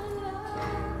from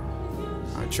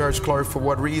our church clerk for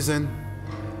what reason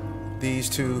these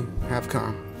two have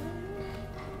come.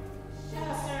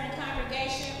 Pastor and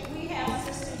congregation, we have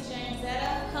Sister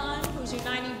Jamesetta Khan, who's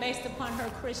uniting based upon on her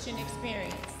Christian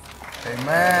experience.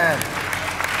 Amen.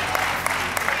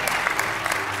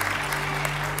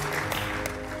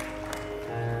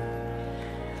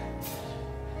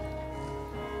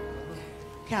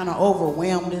 Kind of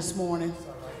overwhelmed this morning.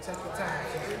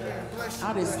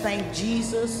 I just thank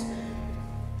Jesus.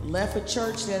 Left a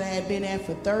church that I had been at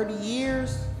for 30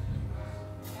 years.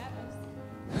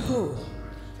 Whew.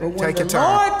 But when the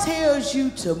Lord tells you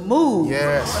to move, you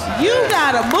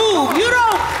gotta move. You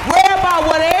don't worry about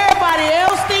what everybody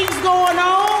else thinks going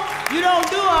on. You don't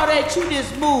do all that, you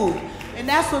just move. And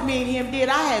that's what me and him did.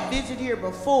 I had visited here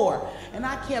before, and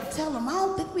I kept telling him, I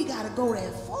don't think we gotta go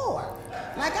that far.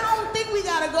 Like, I don't think we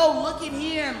gotta go looking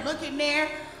here and looking there.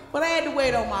 But I had to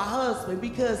wait on my husband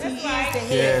because he is the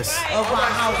head of my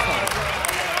household.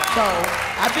 So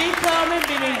I've been coming,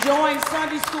 been enjoying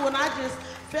Sunday school, and I just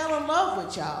fell in love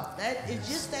with y'all. That is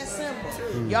just that simple.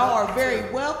 Y'all are very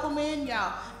welcoming.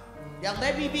 Y'all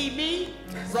let me be me.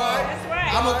 So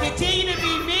I'm gonna continue to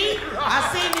be me. I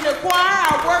sing in the choir.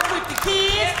 I work with the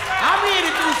kids. I'm here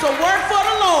to do some work for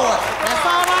the Lord. That's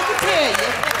all I can tell you.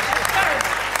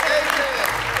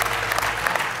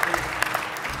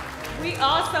 We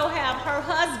also have her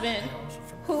husband,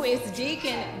 who is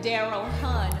Deacon Darrell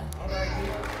Hunn.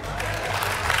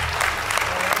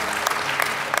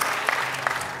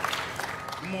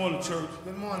 Good morning, church.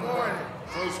 Good morning.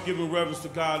 First, giving reverence to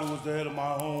God, who is the head of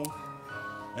my home,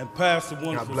 and pastor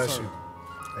wonderful God bless sermon.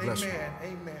 you. Bless Amen.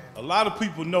 Amen. A lot of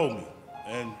people know me,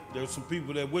 and there's some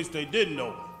people that wish they didn't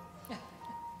know me.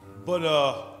 But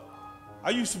I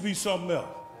used to be something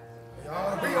else.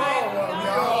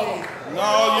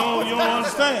 No, you don't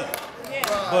understand.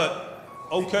 But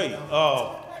okay,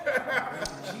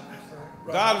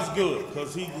 God is good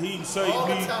because he saved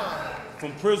me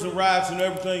from prison riots and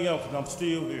everything else, and I'm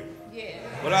still here.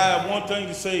 But I have one thing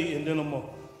to say, and then I'm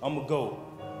gonna go.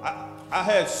 I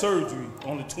had surgery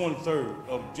on the 23rd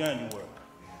of January.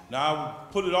 Now I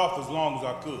put it off as long as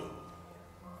I could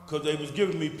because they was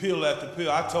giving me pill after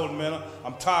pill. I told them, man,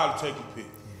 I'm tired of taking pills.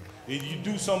 If you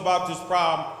do something about this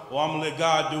problem, or I'm gonna let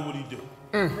God do what he do.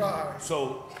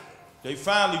 So they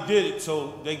finally did it,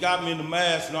 so they got me in the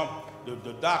mask, and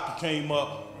the doctor came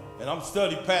up, and I'm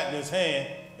study patting his hand,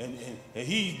 and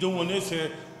he's doing this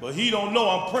here, but he don't know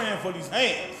I'm praying for these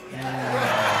hands.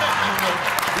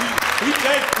 He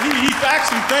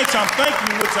actually thinks I'm thanking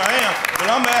him, which I am, but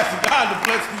I'm asking God to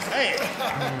bless these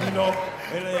hands, you know.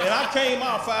 And I came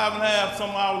out 5.5 some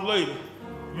hours later.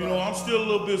 You know, I'm still a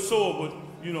little bit sore, but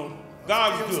you know,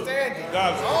 God is good.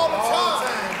 God is good. All the time.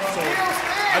 So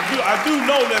I do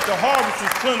know that the harvest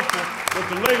is plentiful, but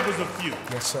the labors are few.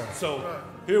 Yes, sir. So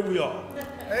here we are.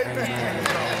 Amen.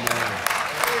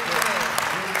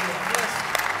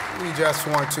 We just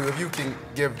want to, if you can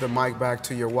give the mic back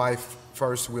to your wife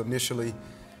first, we'll initially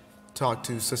talk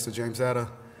to Sister Jamesetta.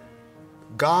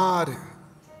 God,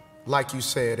 like you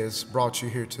said, has brought you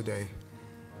here today.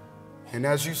 And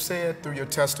as you said through your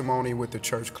testimony with the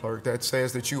church clerk, that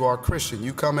says that you are a Christian.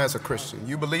 You come as a Christian.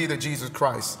 You believe that Jesus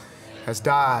Christ has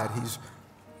died. He's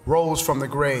rose from the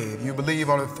grave. You believe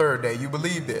on the third day. You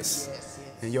believe this.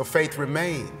 And your faith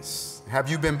remains. Have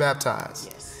you been baptized?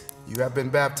 Yes. You have been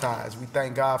baptized. We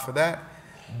thank God for that.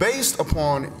 Based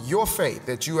upon your faith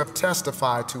that you have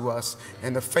testified to us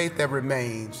and the faith that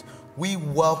remains, we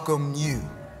welcome you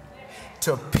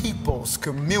to People's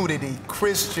Community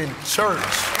Christian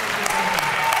Church.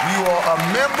 You are a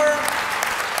member,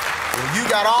 and you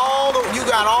got all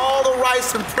the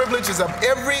rights and privileges of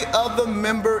every other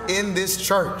member in this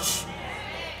church.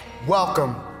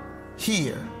 Welcome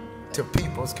here to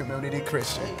People's Community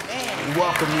Christian. We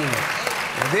welcome you.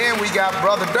 And then we got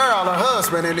Brother Darrell, her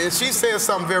husband, and she said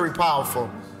something very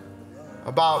powerful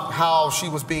about how she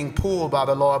was being pulled by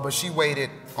the Lord, but she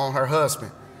waited on her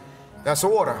husband. That's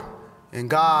order, and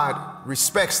God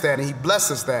respects that, and he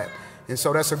blesses that. And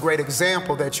so that's a great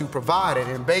example that you provided.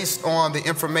 And based on the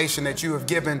information that you have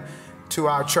given to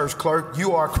our church clerk,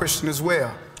 you are a Christian as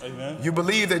well. Amen. You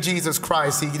believe that Jesus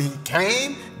Christ, he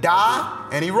came, died,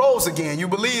 and he rose again. You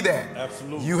believe that?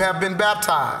 Absolutely. You have been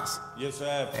baptized. Yes, I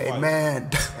have. Twice. Amen.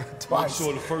 Twice. I'm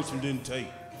sure the first one didn't take.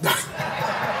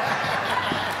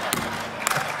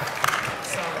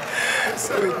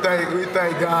 So we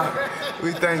thank God.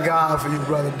 We thank God for you,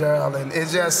 Brother Darrell. And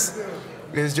it's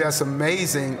just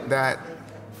amazing that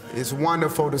it's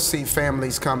wonderful to see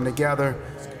families come together,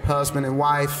 husband and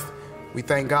wife. We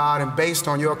thank God, and based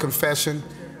on your confession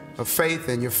of faith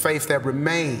and your faith that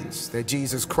remains, that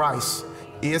Jesus Christ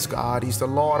is God, he's the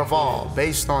Lord of all.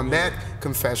 Based on that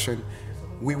confession,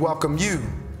 we welcome you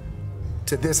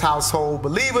to this household.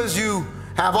 Believers, you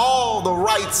have all the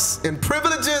rights and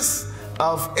privileges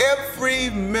of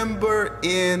every member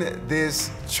in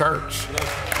this church.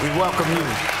 We welcome you.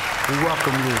 We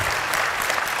welcome you.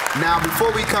 Now,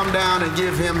 before we come down and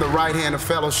give him the right hand of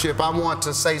fellowship, I want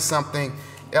to say something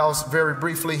else very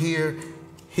briefly here.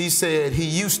 He said he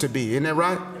used to be, isn't that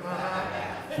right?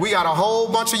 We got a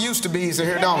whole bunch of used to be's in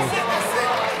here, don't we?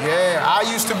 Yeah,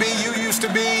 I used to be, you used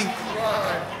to be.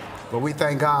 But we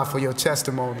thank God for your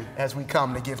testimony as we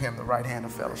come to give him the right hand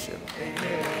of fellowship.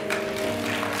 Amen.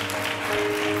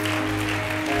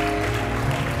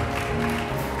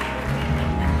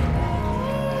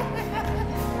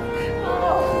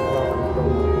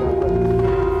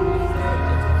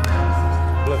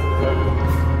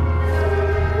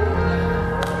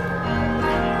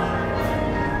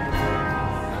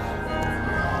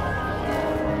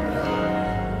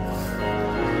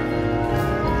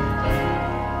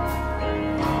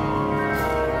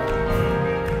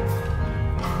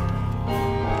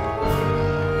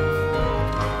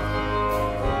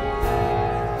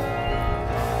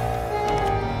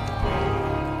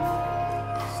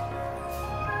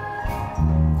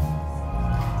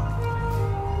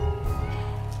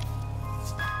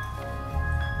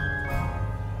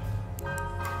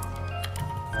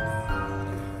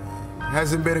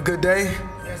 Hasn't been a good day?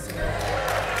 Yes, it has.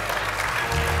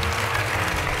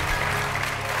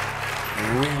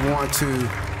 And we want to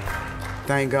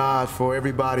thank God for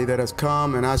everybody that has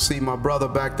come. And I see my brother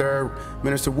back there,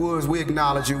 Minister Woods. We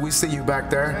acknowledge you. We see you back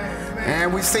there.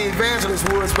 And we see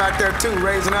Evangelist Woods back there too,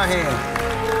 raising her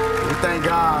hand. We thank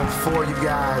God for you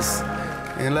guys.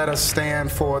 And let us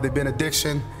stand for the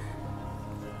benediction.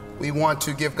 We want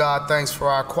to give God thanks for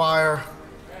our choir.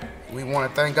 We want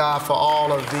to thank God for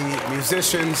all of the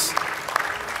musicians,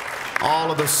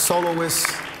 all of the soloists.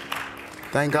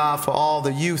 Thank God for all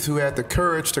the youth who had the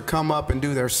courage to come up and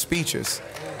do their speeches.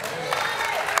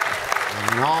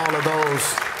 And all of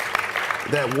those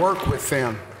that work with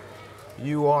them,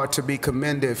 you are to be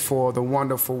commended for the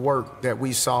wonderful work that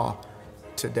we saw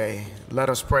today. Let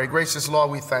us pray. Gracious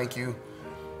Lord, we thank you.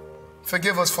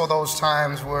 Forgive us for those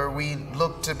times where we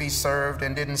looked to be served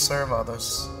and didn't serve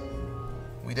others.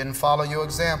 We didn't follow your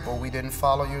example. We didn't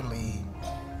follow your lead.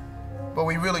 But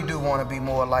we really do want to be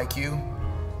more like you.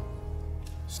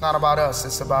 It's not about us,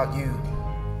 it's about you.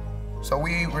 So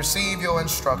we receive your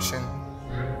instruction.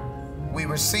 We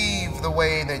receive the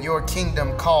way that your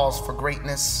kingdom calls for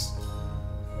greatness.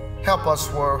 Help us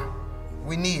where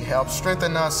we need help.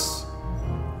 Strengthen us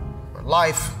where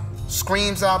life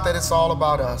screams out that it's all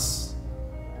about us.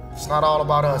 It's not all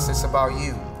about us, it's about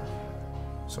you.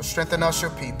 So strengthen us,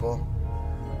 your people.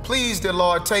 Please, dear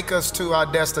Lord, take us to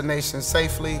our destination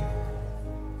safely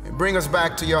and bring us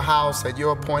back to your house at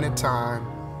your appointed time.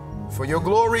 For your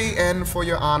glory and for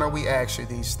your honor, we ask you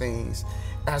these things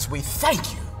as we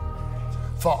thank you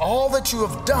for all that you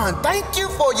have done. Thank you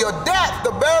for your death,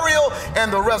 the burial,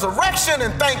 and the resurrection,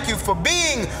 and thank you for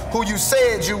being who you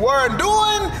said you were and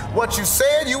doing what you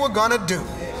said you were gonna do.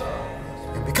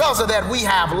 And because of that, we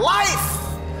have life,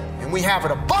 and we have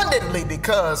it abundantly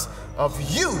because of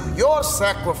you, your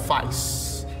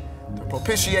sacrifice, the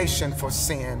propitiation for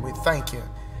sin. We thank you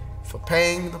for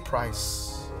paying the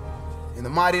price. In the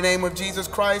mighty name of Jesus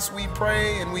Christ, we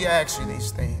pray and we ask you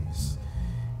these things.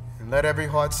 And let every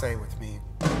heart say with me,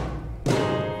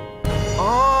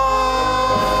 oh.